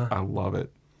 I love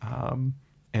it. And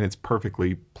it's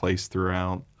perfectly placed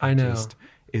throughout. I know.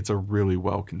 It's a really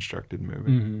well-constructed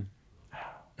movie.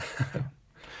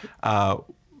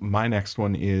 My next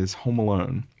one is Home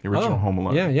Alone, the original Home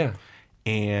Alone. Yeah.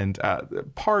 And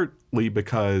partly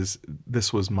because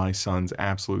this was my son's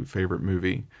absolute favorite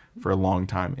movie for a long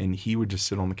time. And he would just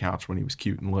sit on the couch when he was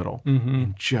cute and little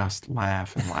and just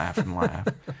laugh and laugh and laugh.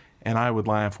 And I would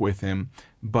laugh with him.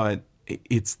 But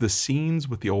it's the scenes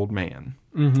with the old man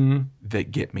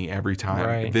that get me every time.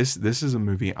 Right. This is a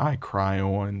movie I cry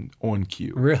on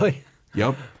cue. Really?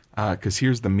 Yep. Because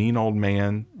here's the mean old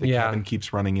man that Kevin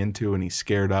keeps running into and he's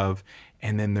scared of.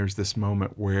 And then there's this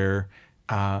moment where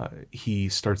he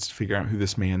starts to figure out who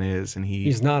this man is, and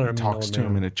he's not a talks to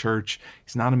him in a church.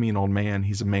 He's not a mean old man.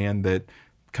 He's a man that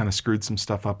kind of screwed some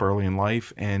stuff up early in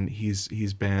life, and he's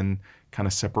been kind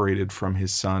of separated from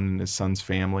his son and his son's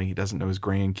family. He doesn't know his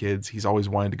grandkids. He's always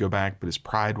wanted to go back, but his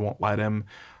pride won't let him.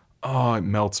 Oh, it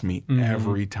melts me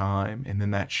every time. And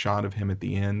then that shot of him at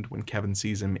the end when Kevin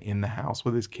sees him in the house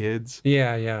with his kids.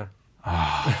 Yeah.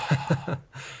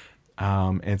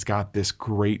 And it's got this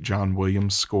great John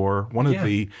Williams score, one of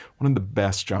the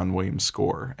best John Williams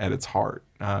score at its heart.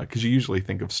 Because you usually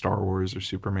think of Star Wars or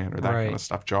Superman or that kind of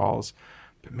stuff, Jaws.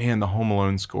 But man, the Home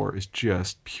Alone score is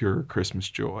just pure Christmas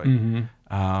joy.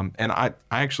 And I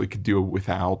actually could do it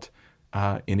without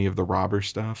any of the robber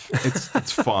stuff.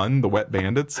 It's fun. The Wet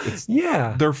Bandits.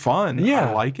 They're fun.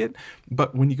 Yeah. I like it.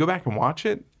 But when you go back and watch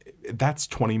it, that's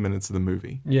 20 minutes of the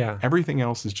movie. Yeah. Everything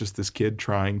else is just this kid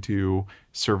trying to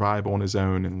survive on his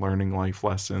own and learning life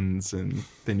lessons. And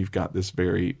then you've got this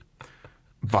very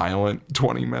violent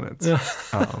 20 minutes.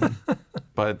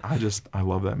 But I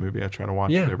love that movie. I try to watch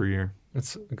it every year.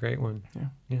 It's a great one.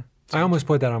 Yeah. I almost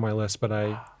put that on my list, but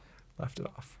I left it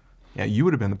off. Yeah, you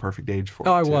would have been the perfect age for it.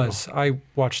 I was. I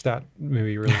watched that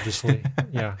movie religiously.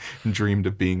 Yeah. And dreamed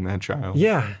of being that child.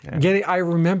 Yeah. I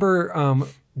remember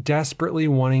desperately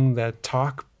wanting the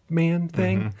talk man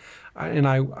thing. And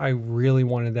I really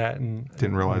wanted that. And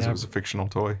didn't realize it was a fictional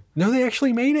toy. No, they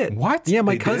actually made it. What? Yeah,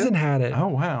 my cousin had it. Oh,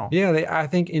 wow. Yeah, I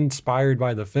think inspired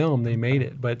by the film, they made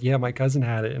it. But yeah, my cousin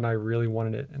had it, and I really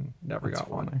wanted it and never got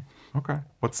one. Okay.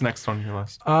 What's next on your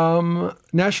list?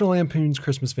 National Lampoon's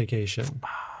Christmas Vacation.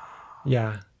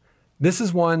 Yeah. This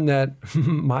is one that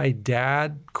my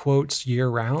dad quotes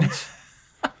year-round.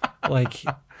 Like,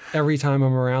 every time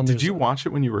I'm around. Did you watch it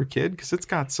when you were a kid? Because it's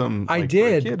got some I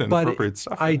did, kid inappropriate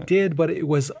stuff in it. I did, but it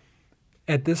was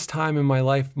at this time in my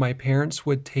life, my parents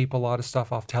would tape a lot of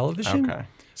stuff off television. Okay.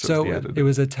 So it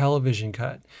was a television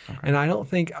cut. Okay. And I don't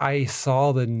think I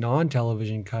saw the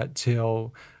non-television cut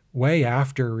till way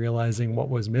after realizing what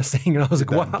was missing. And I was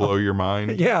like, wow. Blow your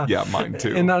mind? Yeah. Yeah, mine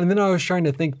too. And then I was trying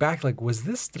to think back, like,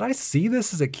 did I see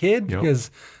this as a kid? Yep.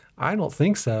 Because I don't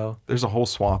think so. There's a whole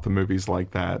swath of movies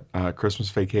like that. Christmas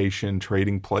Vacation,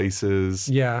 Trading Places.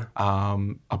 Yeah.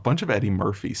 A bunch of Eddie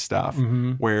Murphy stuff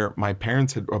where my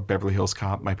parents Beverly Hills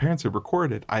Cop, my parents had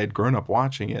recorded. I had grown up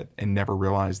watching it and never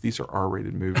realized these are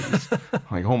R-rated movies.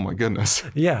 Like, oh my goodness.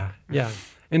 Yeah.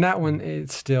 And that one,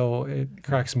 it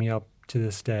cracks me up to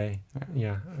this day.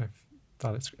 Yeah.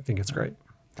 I think it's great.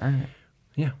 All right.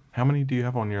 Yeah. How many do you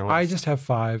have on your list? I just have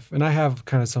 5, and I have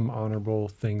kind of some honorable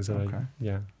things that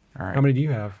All right. How many do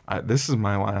you have? This is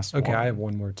my last one. Okay, I have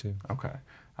one more too. Okay.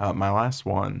 My last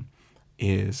one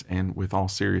is, and with all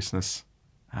seriousness,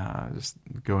 just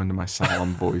go into my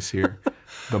solemn voice here,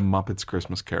 The Muppets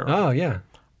Christmas Carol. Oh, yeah.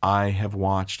 I have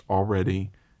watched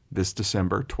already this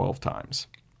December 12 times.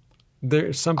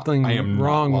 There's something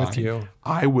wrong with you.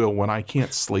 I will, when I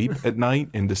can't sleep at night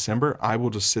in December, I will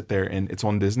just sit there, and it's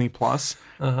on Disney Plus.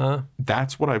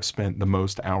 That's what I've spent the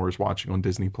most hours watching on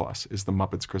Disney Plus is The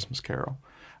Muppets Christmas Carol.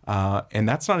 And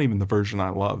that's not even the version I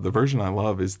love. The version I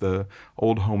love is the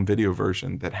old home video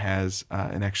version that has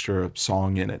an extra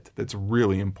song in it that's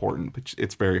really important, but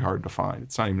it's very hard to find.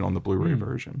 It's not even on the Blu-ray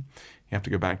version. You have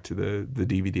to go back to the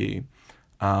DVD.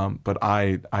 But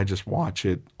I just watch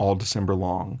it all December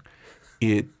long.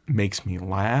 It makes me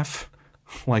laugh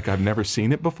like I've never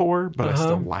seen it before, but I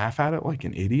still laugh at it like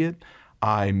an idiot.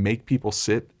 I make people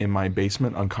sit in my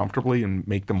basement uncomfortably and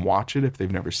make them watch it if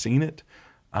they've never seen it.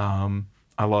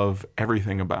 I love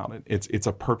everything about it. It's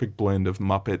a perfect blend of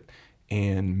Muppet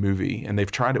and movie, and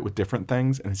they've tried it with different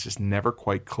things, and it's just never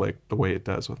quite clicked the way it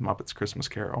does with Muppet's Christmas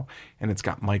Carol. And it's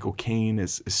got Michael Caine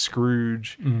as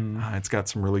Scrooge. It's got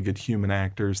some really good human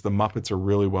actors. The Muppets are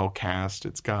really well cast.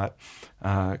 It's got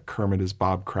Kermit as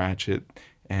Bob Cratchit,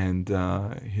 and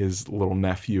his little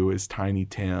nephew is Tiny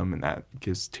Tim, and that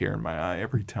gives a tear in my eye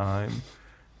every time.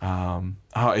 If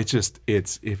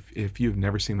you've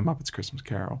never seen the Muppets Christmas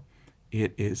Carol,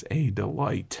 it is a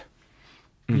delight.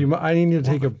 I need to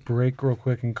take a break real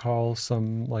quick and call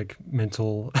some like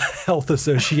mental health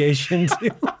association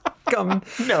to come.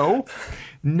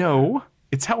 No,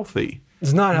 it's healthy.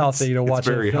 It's not healthy to watch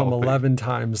a film healthy. 11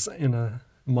 times in a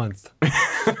month.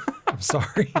 I'm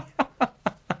sorry.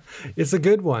 It's a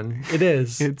good one. It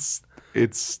is.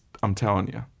 It's. I'm telling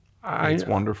you, it's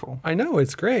wonderful. I know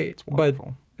it's great, it's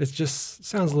wonderful. But it just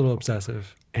sounds a little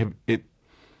obsessive.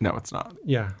 No, it's not.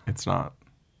 Yeah, it's not.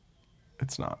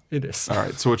 It's not. It is. All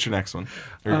right. So what's your next one?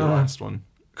 Or your last one?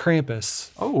 Krampus.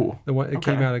 Oh, the one it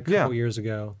came out a couple years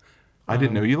ago. I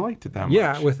didn't know you liked it that much.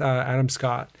 Yeah, with Adam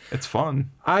Scott. It's fun.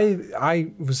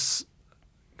 I was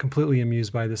completely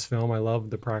amused by this film. I love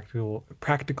the practical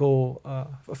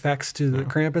effects to the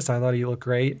Krampus. I thought he looked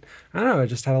great. I don't know. I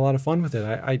just had a lot of fun with it.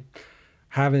 I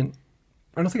don't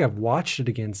think I've watched it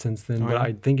again since then, but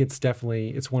I think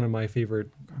it's one of my favorite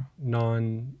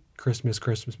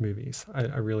non-Christmas movies.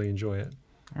 I really enjoy it.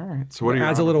 All right. So what it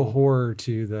adds a little horror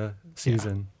to the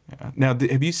season. Yeah. Now,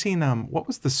 have you seen what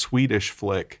was the Swedish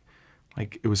flick?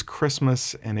 Like it was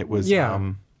Christmas and it was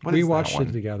we watched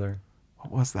it together.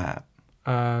 What was that?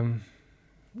 Now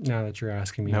that you're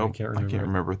asking me, I can't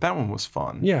remember. That one was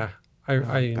fun. Yeah,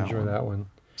 I enjoy that one.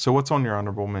 So what's on your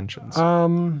honorable mentions?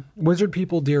 Wizard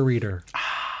People, Dear Reader.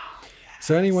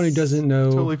 So anyone who doesn't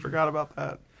know, totally forgot about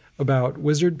that. About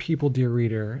Wizard People, Dear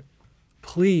Reader,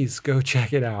 please go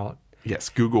check it out. Yes,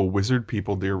 Google Wizard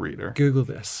People, Dear Reader. Google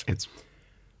this.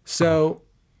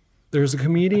 There's a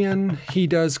comedian. He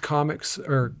does comics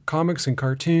and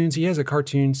cartoons. He has a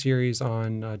cartoon series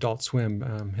on Adult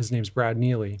Swim. His name's Brad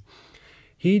Neely.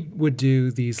 He would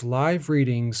do these live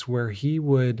readings where he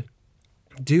would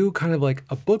do kind of like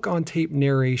a book on tape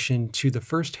narration to the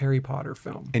first Harry Potter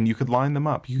film. And you could line them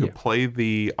up. You could play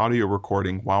the audio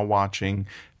recording while watching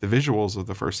the visuals of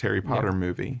the first Harry Potter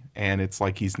movie. And it's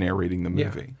like he's narrating the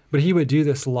movie. Yeah. But he would do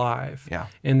this live. Yeah.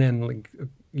 And then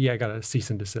I got a cease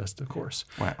and desist, of course.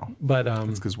 Wow. But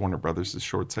it's because Warner Brothers is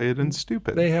short-sighted and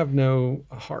stupid. They have no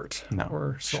heart.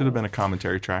 No. Should have been a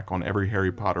commentary track on every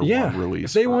Harry Potter one release.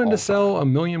 If they wanted to sell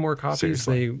 1 million more copies,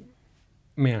 Seriously.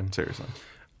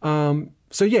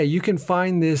 So you can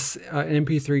find this an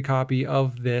MP3 copy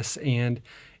of this, and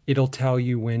it'll tell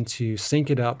you when to sync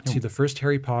it up to the first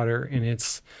Harry Potter, and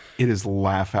it is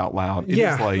laugh out loud. It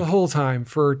is the whole time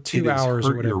for 2 hours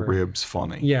or whatever. Your ribs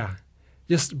funny. Yeah,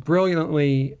 just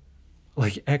brilliantly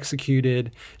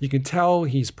executed. You can tell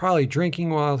he's probably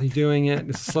drinking while he's doing it.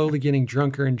 It's slowly getting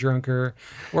drunker and drunker,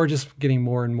 or just getting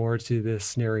more and more to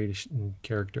this narration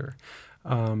character.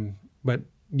 But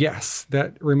yes,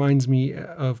 that reminds me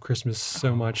of Christmas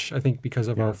so much. I think because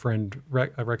of our friend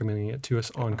recommending it to us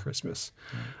on Christmas.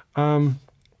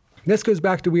 This goes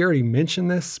back to, we already mentioned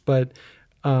this, but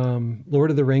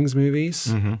Lord of the Rings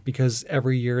movies, because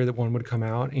every year that one would come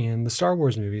out, and the Star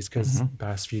Wars movies, because the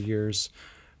past few years,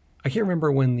 I can't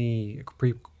remember when the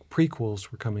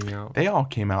prequels were coming out. They all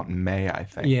came out in May, I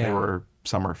think. Yeah. They were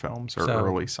summer films or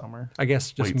early summer. I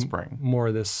guess just late spring. More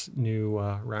of this new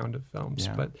round of films,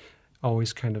 but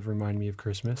always kind of remind me of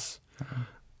Christmas.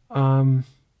 One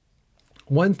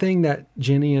thing that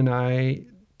Jenny and I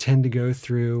tend to go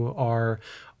through are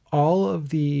all of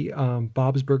the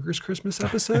Bob's Burgers Christmas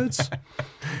episodes.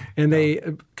 And they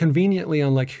conveniently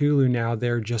on Hulu now,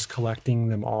 they're just collecting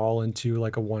them all into a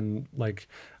one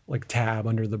tab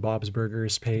under the Bob's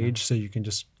Burgers page. So you can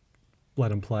just let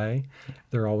them play.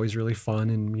 They're always really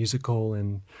fun and musical.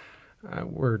 And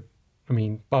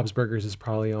Bob's Burgers is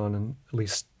probably on at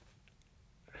least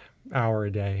hour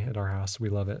a day at our house. We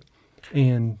love it.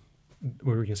 And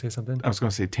were we going to say something? I was going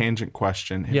to say, tangent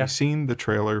question. Have you seen the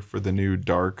trailer for the new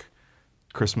Dark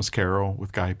Christmas Carol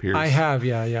with Guy Pearce? I have,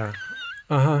 yeah.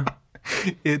 Uh-huh.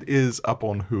 It is up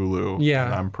on Hulu. Yeah.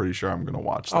 And I'm pretty sure I'm going to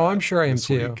watch that. Oh, I'm sure I am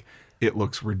too. It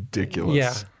looks ridiculous.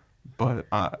 Yeah. But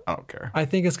I don't care. I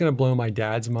think it's going to blow my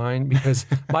dad's mind, because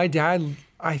my dad,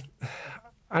 I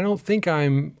don't think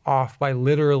I'm off by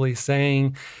literally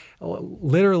saying...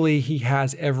 Literally, he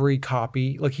has every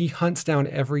copy. He hunts down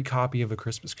every copy of A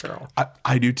Christmas Carol.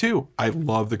 I do too. I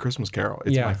love The Christmas Carol.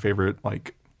 It's my favorite,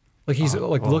 Like he's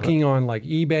looking on like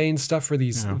eBay and stuff for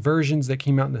these versions that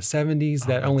came out in the 70s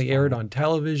that only aired on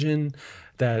television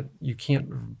that you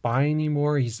can't buy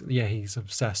anymore. He's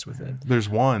obsessed with it. There's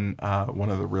one of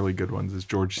the really good ones is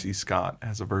George C. Scott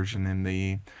has a version in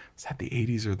the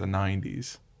 80s or the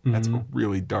 90s. That's a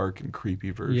really dark and creepy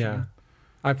version. Yeah.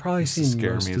 I've probably seen most of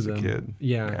them. Scare me as a kid.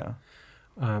 Yeah.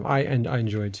 I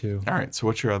enjoyed too. All right. So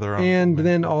what's your other? And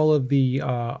then all of the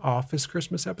Office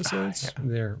Christmas episodes.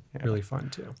 They're really fun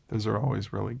too. Those are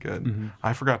always really good.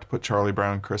 I forgot to put Charlie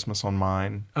Brown Christmas on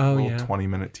mine. Oh, a little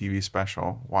 20-minute TV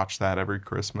special. Watch that every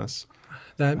Christmas.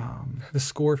 The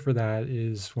score for that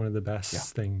is one of the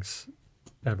best things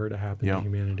ever to happen to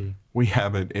humanity. We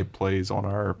have it. It plays on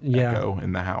our Echo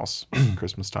in the house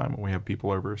Christmas time when we have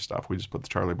people over stuff. We just put the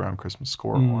Charlie Brown Christmas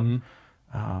score on.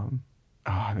 And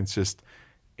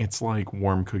it's like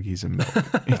warm cookies and milk.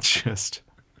 It's just,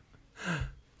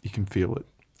 you can feel it.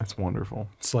 It's wonderful.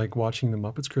 It's like watching The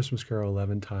Muppets Christmas Carol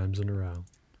 11 times in a row.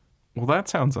 Well, that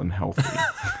sounds unhealthy.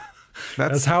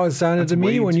 That's how it sounded to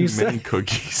me when you said many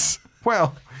cookies.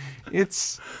 Well,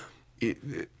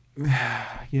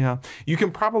 yeah. You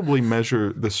can probably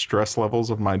measure the stress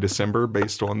levels of my December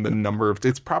based on the number of,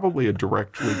 it's probably a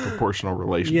directly proportional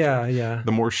relationship. Yeah.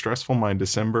 The more stressful my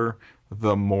December,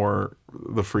 the more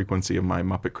the frequency of my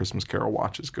Muppet Christmas Carol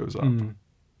watches goes up.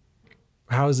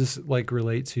 How does this like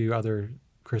relate to other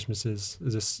Christmases?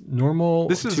 Is this normal?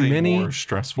 This is more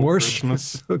stressful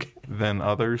Christmas than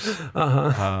others.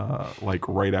 Like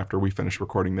right after we finish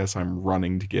recording this, I'm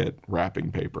running to get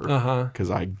wrapping paper because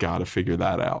I got to figure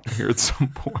that out here at some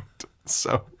point.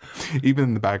 So even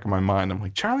in the back of my mind, I'm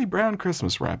like, Charlie Brown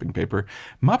Christmas wrapping paper,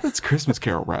 Muppets Christmas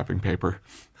Carol wrapping paper,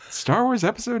 Star Wars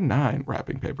Episode 9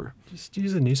 wrapping paper. Just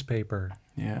use a newspaper.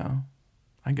 Yeah,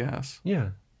 I guess. Yeah,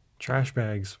 trash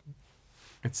bags.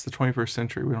 It's the 21st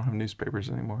century. We don't have newspapers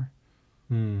anymore.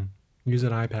 Use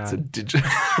an iPad. It's a digital.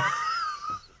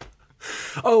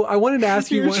 Oh, I wanted to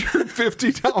ask you. Here's your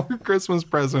 $50 Christmas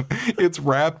present. It's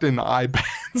wrapped in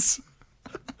iPads.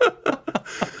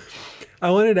 I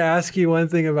wanted to ask you one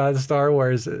thing about Star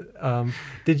Wars.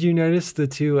 Did you notice the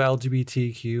two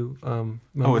LGBTQ moments?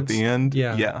 Oh, at the end?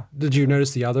 Yeah. Did you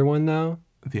notice the other one, though?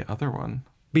 The other one?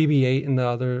 BB-8 and the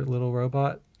other little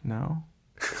robot? No.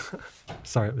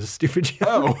 Sorry, it was a stupid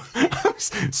joke. Oh,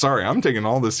 sorry. I'm taking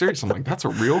all this serious. I'm like, that's a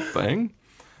real thing?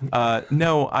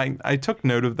 No, I took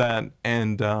note of that,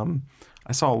 and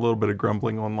I saw a little bit of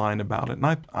grumbling online about it.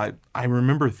 And I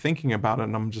remember thinking about it,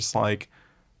 and I'm just like,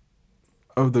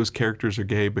 oh, those characters are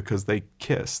gay because they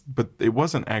kissed. But it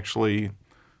wasn't actually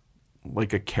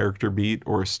like a character beat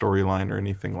or a storyline or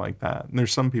anything like that. And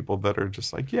there's some people that are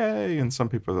just like, yay, and some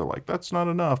people are like, that's not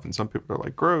enough, and some people are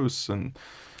like, gross, and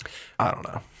I don't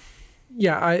know.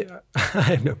 Yeah, I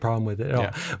have no problem with it at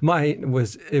all. Mine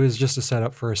was just a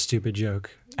setup for a stupid joke.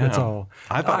 That's all.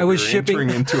 I thought I was shipping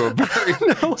into a very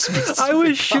I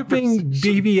was shipping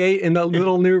BB-8 and that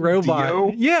little new robot.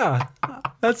 Dio? Yeah,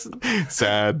 that's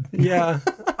sad. Yeah,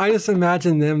 I just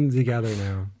imagine them together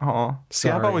now. Oh, see,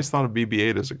 I've always thought of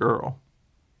BB-8 as a girl.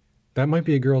 That might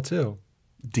be a girl too.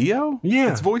 Dio?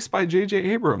 Yeah, it's voiced by J.J.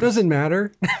 Abrams. Doesn't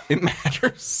matter. It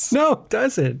matters. No, it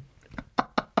doesn't.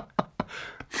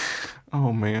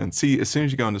 Oh, man. See, as soon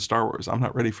as you go into Star Wars, I'm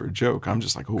not ready for a joke. I'm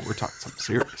just like, oh, we're talking something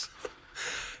serious.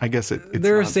 I guess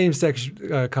they're a same-sex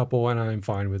couple, and I'm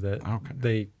fine with it. Okay.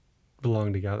 They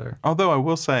belong together. Although I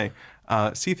will say,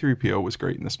 C-3PO was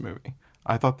great in this movie.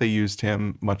 I thought they used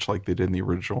him much like they did in the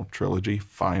original trilogy,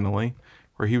 finally,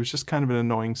 where he was just kind of an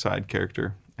annoying side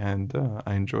character, and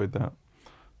I enjoyed that.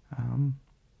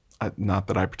 Not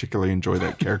that I particularly enjoy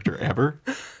that character ever.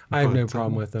 I have no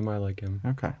problem with him. I like him.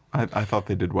 Okay. I thought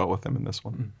they did well with him in this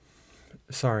one.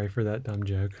 Sorry for that dumb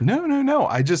joke. No.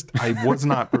 I was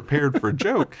not prepared for a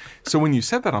joke. So when you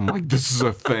said that, I'm like, this is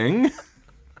a thing?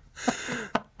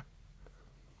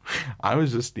 I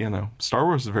was just, Star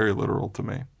Wars is very literal to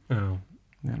me. Oh.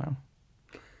 It's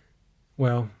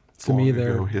Well, to me,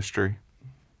 history.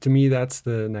 To me, that's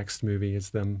the next movie. It's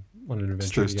them on an adventure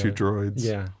It's those together. two droids.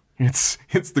 Yeah.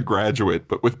 It's The Graduate,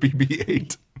 but with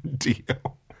BB-8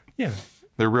 Dio. Yeah.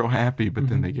 They're real happy, but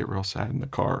then they get real sad in the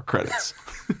car. Credits.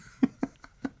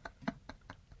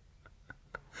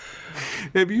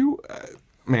 Have you...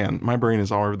 man, my brain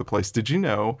is all over the place. Did you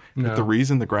know that the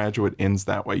reason The Graduate ends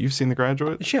that way... You've seen The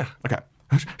Graduate? Yeah. Okay.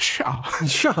 Shaw.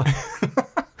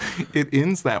 It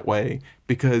ends that way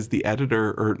because the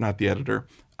editor, or not the editor,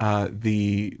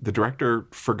 the director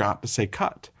forgot to say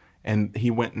cut. And he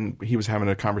was having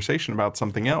a conversation about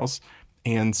something else.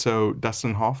 And so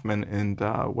Dustin Hoffman and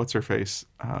what's-her-face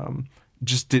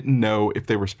just didn't know if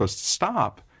they were supposed to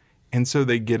stop. And so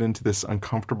they get into this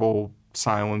uncomfortable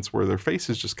silence where their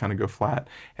faces just kind of go flat.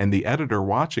 And the editor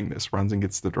watching this runs and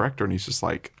gets the director, and he's just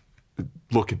like,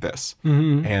 look at this.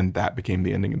 Mm-hmm. And that became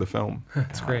the ending of the film.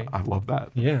 That's great. I love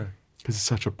that. Yeah. Because it's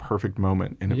such a perfect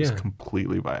moment, and it was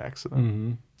completely by accident.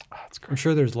 Mm-hmm. Oh, that's great. I'm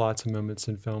sure there's lots of moments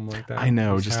in film like that. I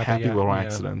know, just happy little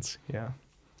accidents. Yeah.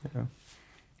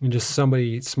 And just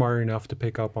somebody smart enough to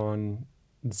pick up on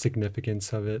the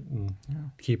significance of it and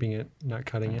keeping it, not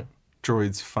cutting it.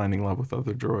 Droids finding love with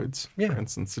other droids, for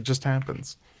instance. It just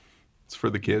happens. It's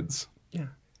for the kids. Yeah.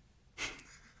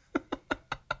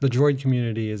 The droid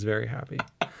community is very happy.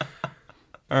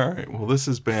 All right. Well, this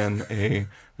has been a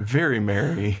very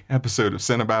merry episode of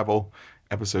Cinebabble,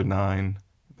 episode 9,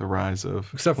 The Rise of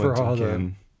Except for all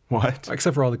the... What?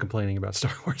 Except for all the complaining about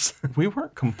Star Wars. We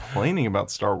weren't complaining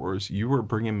about Star Wars. You were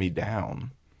bringing me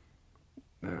down.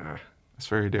 It's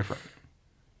very different.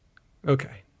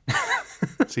 Okay.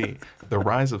 See, the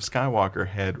Rise of Skywalker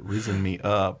had risen me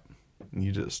up, and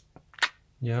you just...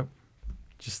 Yep.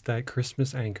 Just that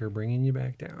Christmas anchor bringing you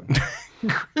back down.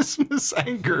 Christmas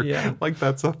anchor? Yeah. Like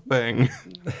that's a thing.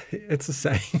 It's a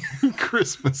saying.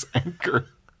 Christmas anchor.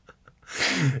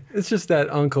 It's just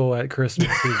that uncle at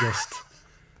Christmas who just...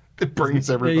 It brings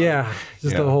everybody. Yeah,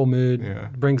 just the whole mood. Yeah.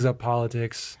 Brings up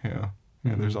politics. Yeah.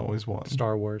 And there's always one.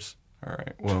 Star Wars. All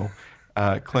right. Well,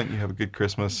 Clint, you have a good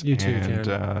Christmas. You too,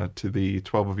 and to the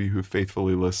 12 of you who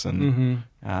faithfully listen,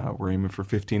 we're aiming for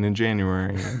 15 in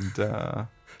January. And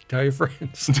tell your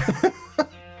friends.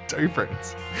 Tell your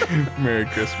friends. Merry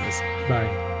Christmas.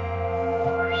 Bye.